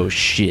it, No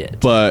shit.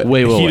 but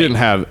wait, he didn't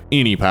have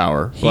any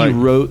power. He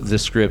wrote the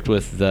script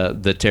with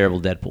the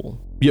terrible Deadpool.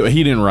 Yeah,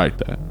 he didn't write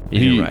that. He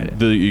didn't write it.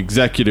 The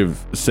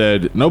executive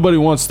said nobody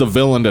wants the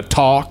villain to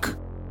talk.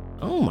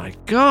 Oh my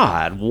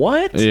god!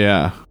 What?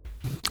 Yeah,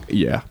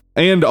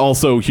 and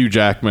also Hugh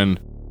Jackman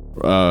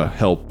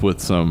helped with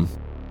some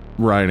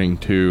writing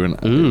too,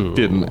 and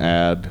didn't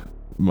add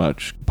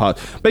much.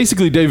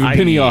 Basically, David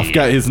Benioff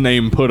got his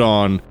name put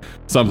on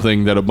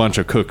something that a bunch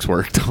of cooks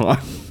worked on.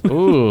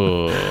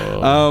 Ooh.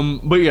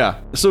 But yeah,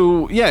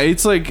 so yeah,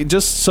 it's like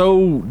just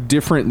so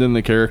different than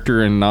the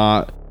character and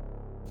not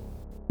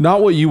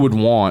what you would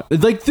want.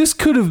 Like, this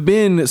could have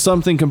been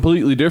something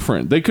completely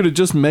different. They could have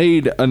just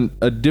made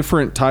a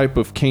different type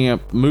of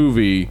camp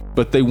movie,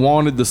 but they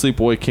wanted the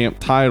Sleepaway Camp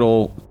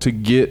title to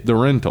get the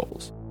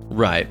rentals.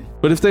 Right.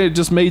 But if they had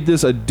just made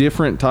this a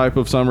different type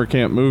of summer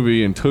camp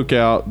movie and took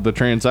out the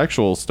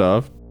transsexual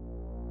stuff,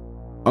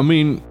 I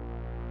mean,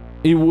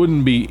 it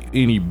wouldn't be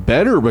any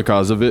better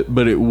because of it,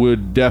 but it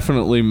would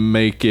definitely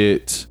make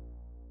it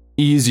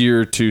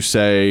easier to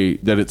say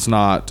that it's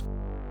not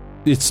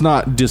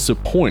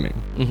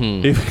disappointing.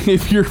 Mm-hmm.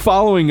 If you're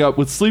following up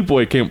with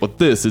Sleepaway Camp with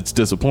this, it's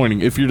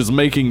disappointing. If you're just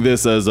making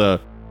this as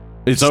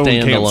its own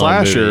camp Standalone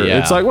slasher, movie, yeah.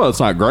 it's like, well, it's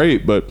not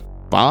great, but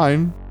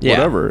fine, Yeah.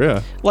 whatever.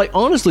 Yeah, Like,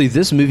 honestly,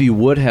 this movie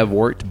would have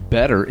worked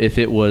better if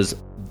it was,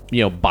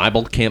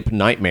 Bible Camp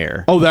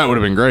Nightmare. oh, that would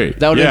have been great.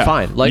 That would have Yeah.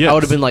 been fine. Like, Yes. I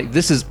would have been like,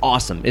 this is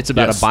awesome. It's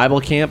about Yes. a Bible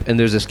camp, and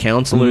there's this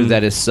counselor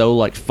that is so,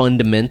 like,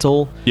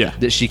 fundamental Yeah.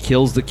 that she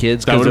kills the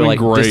kids That because they're, would've like,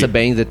 been great.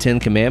 disobeying the Ten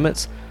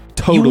Commandments.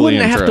 Totally You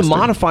wouldn't have to interesting.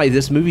 modify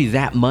this movie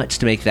that much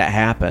to make that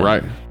happen.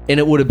 Right. And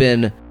it would have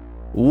been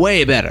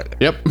way better.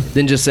 Yep.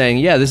 Than just saying,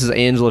 yeah, this is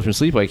Angela from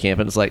Sleepaway Camp.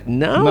 And it's like,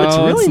 no, No, it's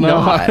really it's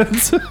not.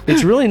 not.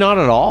 It's really not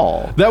at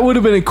all. That would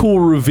have been a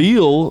cool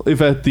reveal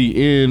if at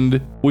the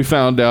end we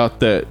found out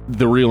that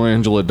the real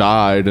Angela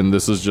died and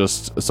this is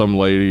just some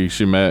lady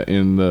she met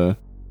in the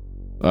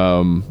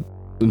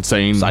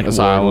insane Psych ward or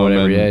asylum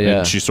whatever, and, yeah.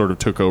 and she sort of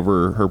took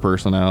over her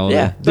personality.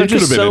 Yeah, that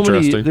could have been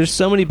interesting. There's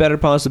so many better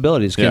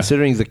possibilities Yeah.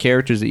 considering the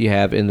characters that you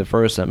have in the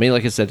first one. I mean,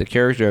 like I said, the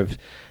character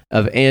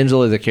of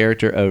Angela, the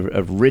character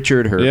of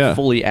Richard, her Yeah.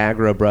 fully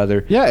aggro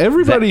brother. Yeah,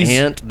 everybody's- the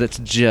aunt that's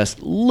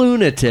just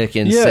lunatic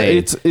insane.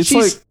 it's she's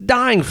like-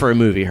 dying for a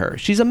movie.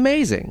 She's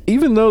amazing.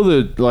 Even though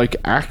the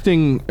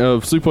acting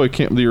of Sleepaway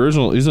Camp, the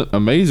original, isn't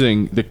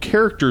amazing, the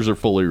characters are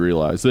fully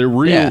realized. They're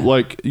real. Yeah.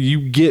 Like,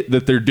 you get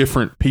that they're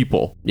different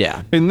people.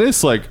 Yeah, In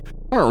this, like,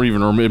 I don't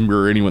even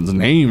remember anyone's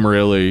name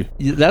really.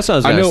 that's what I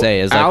was I gonna know say.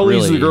 Is like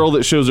Allie's really, the girl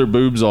that shows her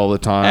boobs all the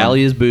time.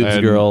 Allie is boobs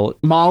And girl.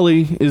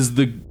 Molly is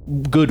the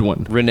good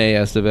one. Renee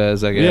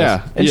Estevez, I guess.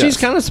 Yeah, and yes. she's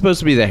kind of supposed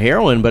to be the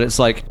heroine, but it's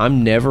like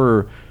I'm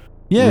never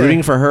Yeah.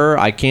 rooting for her.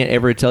 I can't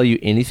ever tell you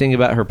anything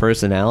about her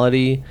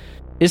personality.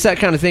 It's that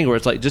kind of thing where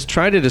it's like just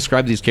try to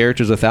describe these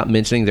characters without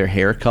mentioning their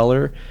hair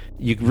color.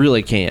 You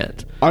really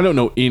can't. I don't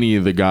know any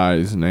of the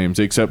guys' names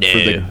except for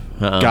the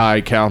guy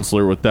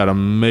counselor with that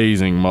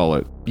amazing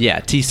mullet.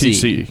 Yeah, TC.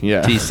 TC,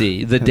 yeah.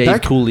 TC, the Dave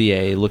That-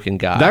 Coulier looking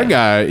guy. That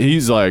guy,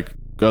 he's like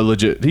a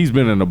legit. He's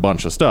been in a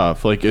bunch of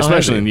stuff, like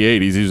especially in the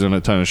 '80s. He was in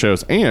a ton of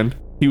shows, and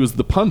he was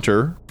the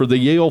punter for the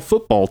Yale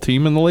football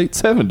team in the late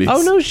 '70s.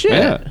 Oh no shit.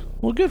 Yeah,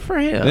 Well, good for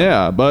him.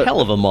 yeah, but Hell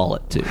of a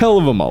mullet too. hell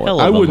of a mullet. Hell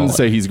of I a wouldn't mullet.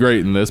 say he's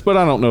great in this, but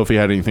I don't know if he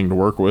had anything to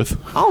work with.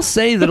 I'll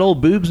say that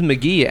old Boobs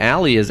McGee,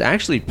 Allie, is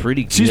actually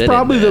pretty good. She's in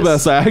probably the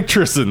this. best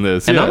actress in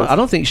this. And yes. I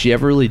don't think she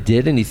ever really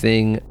did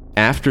anything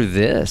after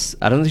this.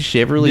 I don't think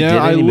she ever really did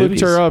I any looked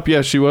movies. her up.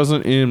 Yeah, she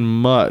wasn't in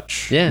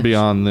much Yeah.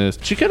 beyond this.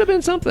 She could have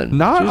been something. She was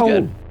Not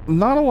good.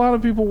 a lot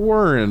of people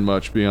were in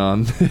much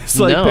beyond this.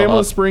 Like No,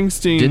 Pamela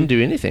Springsteen Didn't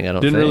do anything, I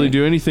don't didn't think. really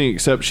do anything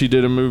except she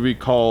did a movie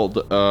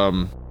called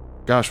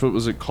what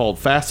was it called?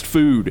 Fast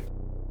Food.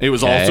 It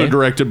was Okay. also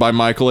directed by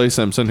Michael A.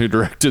 Simpson, who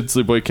directed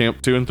Sleepaway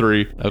Camp 2 and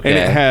 3. Okay. And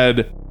it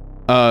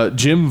had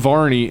Jim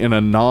Varney in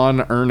a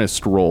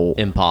non-earnest role.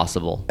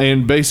 Impossible.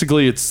 And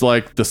basically, it's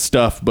like The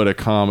Stuff, but a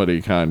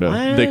comedy, kind of.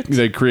 What?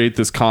 They create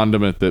this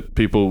condiment that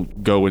people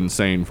go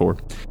insane for.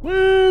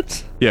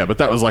 What? Yeah, but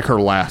that was like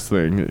her last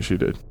thing that she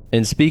did.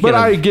 And speaking But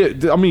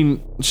of... I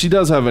mean, she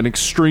does have an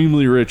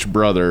extremely rich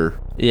brother.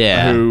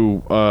 Yeah.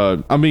 Who,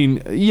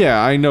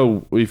 I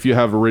know if you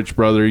have a rich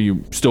brother,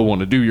 you still want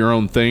to do your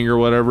own thing or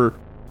whatever.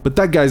 But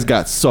that guy's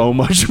got so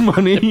much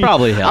money. It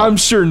probably helps. I'm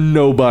sure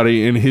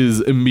nobody in his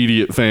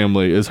immediate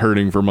family is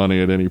hurting for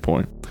money at any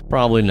point.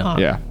 Probably not.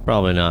 Yeah.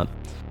 Probably not.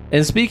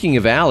 And speaking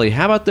of Allie,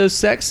 how about those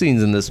sex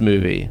scenes in this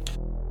movie?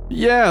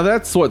 Yeah,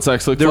 that's what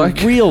sex looks They're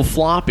like. real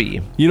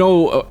floppy. You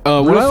know,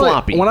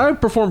 floppy. when I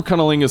perform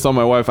cunnilingus on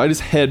my wife, I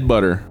just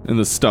headbutt her in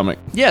the stomach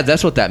Yeah,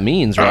 that's what that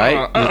means,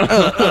 right?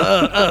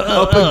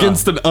 up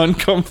against an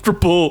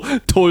uncomfortable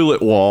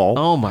toilet wall.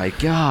 Oh my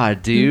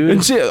god, dude.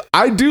 And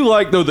I do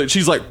like though that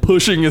she's like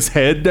pushing his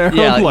head down.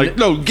 Yeah, like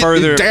no, get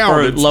further it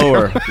down, it's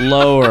lower, down.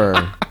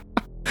 lower.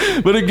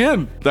 But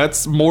again,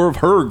 that's more of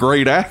her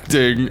great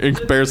acting in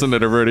comparison to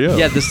everybody else.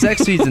 Yeah, the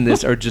sex scenes in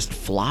this are just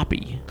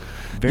floppy.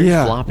 Very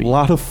floppy. A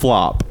lot of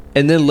flop.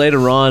 And then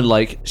later on,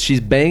 like, she's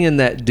banging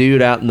that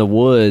dude out in the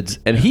woods,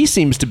 and he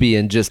seems to be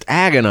in just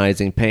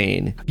agonizing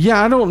pain.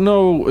 Yeah, I don't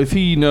know if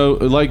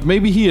like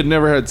maybe he had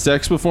never had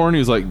sex before and he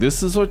was like,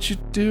 this is what you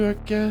do, I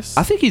guess.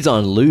 I think he's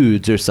on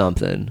lewds or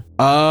something.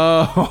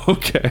 Oh,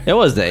 okay. It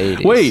was the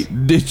 80s.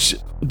 Wait,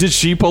 did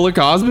she pull a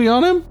Cosby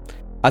on him?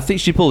 I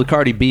think she pulled a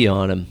Cardi B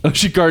on him. Oh,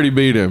 she Cardi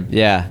beat him.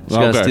 Yeah, she's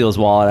gonna Okay. steal his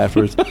wallet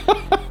afterwards.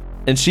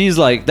 And she's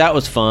like, that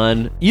was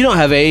fun. You don't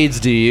have AIDS,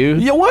 do you?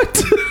 Yeah,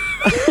 what?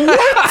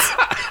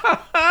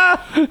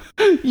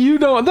 You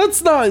know,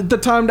 that's not the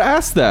time to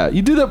ask that.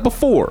 You do that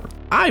before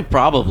I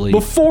probably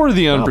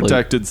the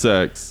unprotected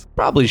sex.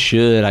 Probably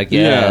should, I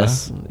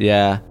guess.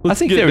 Yeah. I Let's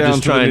think get they were down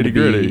just to the trying to be,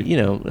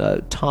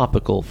 nitty-gritty.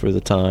 topical for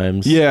the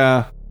times.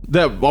 Yeah,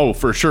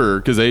 for sure,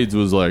 because AIDS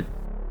was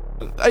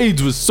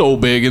so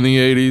big in the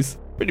 80s.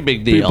 Pretty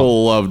big deal.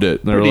 People loved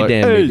it. They were Pretty like,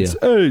 damn big AIDS,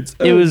 deal. AIDS,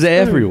 It was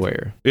AIDS,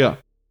 everywhere. Yeah,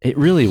 It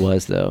really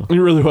was, though. it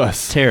really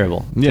was.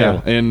 Terrible. Yeah,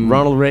 Terrible. and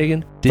Ronald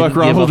Reagan didn't fuck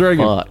Ronald give a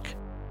Reagan. fuck.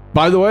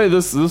 By the way,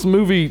 this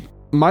movie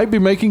might be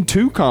making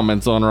 2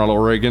 comments on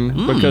Ronald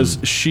Reagan because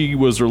she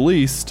was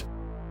released.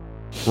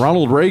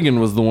 Ronald Reagan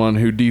was the one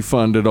who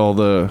defunded all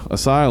the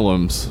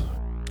asylums.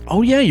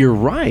 Oh, yeah, you're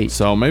right.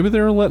 So maybe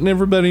they're letting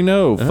everybody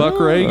know. Fuck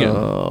Oh.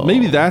 Reagan.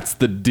 Maybe that's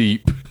the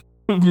deep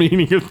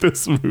meaning of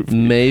this movie.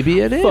 Maybe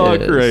it is.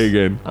 Fuck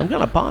Reagan. I'm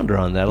going to ponder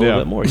on that a little Yeah.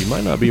 bit more. You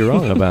might not be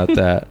wrong about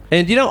that.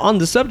 And, on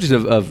the subject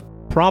of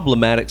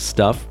problematic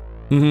stuff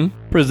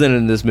presented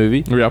in this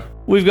movie, Yep.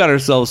 we've got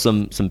ourselves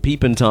some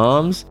peeping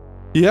toms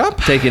Yep.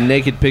 taking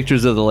naked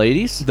pictures of the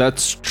ladies.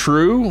 That's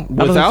true. I don't think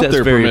Without that's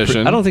their very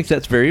permission. I don't think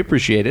that's very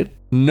appreciated.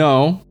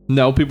 No,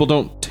 people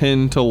don't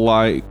tend to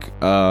like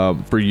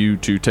for you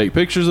to take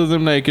pictures of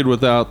them naked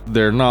without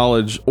their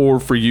knowledge, or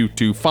for you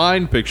to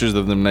find pictures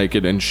of them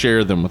naked and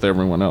share them with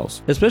everyone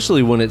else.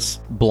 Especially when it's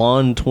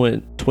blonde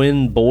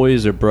twin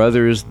boys or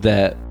brothers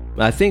that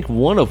I think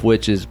one of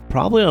which is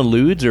probably on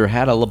lewds or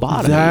had a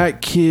lobotomy.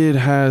 That kid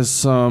has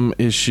some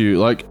issue.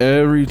 Like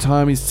every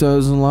time he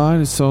says in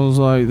line, it sounds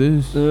like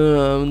this.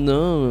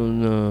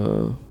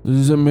 No.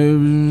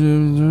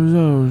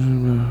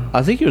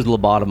 I think he was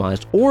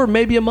lobotomized, or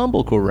maybe a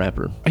mumblecore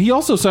rapper. He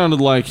also sounded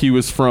like he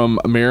was from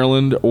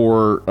Maryland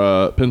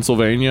or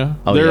Pennsylvania.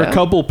 Oh, there are yeah? a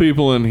couple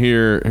people in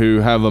here who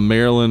have a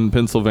Maryland,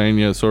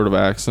 Pennsylvania sort of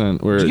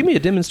accent. Where Could you give me a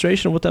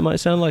demonstration of what that might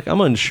sound like?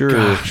 I'm unsure.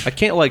 Gosh. I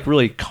can't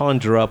really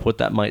conjure up what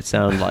that might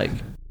sound like.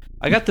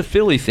 I got the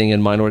Philly thing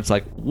in mind where it's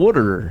like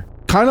water.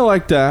 kind of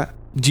like that.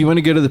 Do you want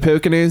to go to the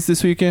Poconos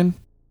this weekend?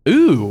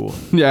 Ooh,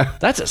 Yeah,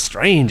 that's a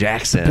strange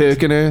accent.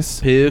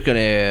 Poconos.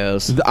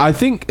 Poconos. I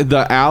think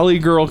the alley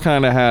girl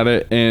kind of had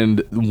it,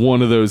 and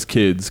one of those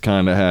kids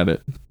kind of had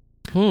it.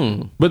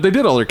 But they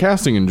did all their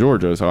casting in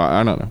Georgia, so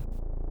I don't know.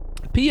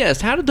 P.S.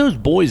 How did those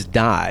boys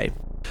die?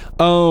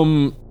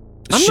 I'm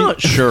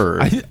not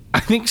sure. I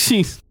think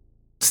she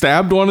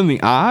stabbed one in the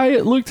eye.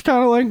 It looked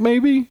kind of like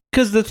maybe.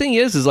 Because the thing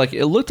is like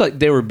it looked like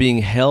they were being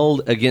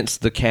held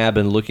against the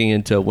cabin looking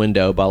into a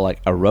window by like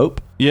a rope.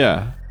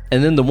 Yeah.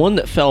 And then the one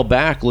that fell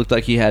back looked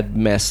like he had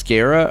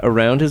mascara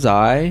around his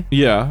eye.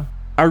 Yeah.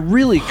 I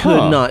really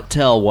could not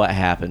tell what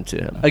happened to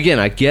him. Again,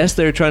 I guess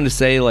they were trying to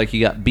say like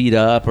he got beat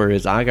up or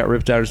his eye got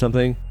ripped out or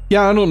something.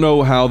 Yeah, I don't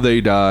know how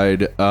they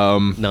died.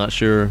 Not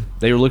sure.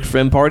 They were looking for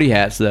them party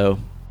hats though.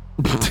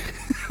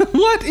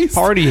 What is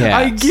Party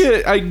hats.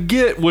 I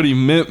get what he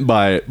meant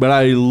by it, but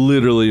I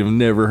literally have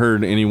never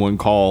heard anyone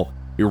call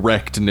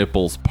erect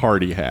nipples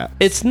party hat.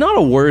 It's not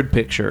a word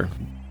picture.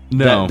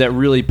 No. That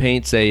really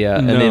paints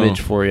an No.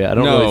 image for you. I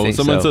don't really think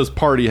someone so. says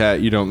party hat,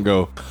 you don't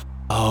go,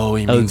 oh,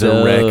 he means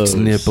those. erect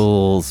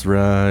nipples,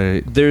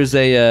 right? There's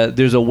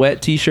a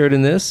wet T-shirt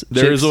in this.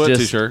 There's Chick's a wet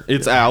just t-shirt.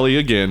 It's Allie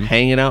again.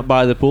 hanging out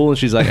by the pool, and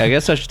she's like, "I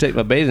guess I should take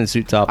my bathing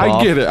suit top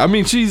off." I get it. I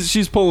mean,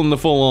 she's pulling the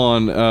full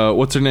on.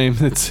 What's her name?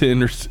 That's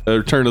in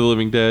Return of the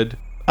Living Dead.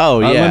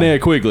 Oh yeah,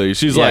 Linnea Quigley.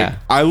 She's Yeah. like,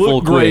 I Full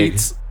look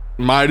great.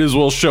 Might as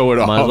well show it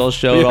off. might as well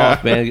show it Yeah.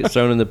 off, man. Get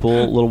thrown in the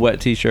pool. Little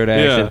wet T-shirt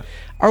action. Yeah.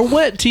 Are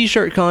wet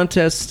T-shirt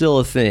contests still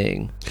a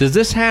thing? Does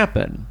this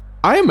happen?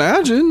 I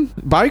imagine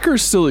bikers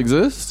still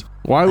exist.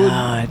 Why would?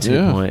 That's a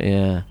good point.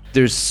 Yeah,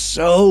 there's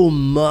so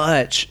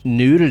much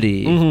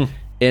nudity, and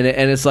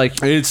it's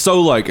like It's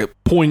so like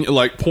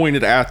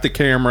pointed at the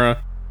camera,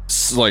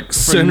 like for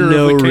center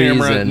no of the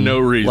camera, reason. no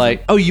reason.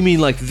 Like, oh, you mean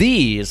like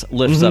these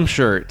lifts up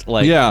shirt?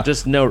 Like, Yeah.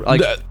 just no.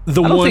 Like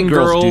the I don't one think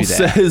girls girl do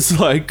that. says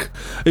like,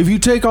 if you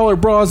take all her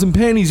bras and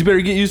panties, you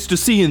better get used to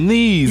seeing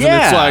these. And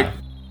it's Yeah. like,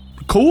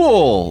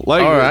 Cool.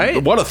 Like, all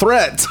right. What a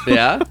threat.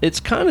 Yeah. It's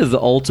kind of the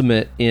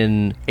ultimate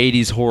in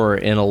 80s horror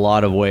in a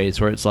lot of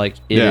ways, where it's like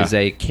it is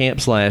a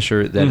camp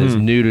slasher that is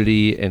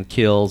nudity and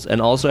kills,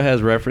 and also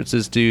has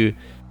references to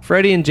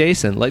Freddy and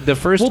Jason, like the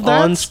first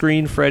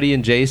on-screen Freddy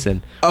and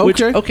Jason.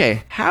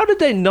 Okay. How did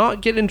they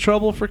not get in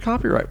trouble for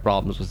copyright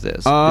problems with this?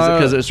 Is it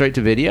because it was straight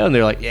to video, and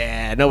they're like,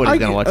 yeah, nobody's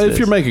gonna watch this? If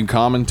you're making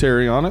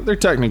commentary on it, they're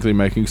technically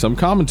making some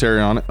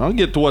commentary on it. I'll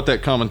get to what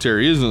that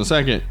commentary is in a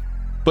second.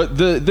 But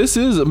this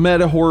is a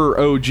meta horror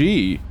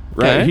OG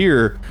right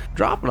here.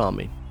 Drop it on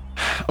me.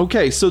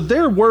 Okay, so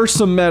there were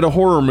some meta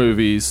horror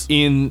movies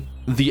in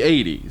the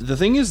 80s. The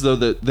thing is, though,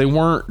 that they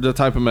weren't the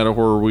type of meta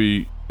horror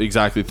we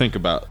exactly think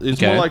about.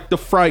 It's more like the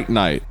Fright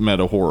Night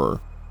meta horror,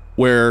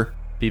 where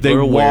people are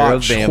aware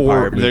of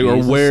vampire movies. They are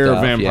aware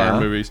of vampire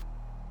movies.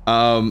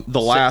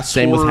 The last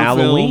same with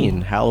Halloween.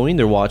 Film, Halloween,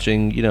 they're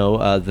watching,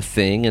 The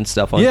Thing and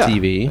stuff on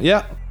TV.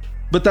 Yeah.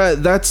 But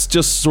that's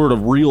just sort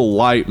of real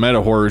light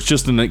meta horror. It's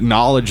just an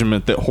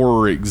acknowledgement that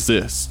horror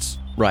exists.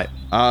 Right.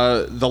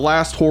 The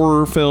last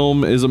horror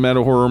film is a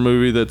meta horror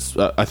movie that's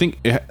I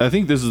think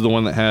this is the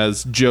one that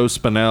has Joe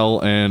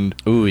Spinell and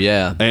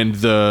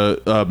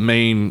the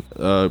main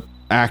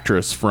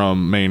actress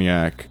from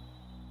Maniac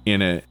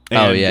in it.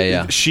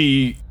 And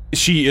she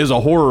is a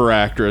horror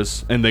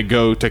actress, and they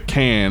go to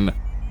Cannes,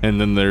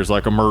 and then there's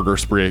like a murder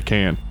spree at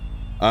Cannes.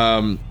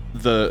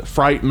 The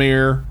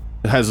Frightmare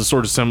has a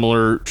sort of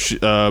similar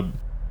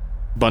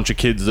bunch of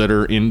kids that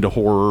are into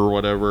horror or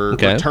whatever.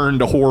 Okay. Return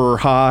to Horror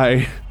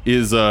High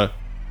is a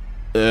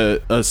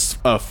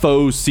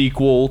faux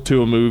sequel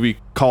to a movie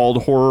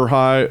called Horror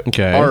High.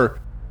 Okay. Or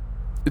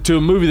to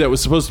a movie that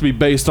was supposed to be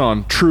based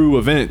on true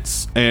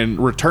events. And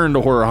Return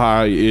to Horror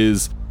High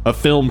is a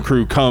film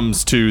crew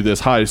comes to this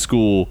high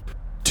school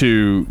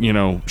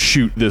to,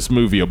 shoot this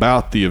movie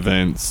about the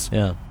events.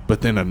 Yeah.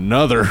 But then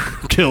another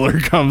killer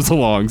comes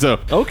along. So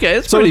okay,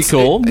 it's pretty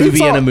cool.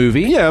 Movie and a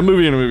movie. Yeah,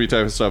 movie and a movie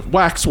type of stuff.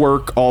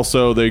 Waxwork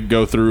also, they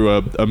go through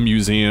a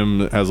museum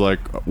that has like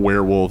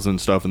werewolves and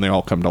stuff, and they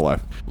all come to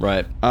life.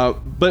 Right.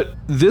 But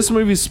this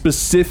movie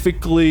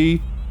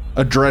specifically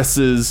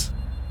addresses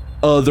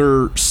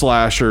other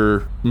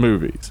slasher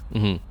movies.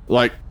 Mm-hmm.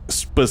 Like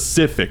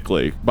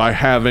specifically by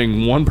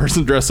having one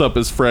person dress up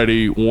as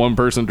Freddy, one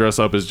person dress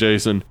up as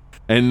Jason,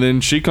 and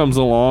then she comes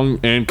along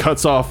and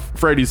cuts off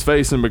Freddy's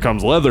face and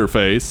becomes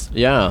Leatherface.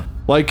 Yeah.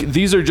 Like,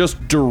 these are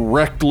just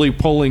directly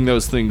pulling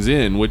those things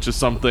in, which is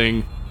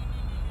something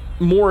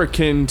more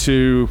akin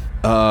to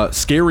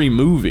Scary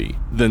Movie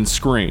than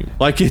Scream.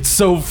 Like, it's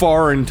so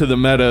far into the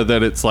meta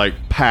that it's,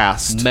 like,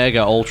 past.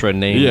 Mega ultra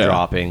name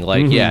dropping.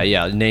 Like,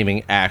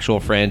 naming actual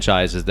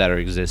franchises that are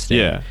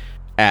existing.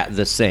 At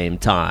the same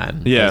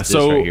time. Yeah,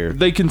 so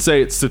they can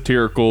say it's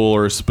satirical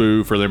or a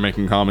spoof, or they're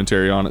making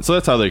commentary on it. So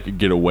that's how they could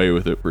get away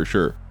with it for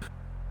sure.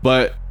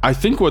 But I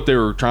think what they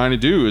were trying to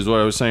do is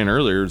what I was saying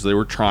earlier, is they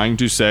were trying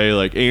to say,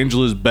 like,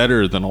 Angela's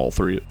better than all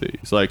three of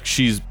these. Like,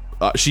 she's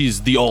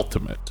the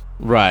ultimate.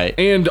 Right.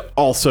 And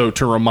also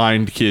to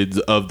remind kids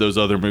of those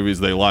other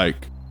movies they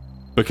like.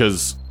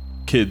 Because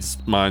kids'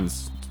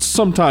 minds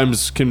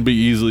sometimes can be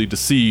easily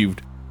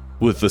deceived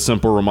with the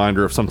simple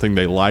reminder of something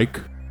they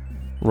like.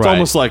 Right. It's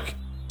almost like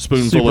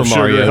spoonful of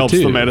sugar helps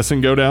the medicine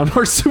go down.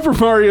 Or Super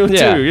Mario 2,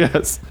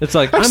 yes. It's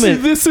like, actually,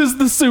 this is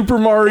the Super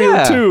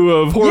Mario 2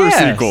 of horror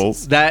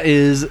sequels. That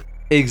is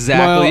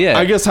exactly it.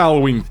 I guess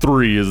Halloween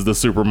 3 is the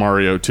Super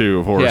Mario 2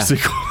 of horror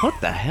sequels.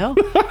 What the hell?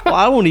 Well,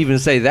 I won't even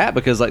say that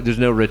because there's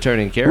no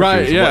returning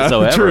characters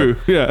whatsoever. True,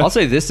 yeah. I'll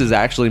say this is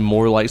actually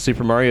more like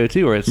Super Mario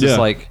 2, where it's just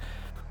like,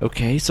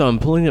 okay, so I'm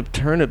pulling up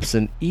turnips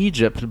in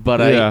Egypt, but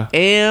I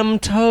am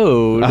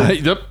Toad.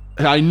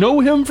 I know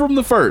him from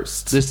the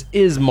first. This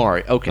is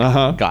Mario. Okay,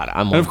 got it.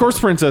 And of course,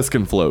 Princess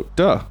can float.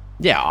 Duh.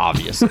 Yeah,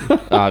 obviously,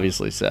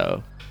 obviously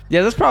so.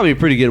 Yeah, that's probably a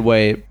pretty good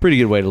way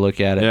to look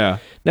at it. Yeah.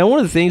 Now, one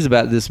of the things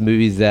about this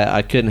movie that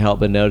I couldn't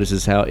help but notice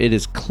is how it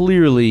is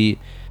clearly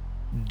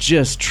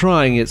just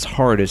trying its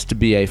hardest to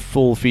be a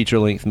full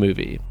feature-length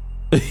movie.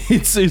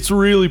 It's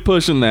really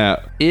pushing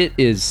that. It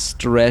is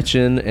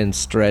stretching and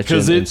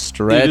stretching and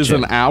stretching. It is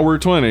an hour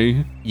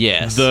 20.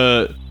 Yes.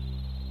 The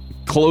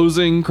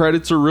closing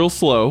credits are real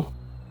slow,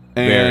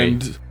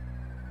 and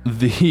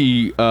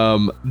the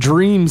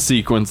dream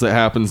sequence that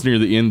happens near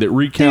the end that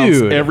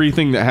recounts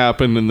everything that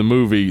happened in the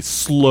movie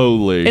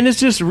slowly, and it's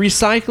just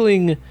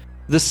recycling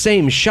the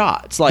same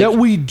shots like that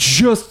we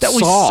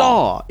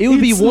saw. It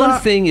would be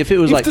one thing if it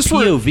was like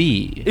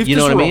POV. If you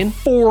know what I mean? If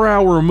this were a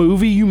 4-hour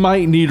movie, you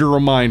might need a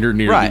reminder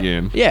near the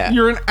end. Yeah.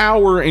 You're an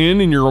hour in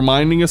and you're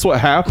reminding us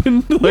what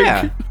happened.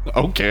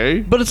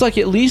 Okay. But it's like,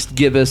 at least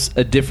give us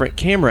a different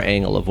camera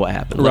angle of what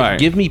happened. Like,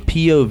 give me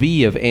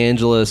POV of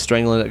Angela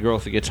strangling that girl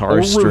with the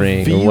guitar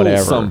string or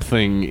whatever.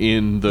 Something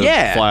in the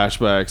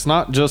flashbacks,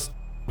 not just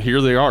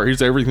here they are.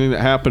 Here's everything that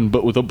happened,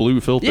 but with a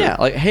blue filter. Yeah,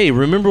 like, hey,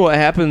 remember what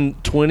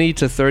happened 20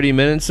 to 30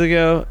 minutes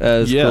ago?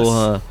 That's cool,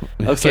 huh?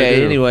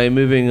 Okay, anyway,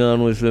 moving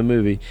on with the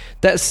movie.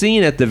 That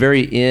scene at the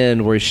very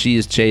end where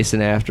she's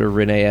chasing after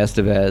Renee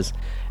Estevez,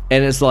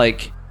 and it's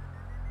like,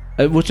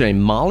 what's her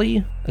name?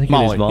 Molly? I think her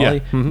name's Molly. Yeah.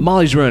 Mm-hmm.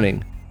 Molly's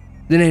running.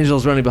 then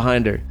Angela's running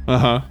behind her.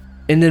 Uh-huh.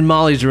 And then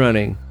Molly's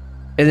running.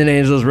 And then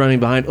Angela's running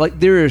behind. Like,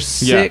 there are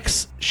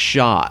 6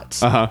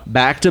 shots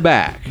back to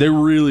back. They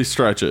really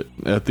stretch it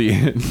at the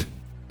end.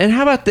 And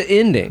how about the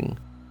ending?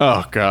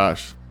 Oh,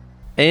 gosh.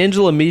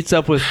 Angela meets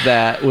up with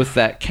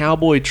that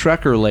cowboy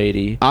trucker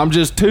lady. I'm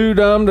just too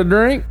dumb to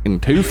drink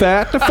and too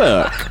fat to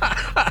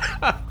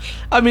fuck.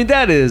 I mean,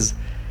 that is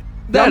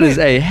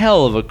a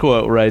hell of a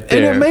quote right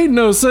there. And it made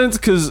no sense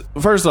because,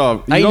 first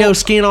off, ain't no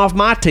skin off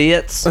my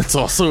tits. That's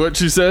also what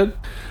she said.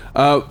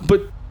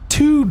 But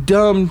too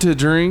dumb to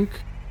drink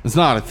is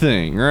not a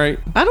thing, right?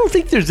 I don't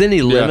think there's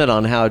any limit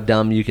on how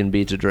dumb you can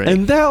be to drink.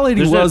 And that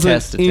lady There's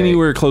wasn't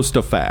anywhere close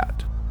to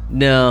fat.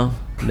 No.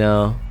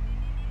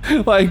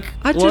 Like,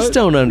 I just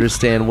don't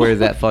understand where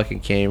that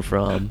fucking came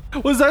from.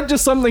 Was that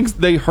just something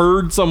they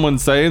heard someone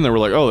say and they were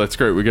like, oh, that's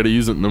great, we got to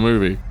use it in the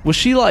movie? Was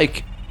she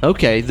like,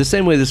 okay, the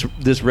same way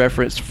this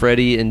referenced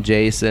Freddy and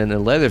Jason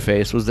and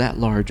Leatherface, was that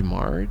Large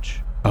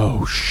Marge?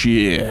 Oh,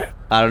 shit.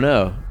 I don't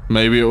know.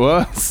 Maybe it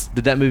was.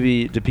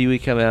 Did Pee-wee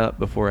come out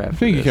before or after I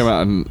think it came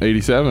out in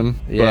 87.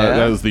 Yeah. But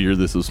that was the year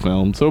this was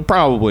filmed, so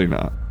probably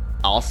not.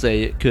 I'll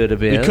say it could have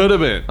been. It could have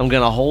been. I'm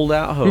going to hold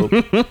out hope.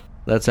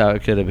 That's how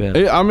it could have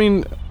been. I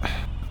mean,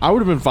 I would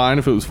have been fine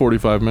if it was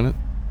 45 minutes.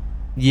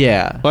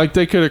 Yeah. Like,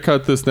 they could have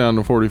cut this down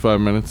to 45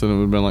 minutes and it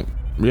would have been like,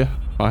 yeah,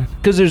 fine.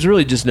 Because there's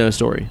really just no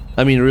story.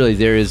 I mean, really,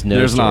 there is no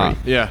There's story. not.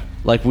 Yeah.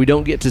 Like, we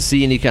don't get to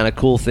see any kind of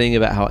cool thing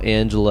about how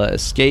Angela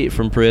escaped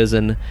from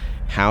prison,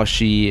 how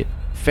she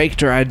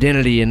faked her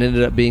identity and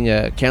ended up being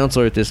a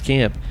counselor at this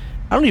camp.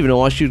 I don't even know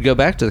why she would go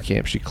back to the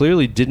camp. She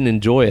clearly didn't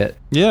enjoy it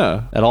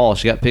Yeah. at all.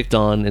 She got picked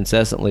on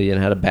incessantly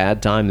and had a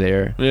bad time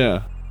there.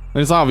 Yeah.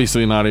 It's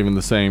obviously not even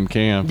the same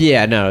camp.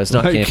 Yeah, no, it's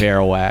not Like, Camp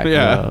Arawak.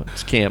 yeah. No,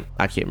 it's camp.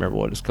 I can't remember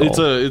what it's called.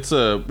 It's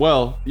a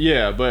well,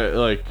 yeah, but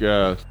like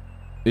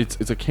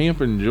it's a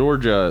camp in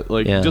Georgia.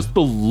 Like just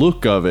the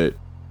look of it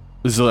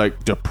is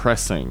like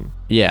depressing.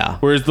 Yeah.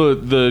 Whereas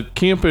the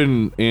camp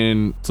in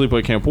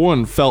Sleepaway Camp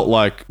 1 felt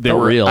like they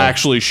were real.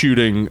 actually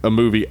shooting a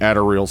movie at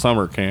a real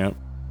summer camp.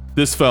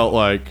 This felt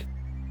like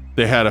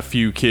they had a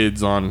few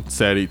kids on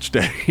set each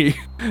day.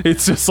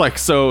 It's just like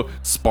so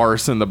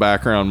sparse in the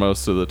background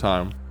most of the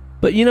time.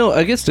 But, you know,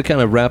 I guess to kind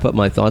of wrap up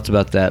my thoughts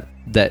about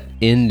that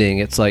ending,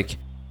 it's like,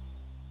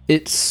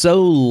 it's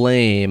so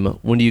lame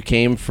when you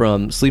came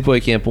from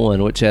Sleepaway Camp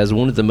 1, which has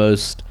one of the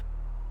most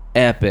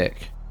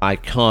epic,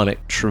 iconic,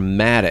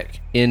 traumatic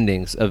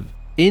endings of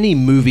any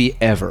movie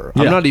ever.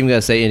 Yeah. I'm not even going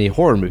to say any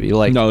horror movie.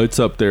 Like, No, it's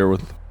up there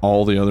with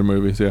all the other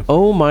movies, yeah.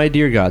 oh my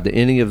dear God, the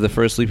ending of the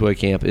first Sleepaway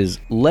Camp is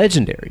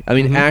legendary. I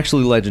mean,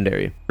 actually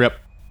legendary. Yep.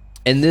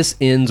 And this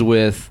ends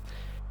with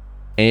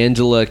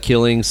Angela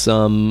killing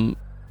some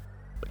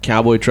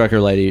cowboy trucker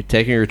lady,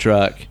 taking her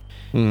truck,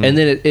 and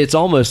then it's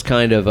almost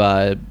kind of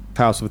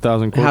House of a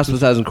Thousand Corpses. House of a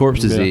Thousand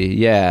Corpses,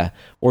 yeah.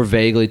 Or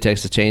vaguely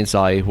Texas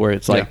Chainsaw, where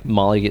it's like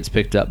Molly gets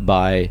picked up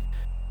by,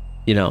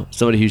 you know,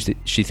 somebody who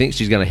she thinks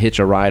she's going to hitch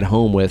a ride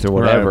home with or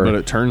whatever. Right, but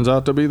it turns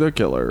out to be the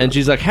killer. And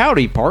she's like,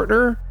 howdy,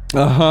 partner.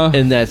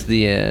 And that's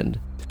the end.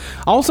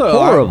 Also,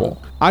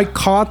 horrible. I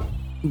caught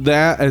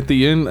that at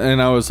the end,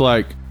 and I was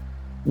like,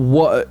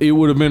 what? It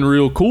would have been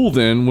real cool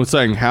then with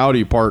saying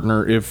howdy,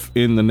 partner, if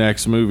in the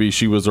next movie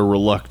she was a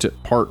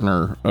reluctant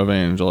partner of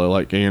Angela.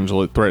 Like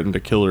Angela threatened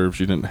to kill her if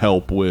she didn't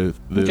help with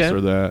this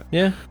or that.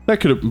 Yeah. That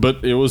could have,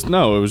 but it was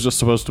just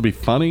supposed to be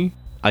funny.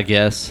 I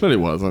guess. But it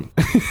wasn't.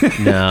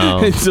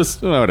 No. It's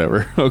just,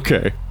 whatever.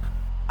 Okay.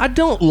 I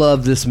don't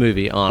love this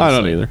movie, honestly. I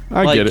don't either.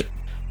 I get it.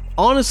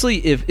 Honestly,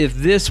 if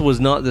this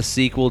was not the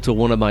sequel to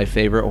one of my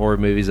favorite horror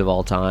movies of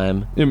all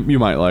time, You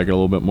might like it a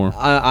little bit more.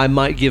 I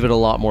might give it a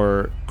lot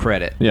more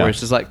credit. Yeah. Where it's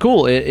just like,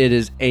 cool, it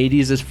is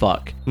 80s as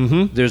fuck.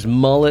 Mm-hmm. There's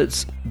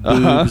mullets,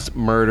 boobs,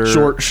 murder.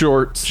 Short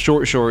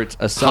shorts.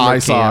 A summer High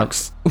camp.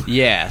 socks.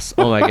 Yes.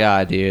 Oh my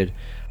God, dude.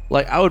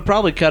 Like, I would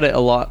probably cut it a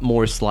lot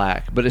more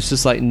slack, but it's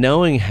just like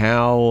knowing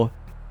how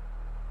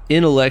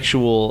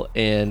intellectual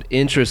and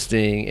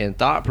interesting and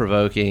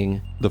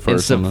thought-provoking The and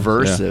first one was,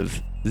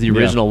 subversive the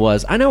original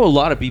was. I know a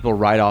lot of people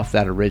write off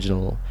that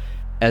original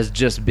as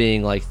just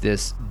being like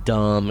this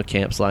dumb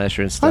camp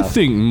slasher and stuff. I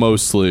think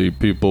mostly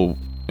people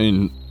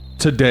in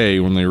today,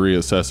 when they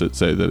reassess it,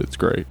 say that it's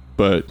great.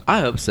 But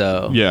I hope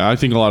so. yeah, I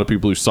think a lot of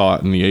people who saw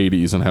it in the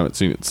 80s and haven't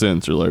seen it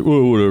since are like,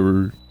 well,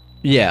 whatever.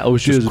 Yeah, oh,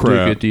 she Just was a dick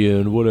crap. at the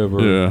end, whatever.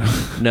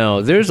 Yeah.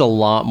 No, there's a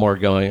lot more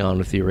going on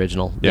with the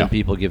original than Yeah.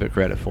 people give it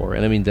credit for.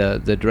 And I mean,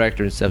 the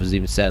director and stuff has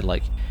even said,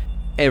 like,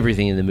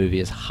 everything in the movie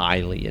is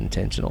highly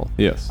intentional.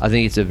 Yes. I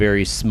think it's a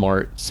very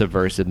smart,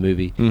 subversive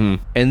movie.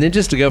 Mm-hmm. And then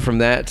just to go from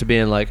that to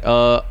being like,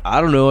 I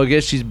don't know, I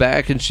guess she's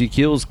back and she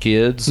kills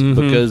kids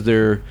because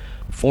they're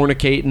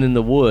fornicating in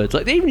the woods.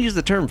 Like, they even use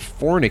the term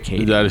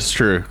fornicating. That is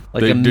true.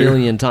 Like They a do.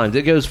 million times.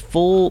 It goes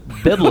full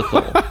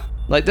biblical.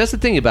 Like, that's the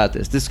thing about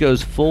this. This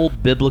goes full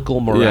biblical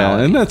morality. Yeah,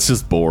 and that's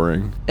just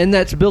boring. And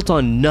that's built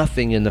on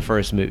nothing in the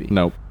first movie.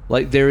 Nope.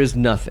 Like, there is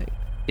nothing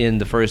in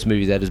the first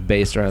movie that is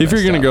based around If that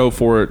you're going to stuff. go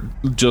for it,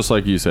 just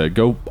like you said,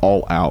 go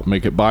all out.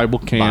 Make it Bible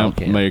camp.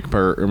 Bible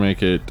camp.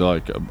 Make it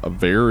like a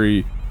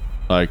very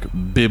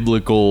like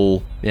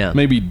biblical,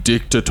 maybe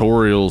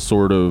dictatorial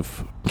sort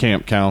of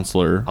camp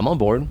counselor. I'm on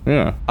board.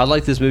 Yeah. I'd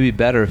like this movie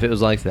better if it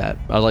was like that.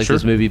 I'd like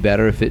this movie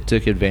better if it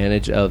took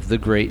advantage of the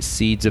great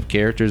seeds of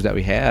characters that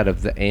we had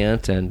of the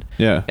aunt and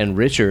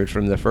Richard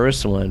from the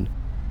first one.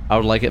 I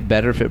would like it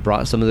better if it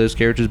brought some of those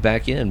characters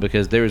back in,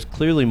 because there is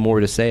clearly more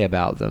to say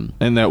about them.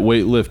 And that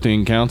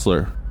weightlifting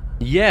counselor.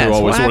 Yes. Who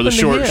always wore the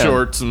short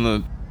shorts and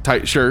the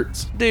tight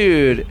shirts.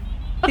 Dude,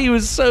 he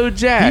was so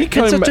jacked.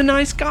 He's such a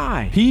nice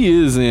guy. He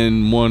is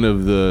in one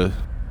of the...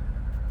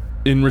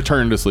 In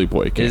Return to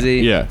Sleepaway Camp. Is he?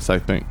 Yes, I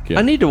think. Yeah.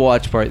 I need to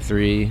watch part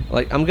 3.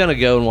 Like, I'm going to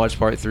go and watch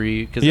part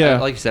 3, because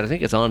like you said, I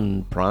think it's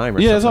on Prime or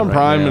something. Yeah, it's on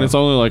Prime, now. and it's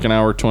only like an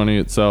hour 20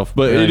 itself.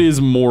 But it is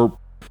more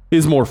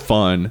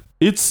fun.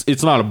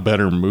 It's not a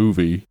better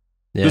movie.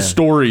 Yeah. The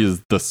story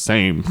is the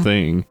same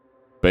thing,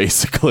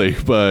 basically,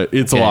 but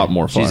it's a lot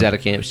more fun. She's out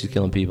of camp. She's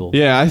killing people.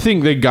 Yeah, I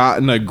think they got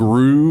in a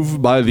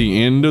groove by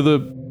the end of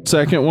the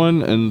second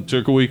one and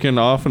took a weekend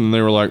off, and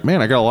they were like,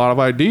 man, I got a lot of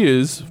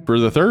ideas for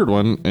the third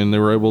one, and they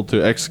were able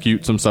to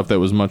execute some stuff that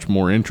was much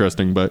more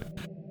interesting, but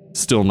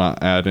still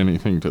not add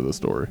anything to the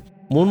story.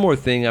 One more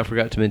thing I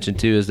forgot to mention,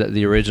 too, is that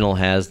the original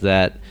has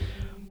that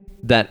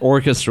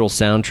orchestral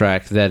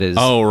soundtrack that is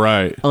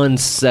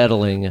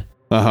unsettling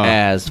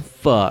as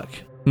fuck.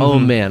 Mm-hmm. Oh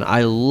man,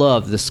 I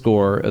love the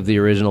score of the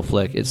original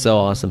flick. It's so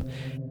awesome.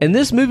 And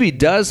this movie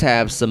does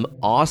have some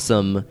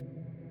awesome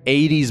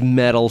 80s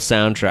metal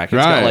soundtrack. It's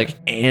got like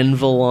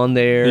Anvil on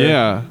there.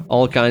 Yeah.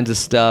 All kinds of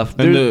stuff.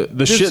 And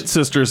the Shit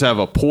Sisters have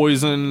a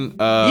Poison.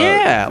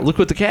 Look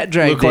what the cat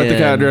dragged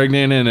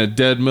in. And a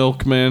Dead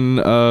Milkman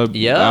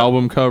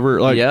album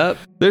cover. Like,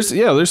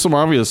 there's some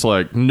obvious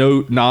like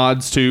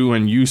nods to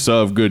and use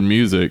of good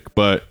music,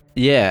 but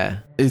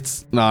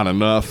it's not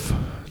enough.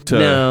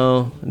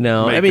 No.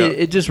 I mean,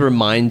 it just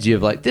reminds you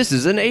of like, this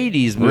is an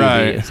 80s movie.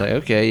 Right. It's like,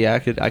 okay, yeah,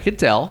 I could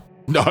tell.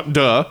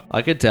 Duh.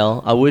 I could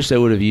tell. I wish they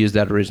would have used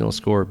that original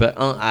score, but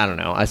I don't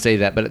know. I say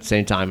that, but at the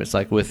same time, it's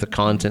like with the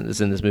content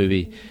that's in this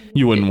movie,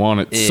 you wouldn't want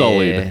it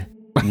sullied.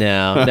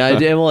 No,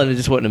 it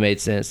just wouldn't have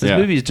made sense. This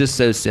movie is just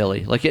so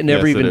silly. Like, it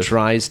never even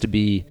tries to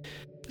be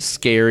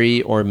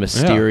scary or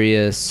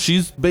mysterious.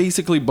 She's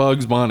basically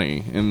Bugs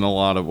Bunny in a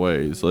lot of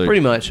ways. Like,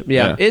 pretty much,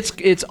 yeah.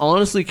 It's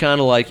honestly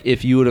kind of like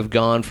if you would have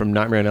gone from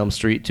Nightmare on Elm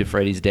Street to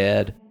Freddy's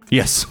Dead.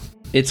 Yes.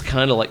 It's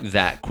kind of like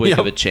that quick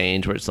of a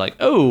change where it's like,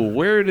 oh,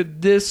 where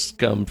did this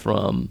come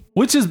from?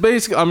 Which is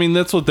basically, I mean,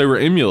 that's what they were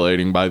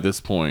emulating by this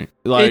point.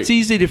 Like, it's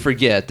easy to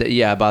forget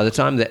that, by the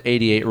time that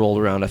 88 rolled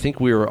around, I think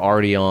we were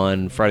already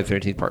on Friday the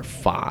 13th Part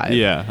 5.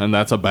 Yeah, and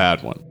that's a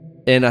bad one.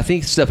 And I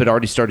think stuff had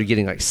already started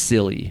getting like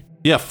silly.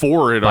 Yeah,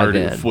 4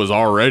 was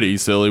already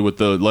silly with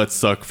the Let's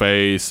Suck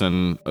Face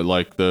and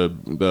like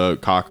the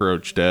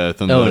cockroach death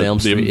and the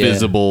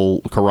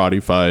invisible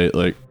karate fight.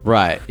 Like,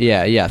 right,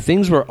 yeah.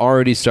 Things were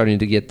already starting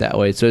to get that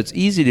way, so it's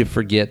easy to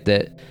forget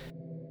that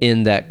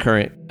in that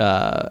current,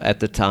 at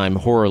the time,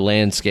 horror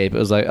landscape, it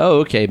was like, oh,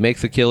 okay, make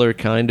the killer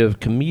kind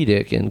of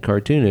comedic and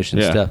cartoonish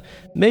and stuff.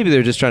 Maybe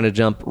they're just trying to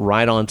jump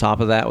right on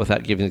top of that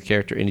without giving the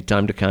character any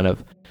time to kind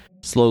of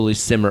slowly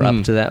simmer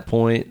up to that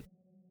point.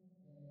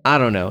 I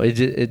don't know.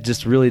 It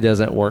just really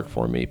doesn't work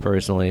for me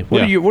personally.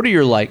 What are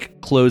your like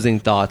closing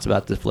thoughts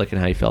about this flick and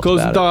how you felt about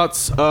it? Closing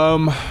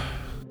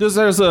thoughts.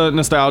 There's a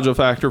nostalgia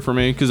factor for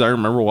me because I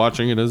remember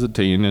watching it as a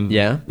teen and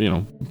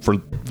for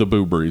the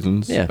boob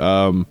reasons.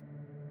 Yeah.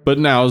 But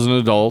now as an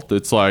adult,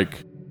 it's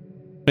like,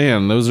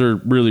 man, those are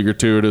really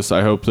gratuitous.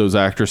 I hope those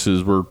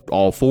actresses were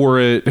all for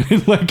it.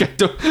 Like,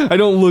 I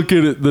don't look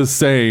at it the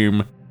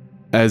same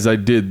as I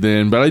did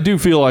then, but I do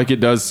feel like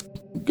it does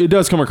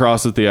come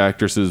across that the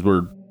actresses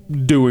were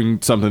doing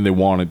something they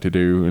wanted to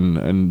do,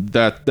 and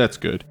that's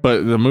good.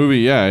 But the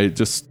movie, it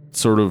just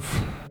sort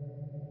of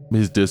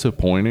is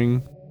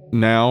disappointing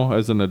now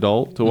as an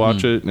adult to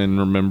watch it and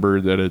remember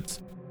that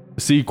it's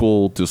a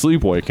sequel to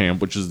Sleepaway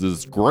Camp, which is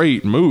this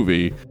great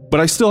movie,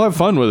 but I still have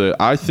fun with it.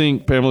 I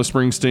think Pamela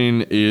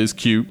Springsteen is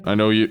cute. I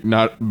know you're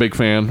not a big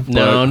fan.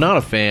 No, not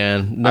a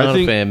fan. Not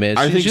a fan, man.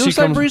 She looks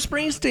like Bruce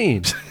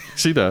Springsteen.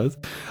 She does.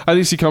 I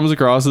think she comes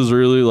across as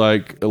really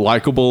like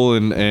likable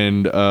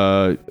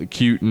and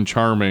cute and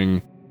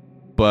charming,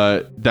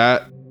 but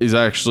that is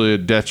actually a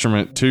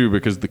detriment too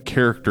because the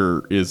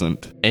character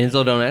isn't.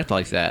 Ansel don't act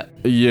like that.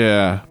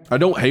 Yeah, I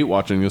don't hate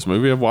watching this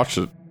movie. I've watched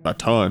it a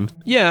ton.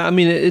 Yeah, I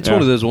mean it's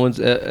one of those ones.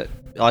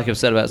 Like I've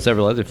said about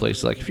several other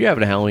flicks. Like if you're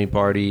having a Halloween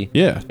party,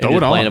 and you're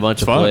playing a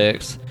bunch of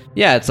flicks.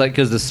 Yeah, it's like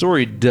because the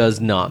story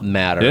does not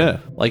matter. Yeah.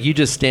 Like you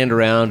just stand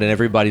around and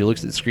everybody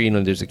looks at the screen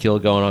when there's a kill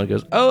going on and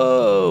goes,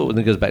 oh, and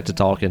then goes back to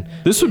talking.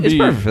 It's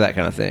perfect for that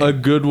kind of thing. A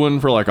good one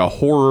for like a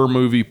horror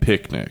movie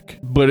picnic.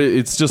 But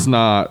it's just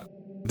not,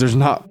 there's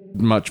not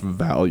much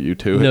value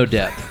to it. No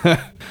depth.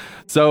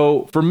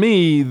 So for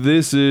me,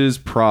 this is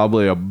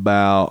probably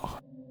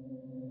about,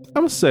 I'm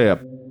going to say a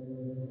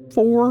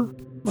 4.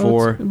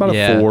 Four. About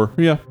a 4.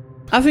 Yeah.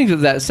 I think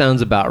that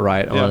sounds about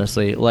right,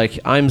 honestly. Like,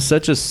 I'm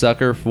such a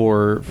sucker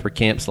for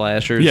camp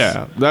slashers.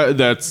 Yeah,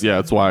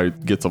 that's why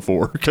it gets a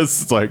 4,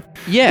 because it's like,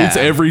 it's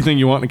everything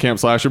you want in a camp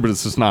slasher, but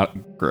it's just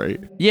not great.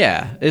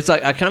 Yeah, it's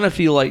like, I kind of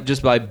feel like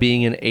just by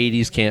being an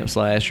 80s camp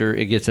slasher,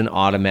 it gets an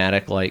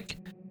automatic, like,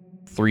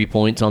 3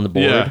 points on the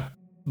board. Yeah.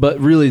 But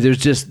really, there's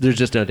just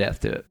no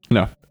depth to it.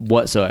 No.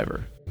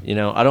 Whatsoever. You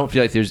know, I don't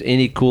feel like there's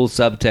any cool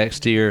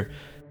subtext here.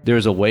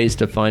 There's a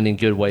waste of finding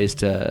good ways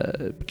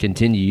to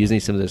continue using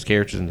some of those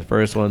characters in the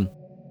first one.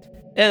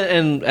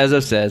 And as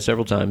I've said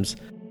several times,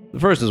 the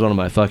first is one of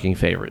my fucking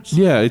favorites.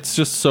 Yeah, it's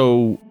just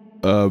so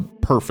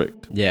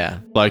perfect. Yeah.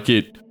 Like,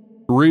 it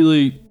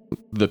really,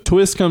 the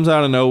twist comes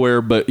out of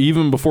nowhere, but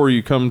even before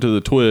you come to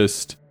the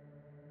twist,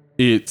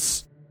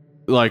 it's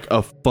like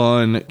a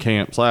fun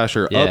camp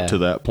slasher up to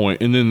that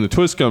point. And then the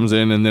twist comes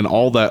in, and then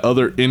all that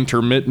other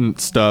intermittent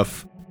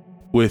stuff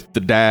with the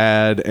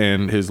dad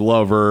and his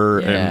lover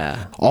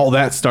and all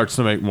that starts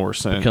to make more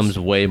sense. Becomes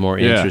way more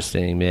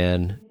interesting,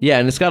 man. Yeah,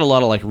 and it's got a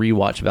lot of like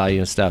rewatch value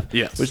and stuff.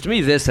 Yes. Which to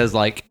me, this has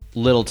like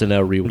little to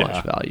no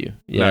rewatch value.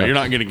 No, you're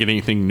not going to get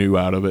anything new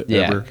out of it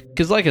ever.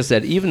 Because like I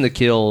said, even the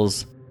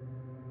kills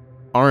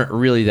aren't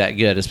really that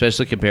good,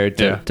 especially compared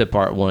to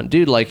part 1.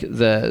 Dude, like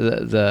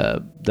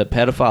the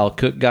pedophile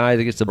cook guy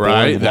that gets the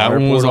boy that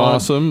one was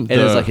awesome.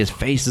 And it's like his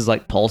face is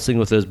like pulsing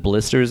with those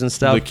blisters and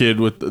stuff. The kid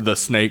with the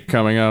snake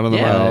coming out of the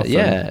mouth.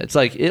 Yeah, it's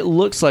like, it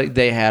looks like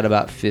they had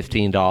about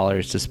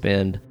 $15 to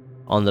spend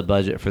on the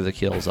budget for the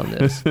kills on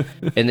this.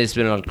 And they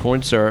spent it on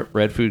corn syrup,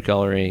 red food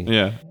coloring,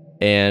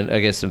 and I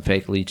guess some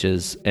fake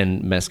leeches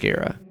and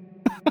mascara.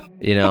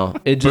 You know,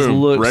 it just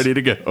looks ready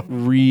to go.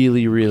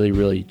 Really, really,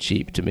 really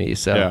cheap to me.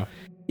 So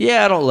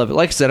yeah, I don't love it.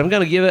 Like I said, I'm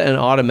going to give it an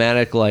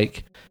automatic,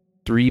 like,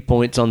 3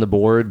 points on the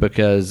board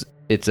because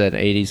it's an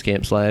 80s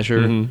camp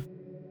slasher. Mm-hmm.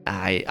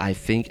 I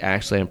think,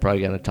 actually, I'm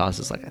probably going to toss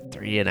this like a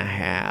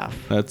 3.5.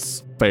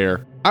 That's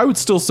fair. I would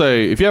still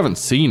say, if you haven't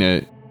seen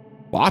it,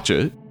 watch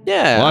it.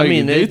 Yeah, like, I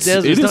mean, it's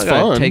not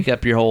going to take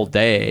up your whole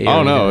day.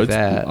 Oh, no, it's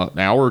that. an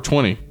hour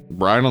 20,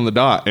 right on the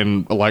dot,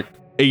 and like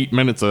 8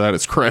 minutes of that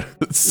is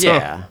credits. So,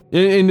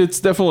 and it's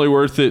definitely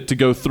worth it to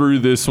go through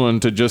this one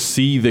to just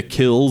see the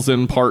kills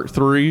in part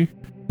 3.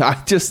 I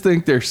just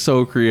think they're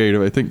so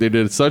creative. I think they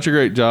did such a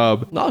great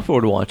job. I look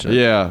forward to watching it.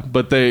 Yeah,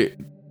 but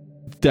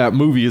that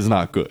movie is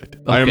not good.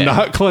 Okay. I am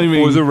not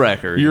claiming, for the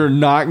record, you're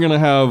not going to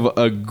have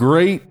a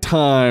great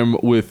time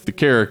with the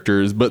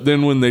characters, but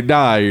then when they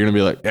die, you're going to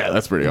be like, yeah,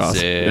 that's pretty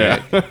awesome.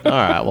 Yeah. All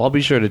right, well, I'll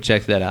be sure to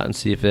check that out and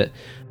see if it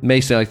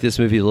makes me like this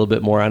movie a little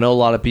bit more. I know a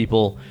lot of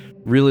people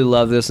really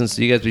love this, and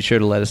so you guys be sure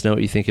to let us know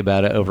what you think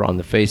about it over on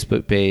the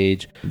Facebook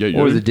page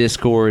or the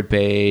Discord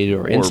page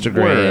or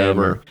Instagram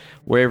or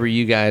wherever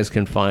you guys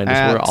can find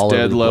us. We're all over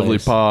the place. Dead Lovely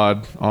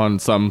Pod on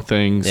some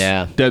things.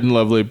 Yeah. Dead and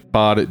Lovely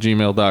Pod at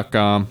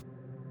gmail.com.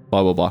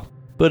 Blah, blah, blah.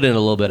 Put in a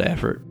little bit of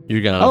effort.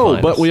 You're going to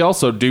find but us. we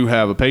also do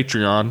have a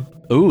Patreon.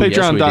 Ooh,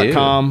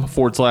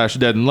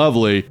 Patreon.com/Dead and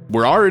Lovely.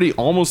 We're already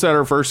almost at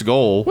our first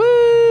goal.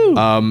 Woo!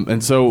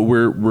 And so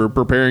we're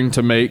preparing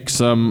to make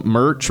some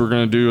merch. We're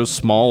going to do a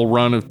small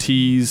run of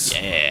teas.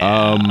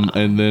 Yeah.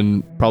 And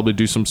then probably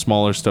do some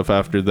smaller stuff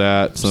after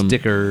that. Some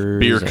stickers.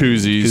 Beer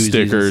koozies,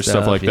 stickers,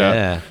 stuff like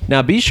that.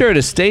 Now be sure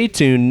to stay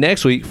tuned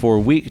next week for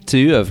week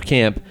 2 of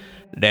Camp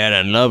Dead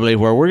and Lovely,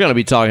 where we're going to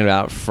be talking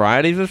about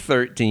Friday the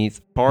 13th,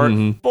 part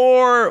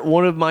 4,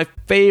 one of my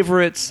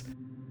favorites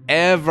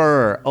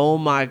ever. Oh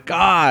my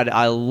God,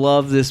 I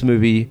love this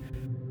movie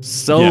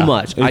so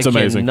much. It's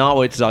amazing. I cannot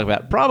wait to talk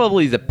about it.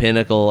 Probably the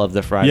pinnacle of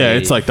the Friday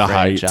it's like the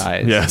franchise.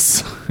 height.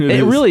 Yes.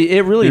 It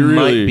really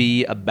might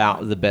be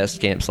about the best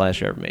camp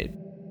slasher ever made.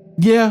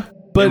 Yeah.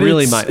 But it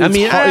really might.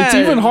 It's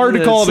even hard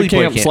to call it a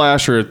camp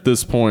slasher at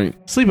this point.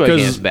 Sleepaway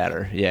Camp's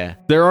better, yeah.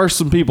 There are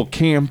some people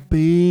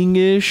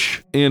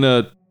camping-ish in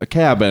a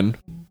cabin,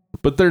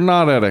 but they're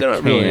not at a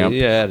camp.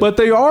 Really, but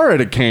they are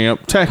at a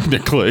camp,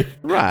 technically.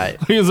 Right.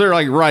 Because they're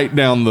like right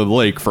down the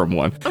lake from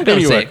one. I'm going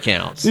to say it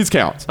counts. It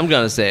counts. I'm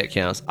going to say it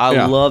counts.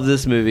 I love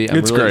this movie.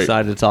 I'm really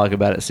excited to talk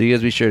about it. So you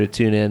guys be sure to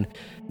tune in.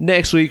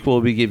 Next week,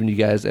 we'll be giving you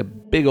guys a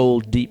big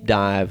old deep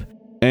dive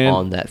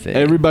on that thing.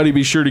 Everybody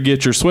be sure to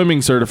get your swimming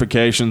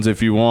certifications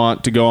if you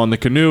want to go on the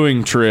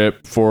canoeing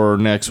trip for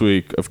next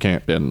week of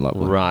Camp Dead and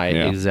Lovely. Right,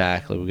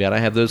 exactly. We got to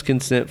have those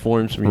consent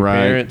forms from your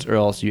parents, or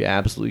else you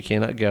absolutely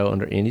cannot go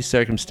under any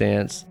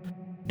circumstance.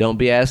 Don't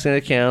be asking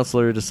a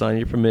counselor to sign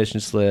your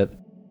permission slip.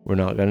 We're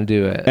not going to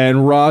do it.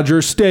 And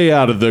Roger, stay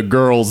out of the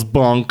girls'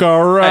 bunk,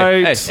 all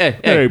right?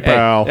 Hey,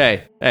 pal.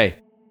 Hey.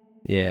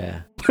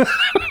 Yeah.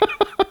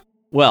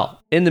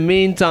 Well, in the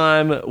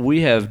meantime,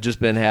 we have just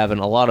been having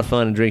a lot of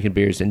fun and drinking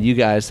beers, and you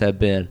guys have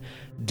been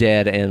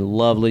dead and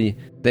lovely.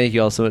 Thank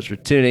you all so much for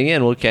tuning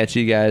in. We'll catch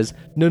you guys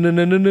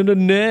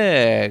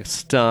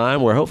next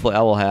time, where hopefully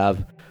I will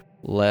have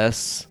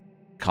less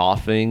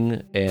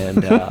coughing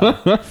and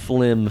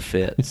phlegm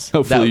fits.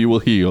 Hopefully you will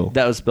heal.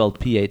 That was spelled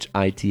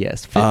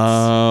P-H-I-T-S. Fits.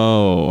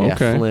 Oh,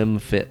 okay. Yeah, phlegm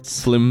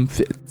fits. Phlegm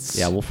fits.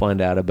 Yeah, we'll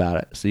find out about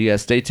it. So you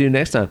guys stay tuned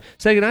next time.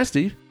 Say goodnight,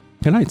 Steve.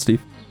 Good night,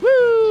 Steve.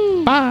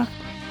 Woo! Bye.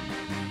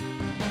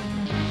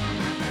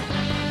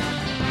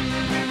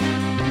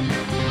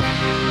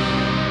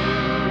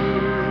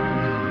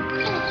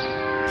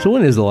 So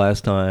when is the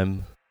last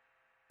time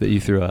that you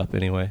threw up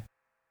anyway?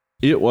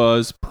 It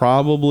was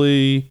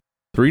probably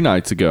 3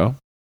 nights ago.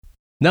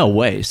 No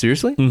way.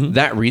 Seriously? Mhm.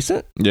 That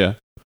recent? Yeah.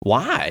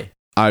 Why?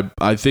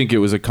 I think it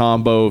was a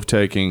combo of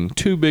taking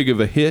too big of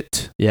a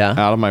hit Yeah.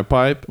 out of my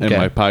pipe and Okay.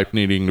 my pipe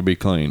needing to be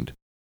cleaned.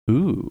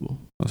 Ooh.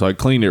 So I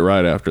cleaned it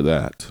right after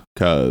that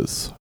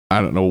because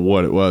I don't know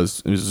what it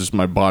was. It was just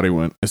my body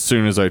went, as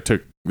soon as I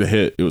took the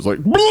hit, it was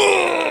like,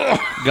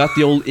 Got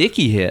the old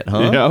icky hit,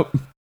 huh?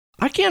 Yep.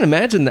 I can't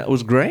imagine that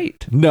was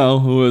great. No,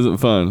 it wasn't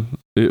fun.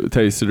 It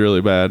tasted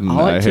really bad, and I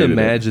I like to hated it.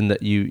 imagine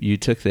that you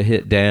took the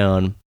hit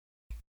down,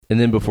 and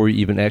then before you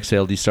even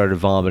exhaled, you started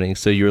vomiting.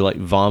 So you were like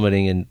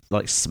vomiting, and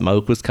like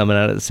smoke was coming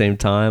out at the same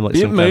time. Like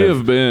It some may kind of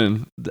have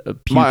been. puking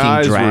My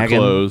eyes dragon.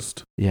 were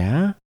closed.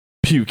 Yeah,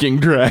 Puking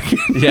dragon.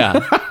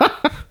 yeah.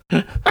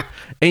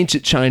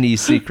 Ancient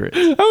Chinese secret.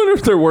 I wonder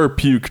if there were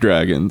puke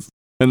dragons.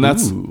 And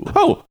that's... Ooh.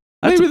 Oh,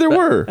 maybe there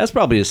were. That's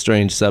probably a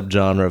strange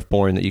subgenre of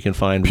porn that you can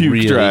find Puke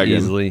really dragon.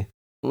 easily.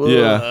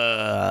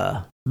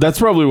 Yeah. That's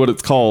probably what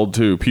it's called,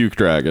 too. Puke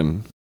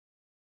dragon.